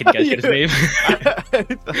 Can you guys get his name?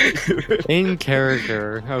 In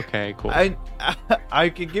character. Okay, cool. I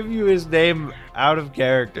could give you his name out of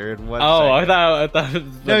character in one second. I thought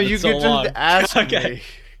no, you so could long. just ask Okay.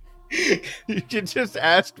 me. You could just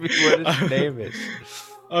ask me what his name is.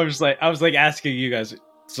 I was asking you guys.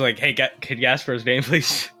 It's like, hey, could you ask for his name,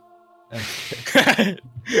 please?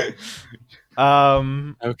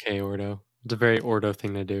 Okay, Ordo. It's a very Ordo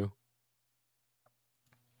thing to do.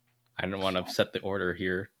 I didn't want to upset the order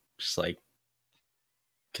here. Just like,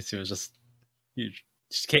 because it was just you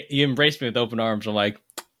embraced me with open arms. I'm like,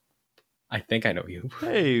 I think I know you.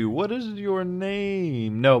 Hey, what is your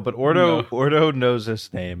name? No, but Ordo knows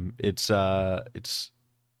his name. It's Sarek.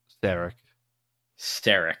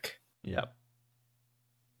 Sarek. Yep.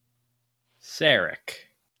 Sarek.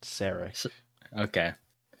 Okay.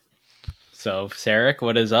 So, Sarek,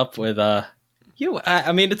 what is up with you?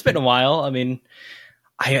 I mean, it's been a while. I mean,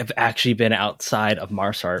 I have actually been outside of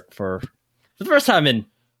Marsart for the first time in.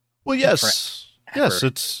 Well, yes,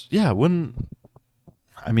 it's when.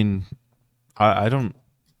 I mean, I don't.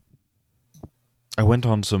 I went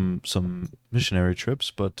on some missionary trips,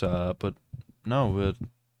 but no,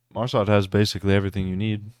 Marsart has basically everything you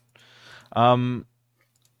need. But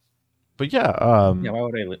yeah. Yeah, why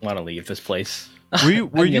would I want to leave this place?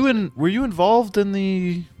 Were you involved in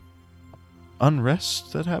the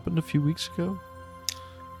unrest that happened a few weeks ago?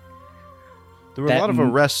 There were a lot of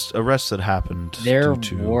arrests that happened. There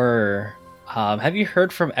were. Have you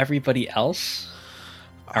heard from everybody else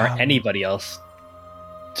or anybody else?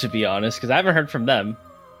 To be honest, because I haven't heard from them,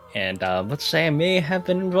 and let's say I may have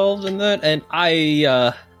been involved in that, and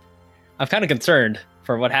I'm kind of concerned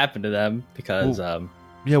for what happened to them because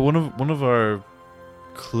yeah, one of our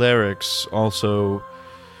clerics also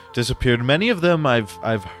disappeared. Many of them I've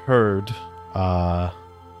heard are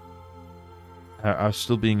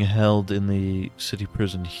still being held in the city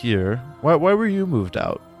prison here. Why were you moved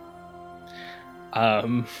out?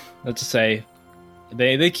 Let's just say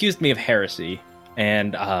they accused me of heresy,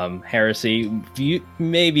 and heresy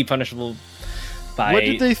may be punishable by. What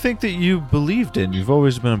did they think that you believed in? You've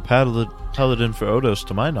always been a paladin for Odos,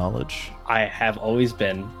 to my knowledge. I have always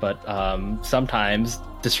been, but sometimes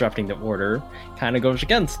disrupting the order kind of goes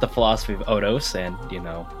against the philosophy of Odos, and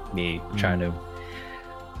me trying to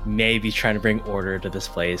bring order to this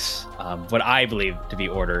place. What I believe to be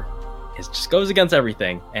order just goes against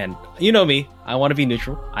everything, and you know me, I want to be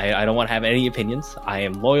neutral. I don't want to have any opinions. I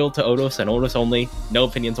am loyal to Odos and Odos only, no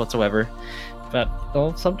opinions whatsoever. But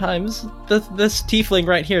sometimes this tiefling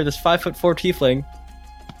right here, this 5'4" tiefling,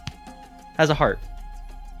 has a heart.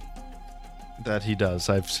 That he does.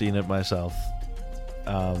 I've seen it myself.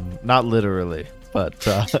 Not literally, but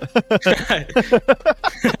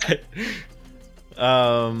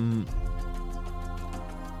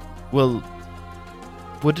well,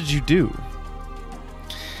 what did you do?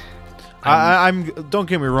 I'm don't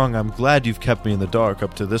get me wrong, I'm glad you've kept me in the dark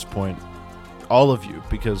up to this point, all of you,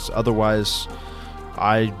 because otherwise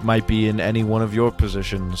I might be in any one of your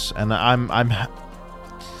positions, and I'm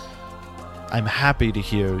happy to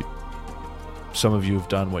hear some of you have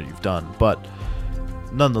done what you've done, but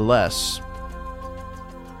nonetheless,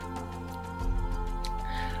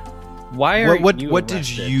 what did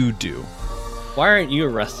you do? Why aren't you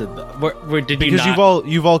arrested? Because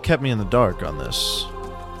you've all kept me in the dark on this.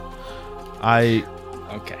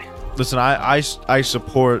 Okay. Listen, I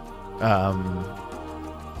support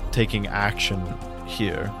taking action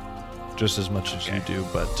here just as much as you do,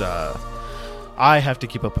 but I have to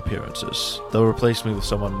keep up appearances. They'll replace me with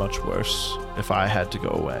someone much worse if I had to go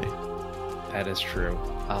away. That is true.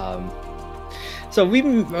 So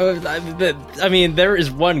I mean, there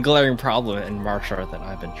is one glaring problem in martial art that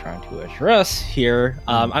I've been trying to address here.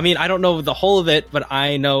 I mean, I don't know the whole of it, but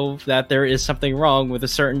I know that there is something wrong with a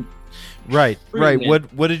certain. Right.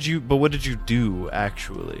 treatment. What did you do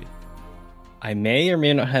actually? I may or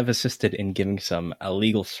may not have assisted in giving some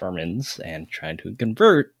illegal sermons and trying to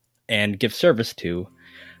convert and give service to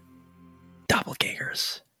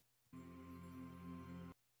doppelgangers.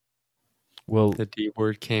 Well, The D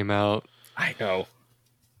word came out. I know.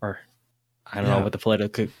 Or, I don't know what the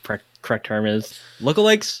politically correct term is.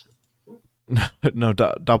 Lookalikes? no,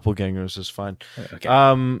 doppelgangers is fine.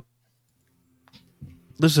 Okay.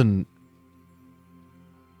 Listen.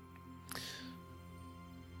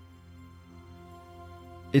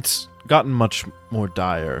 It's gotten much more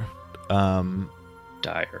dire.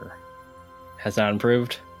 Dire. Has that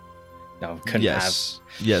improved? No, couldn't have.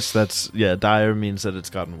 Yes, dire means that it's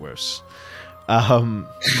gotten worse.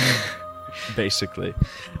 Basically.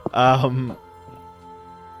 The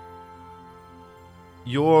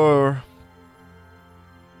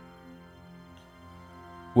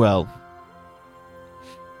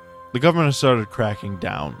government has started cracking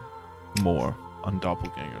down more on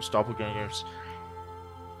doppelgangers.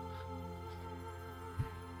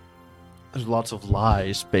 There's lots of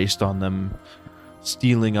lies based on them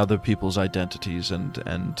stealing other people's identities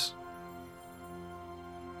and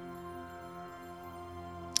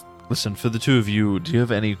listen, for the two of you, do you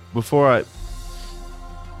have any before I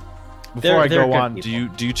They're go good on,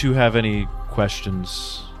 people. do you two have any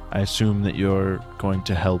questions? I assume that you're going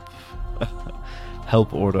to help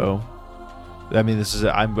Ordo. I mean,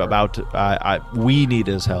 we need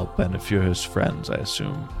his help, and if you're his friends, I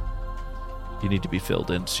assume you need to be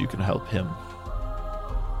filled in so you can help him.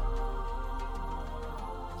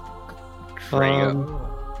 Well,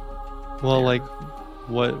 like,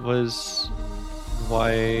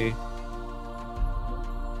 why?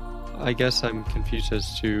 I guess I'm confused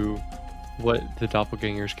as to what the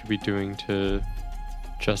doppelgangers could be doing to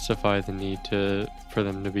justify the need for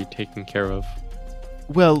them to be taken care of.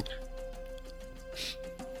 Well,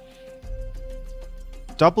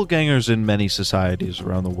 doppelgangers in many societies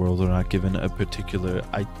around the world are not given a particular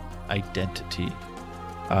identity.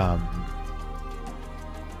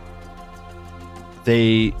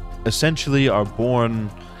 They essentially are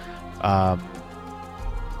born, and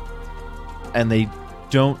they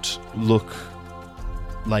don't look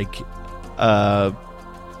like, I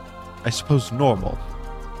suppose, normal.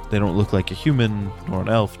 They don't look like a human, nor an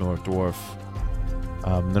elf, nor a dwarf.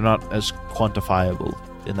 They're not as quantifiable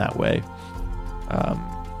in that way.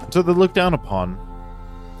 So they're looked down upon.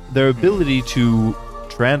 Their ability to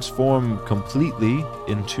transform completely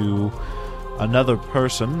into another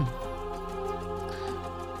person,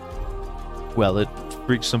 well, it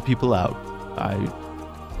freaks some people out. I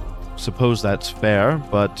suppose that's fair,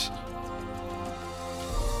 but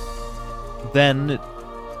then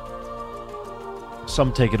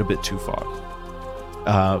some take it a bit too far.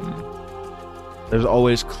 There's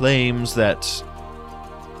always claims that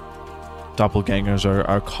doppelgangers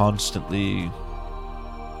are constantly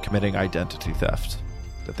committing identity theft,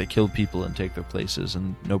 that they kill people and take their places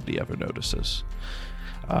and nobody ever notices.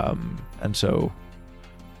 And so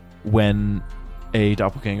when a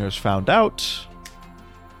doppelganger is found out,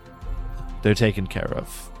 they're taken care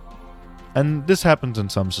of. And this happens in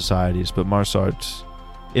some societies, but Marsart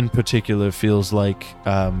in particular feels like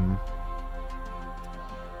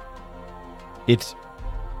this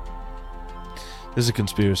is a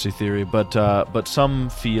conspiracy theory, but some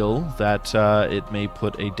feel that it may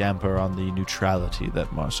put a damper on the neutrality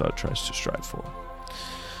that Marsart tries to strive for.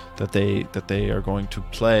 That they are going to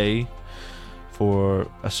play for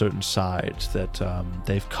a certain side, that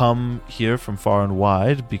they've come here from far and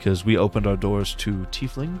wide because we opened our doors to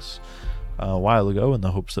tieflings a while ago in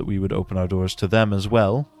the hopes that we would open our doors to them as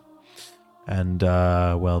well. And,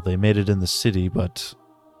 well, they made it in the city, but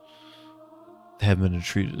they haven't been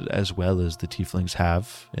treated as well as the tieflings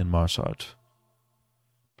have in Marsart.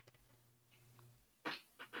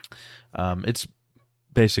 It's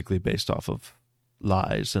basically based off of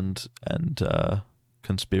lies and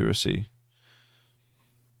conspiracy.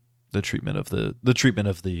 The treatment of the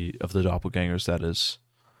doppelgangers, that is.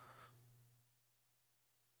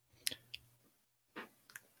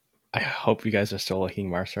 I hope you guys are still liking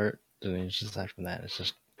Marsart. I mean, just aside from that, it's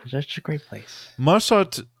just a great place.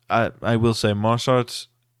 Marsart, I will say, Marsart,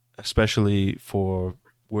 especially for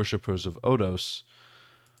worshippers of Odos,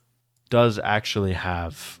 does actually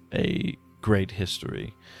have a great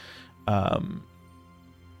history.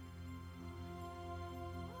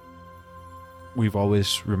 We've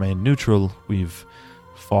always remained neutral. We've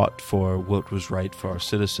fought for what was right for our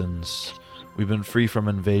citizens. We've been free from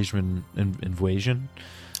invasion. Invasion?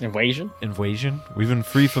 We've been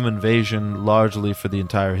free from invasion largely for the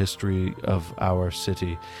entire history of our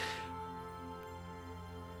city.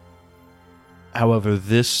 However,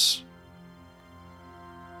 this,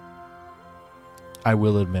 I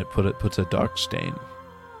will admit, puts a dark stain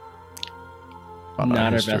on Not our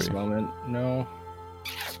our history. best moment. No.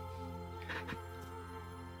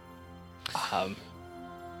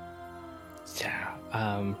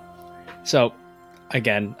 Yeah. So,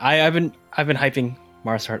 again, I've been hyping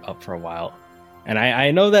Marsart up for a while, and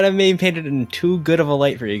I know that I've maybe painted it in too good of a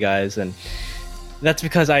light for you guys, and that's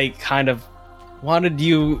because I kind of wanted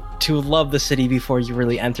you to love the city before you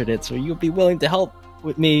really entered it, so you'll be willing to help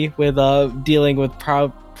with me with dealing with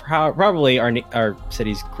probably our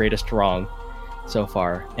city's greatest wrong so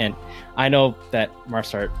far. And I know that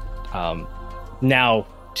Marsart now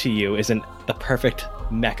to you isn't the perfect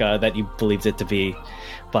mecca that you believed it to be,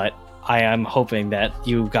 but I am hoping that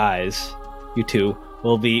you two,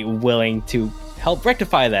 will be willing to help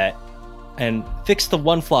rectify that and fix the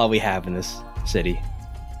one flaw we have in this city.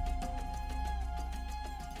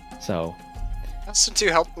 So, Since you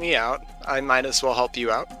helped me out, I might as well help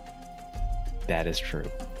you out. that is true.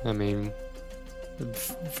 I mean,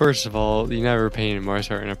 first of all, you never painted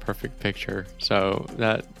Marsart in a perfect picture, so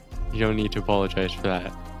that you don't need to apologize for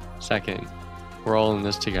that. Second, we're all in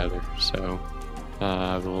this together, so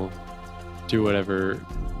I will do whatever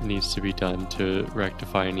needs to be done to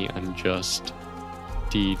rectify any unjust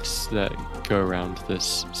deeds that go around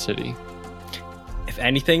this city. If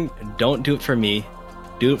anything, don't do it for me.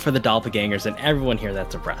 Do it for the doppelgangers and everyone here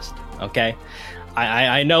that's oppressed. Okay?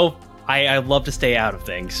 I know I love to stay out of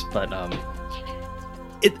things, but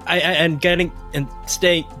getting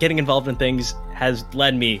involved in things has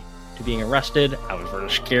led me to being arrested. I was really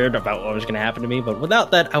scared about what was going to happen to me, but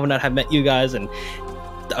without that, I would not have met you guys, and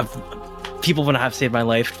people would not have saved my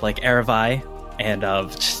life, like Erevi and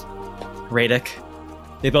Radek.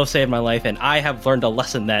 They both saved my life, and I have learned a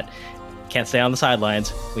lesson that can't stay on the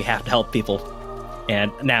sidelines. We have to help people.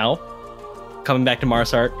 And now, coming back to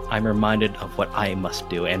Marsart, I'm reminded of what I must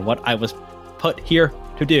do and what I was put here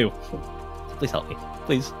to do. Please help me.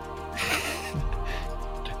 Please.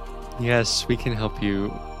 Yes, we can help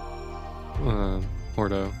you,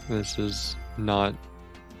 Mordo. This is not...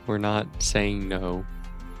 We're not saying no.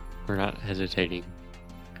 We're not hesitating.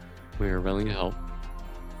 We are willing to help.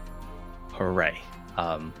 Hooray.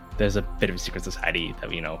 There's a bit of a secret society that,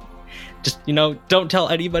 just, don't tell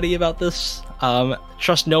anybody about this.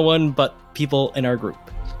 Trust no one but people in our group.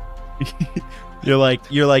 You're like,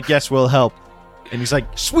 yes, we'll help. And he's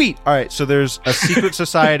like, sweet. All right, so there's a secret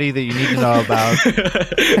society that you need to know about.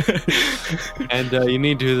 And you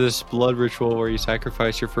need to do this blood ritual where you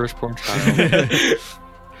sacrifice your firstborn child.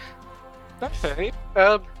 Okay.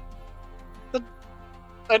 I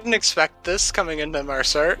didn't expect this coming into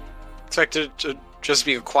Marsart. Expected it to just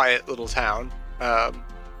be a quiet little town. To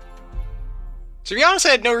be honest, I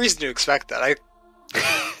had no reason to expect that. I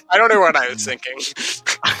don't know what I was thinking.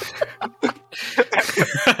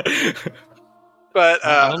 But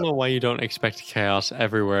I don't know why you don't expect chaos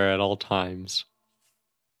everywhere at all times.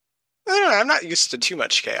 I don't know, I'm not used to too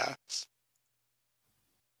much chaos.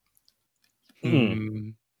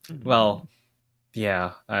 Well,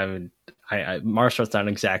 yeah, Marshart's not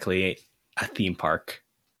exactly a theme park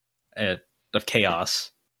of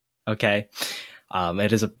chaos. Okay,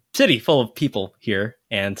 it is a city full of people here,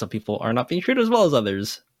 and some people are not being treated as well as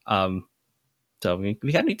others. So we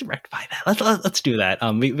gotta need to rectify that. Let's do that.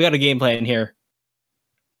 We got a game plan here.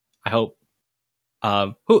 I hope.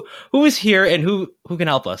 Who is here and who can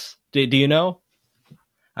help us? Do you know?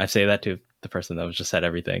 I say that to the person that was just said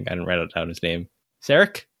everything. I didn't write down his name.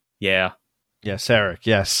 Sarek? Yeah. Yeah, Sarek,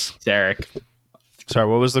 yes. Sarek. Sorry,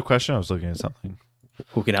 what was the question? I was looking at something.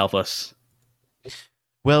 Who can help us?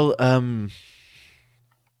 Well,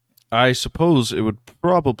 I suppose it would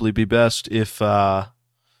probably be best if we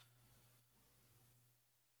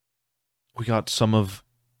got some of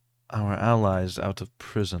our allies out of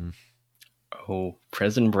prison. Oh,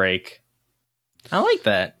 prison break. I like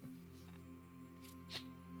that.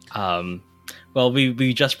 Well,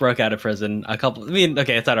 we just broke out of prison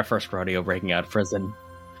it's not our first rodeo breaking out of prison.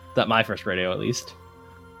 Not my first rodeo, at least.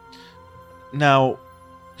 Now,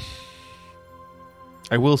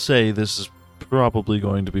 I will say this is probably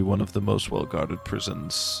going to be one of the most well-guarded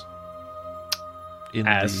prisons in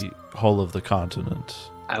the whole of the continent.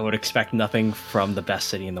 I would expect nothing from the best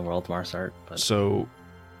city in the world, Marsart. But... So,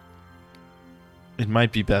 it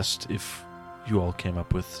might be best if you all came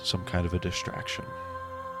up with some kind of a distraction.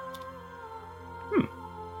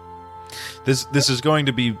 This is going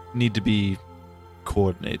to need to be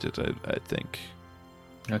coordinated, I think.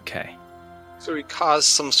 Okay. So we cause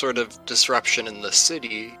some sort of disruption in the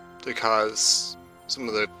city to cause some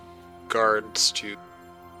of the guards to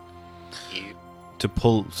leave.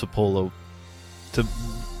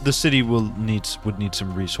 The city would need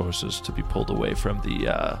some resources to be pulled away from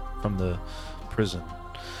the prison.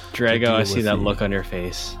 Drago, deal I see with that the- look on your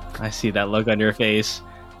face. I see that look on your face.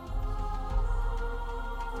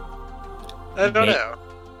 I don't May- know.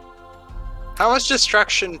 How much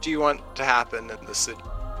destruction do you want to happen in the city?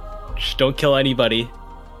 Just don't kill anybody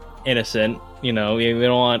innocent. You know, we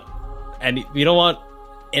don't want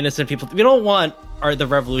innocent people. We don't want the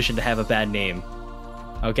revolution to have a bad name.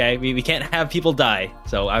 Okay, we can't have people die.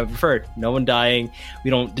 So I prefer no one dying.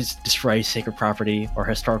 We don't destroy sacred property or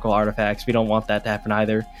historical artifacts. We don't want that to happen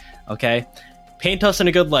either. Okay, paint us in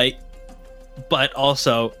a good light, but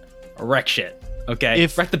also wreck shit. Okay,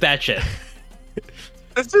 wreck the bad shit.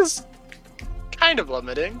 This is kind of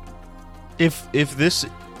limiting. If this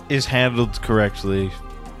is handled correctly,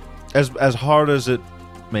 as hard as it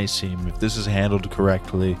may seem, if this is handled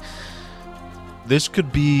correctly, this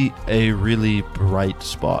could be a really bright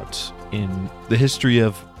spot in the history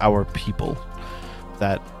of our people,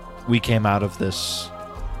 that we came out of this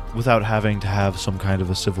without having to have some kind of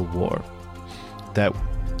a civil war. That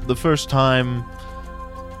the first time,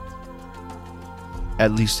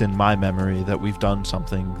 at least in my memory, that we've done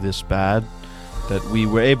something this bad, that we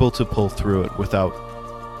were able to pull through it without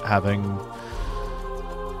having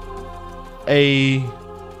a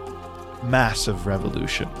massive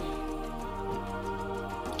revolution.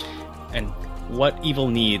 And what evil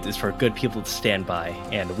needs is for good people to stand by,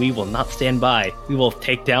 and we will not stand by. We will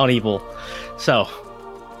take down evil. So,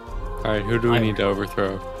 All right, who do we need to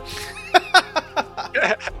overthrow?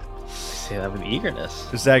 say that with eagerness.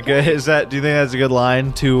 Is that good? Do you think that's a good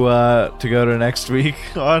line to go to next week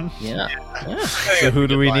on? Yeah. Yeah. So who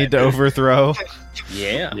do we need to overthrow?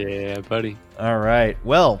 Yeah. Yeah, buddy. All right.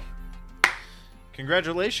 Well,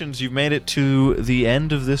 congratulations. You've made it to the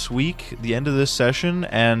end of this week, the end of this session,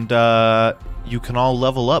 and you can all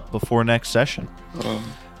level up before next session.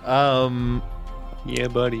 Yeah,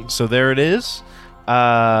 buddy. So there it is.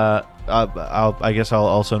 I guess I'll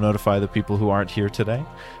also notify the people who aren't here today.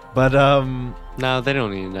 But No, they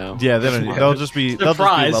don't need to know. yeah, they'll just be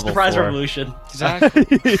Surprise! level Surprise 4. revolution. Exactly.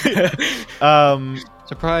 Um,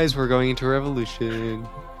 Surprise, we're going into revolution.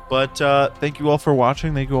 But thank you all for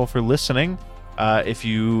watching. Thank you all for listening. If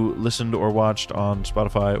you listened or watched on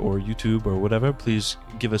Spotify or YouTube or whatever, please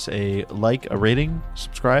give us a like, a rating,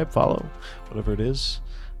 subscribe, follow, whatever it is.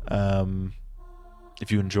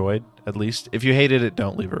 If you enjoyed, at least. If you hated it,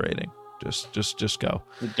 don't leave a rating. Just go.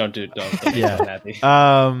 Don't be Yeah. so happy.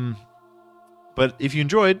 But if you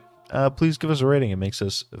enjoyed, please give us a rating. It makes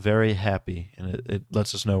us very happy, and it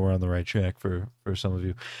lets us know we're on the right track for some of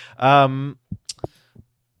you.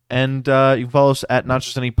 And you can follow us at Not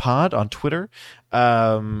Just Any Pod on Twitter.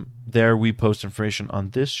 There we post information on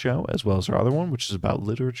this show as well as our other one, which is about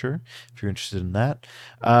literature, if you're interested in that.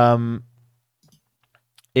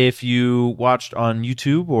 If you watched on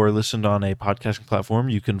YouTube or listened on a podcasting platform,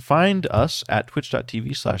 you can find us at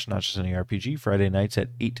twitch.tv/NotJustAnyRPG Friday nights at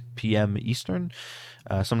 8 p.m. Eastern.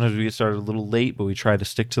 Sometimes we get started a little late, but we try to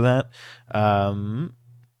stick to that.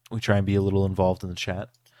 We try and be a little involved in the chat.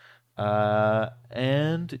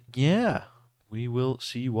 And yeah, we will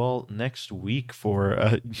see you all next week for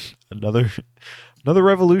another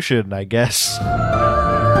revolution, I guess.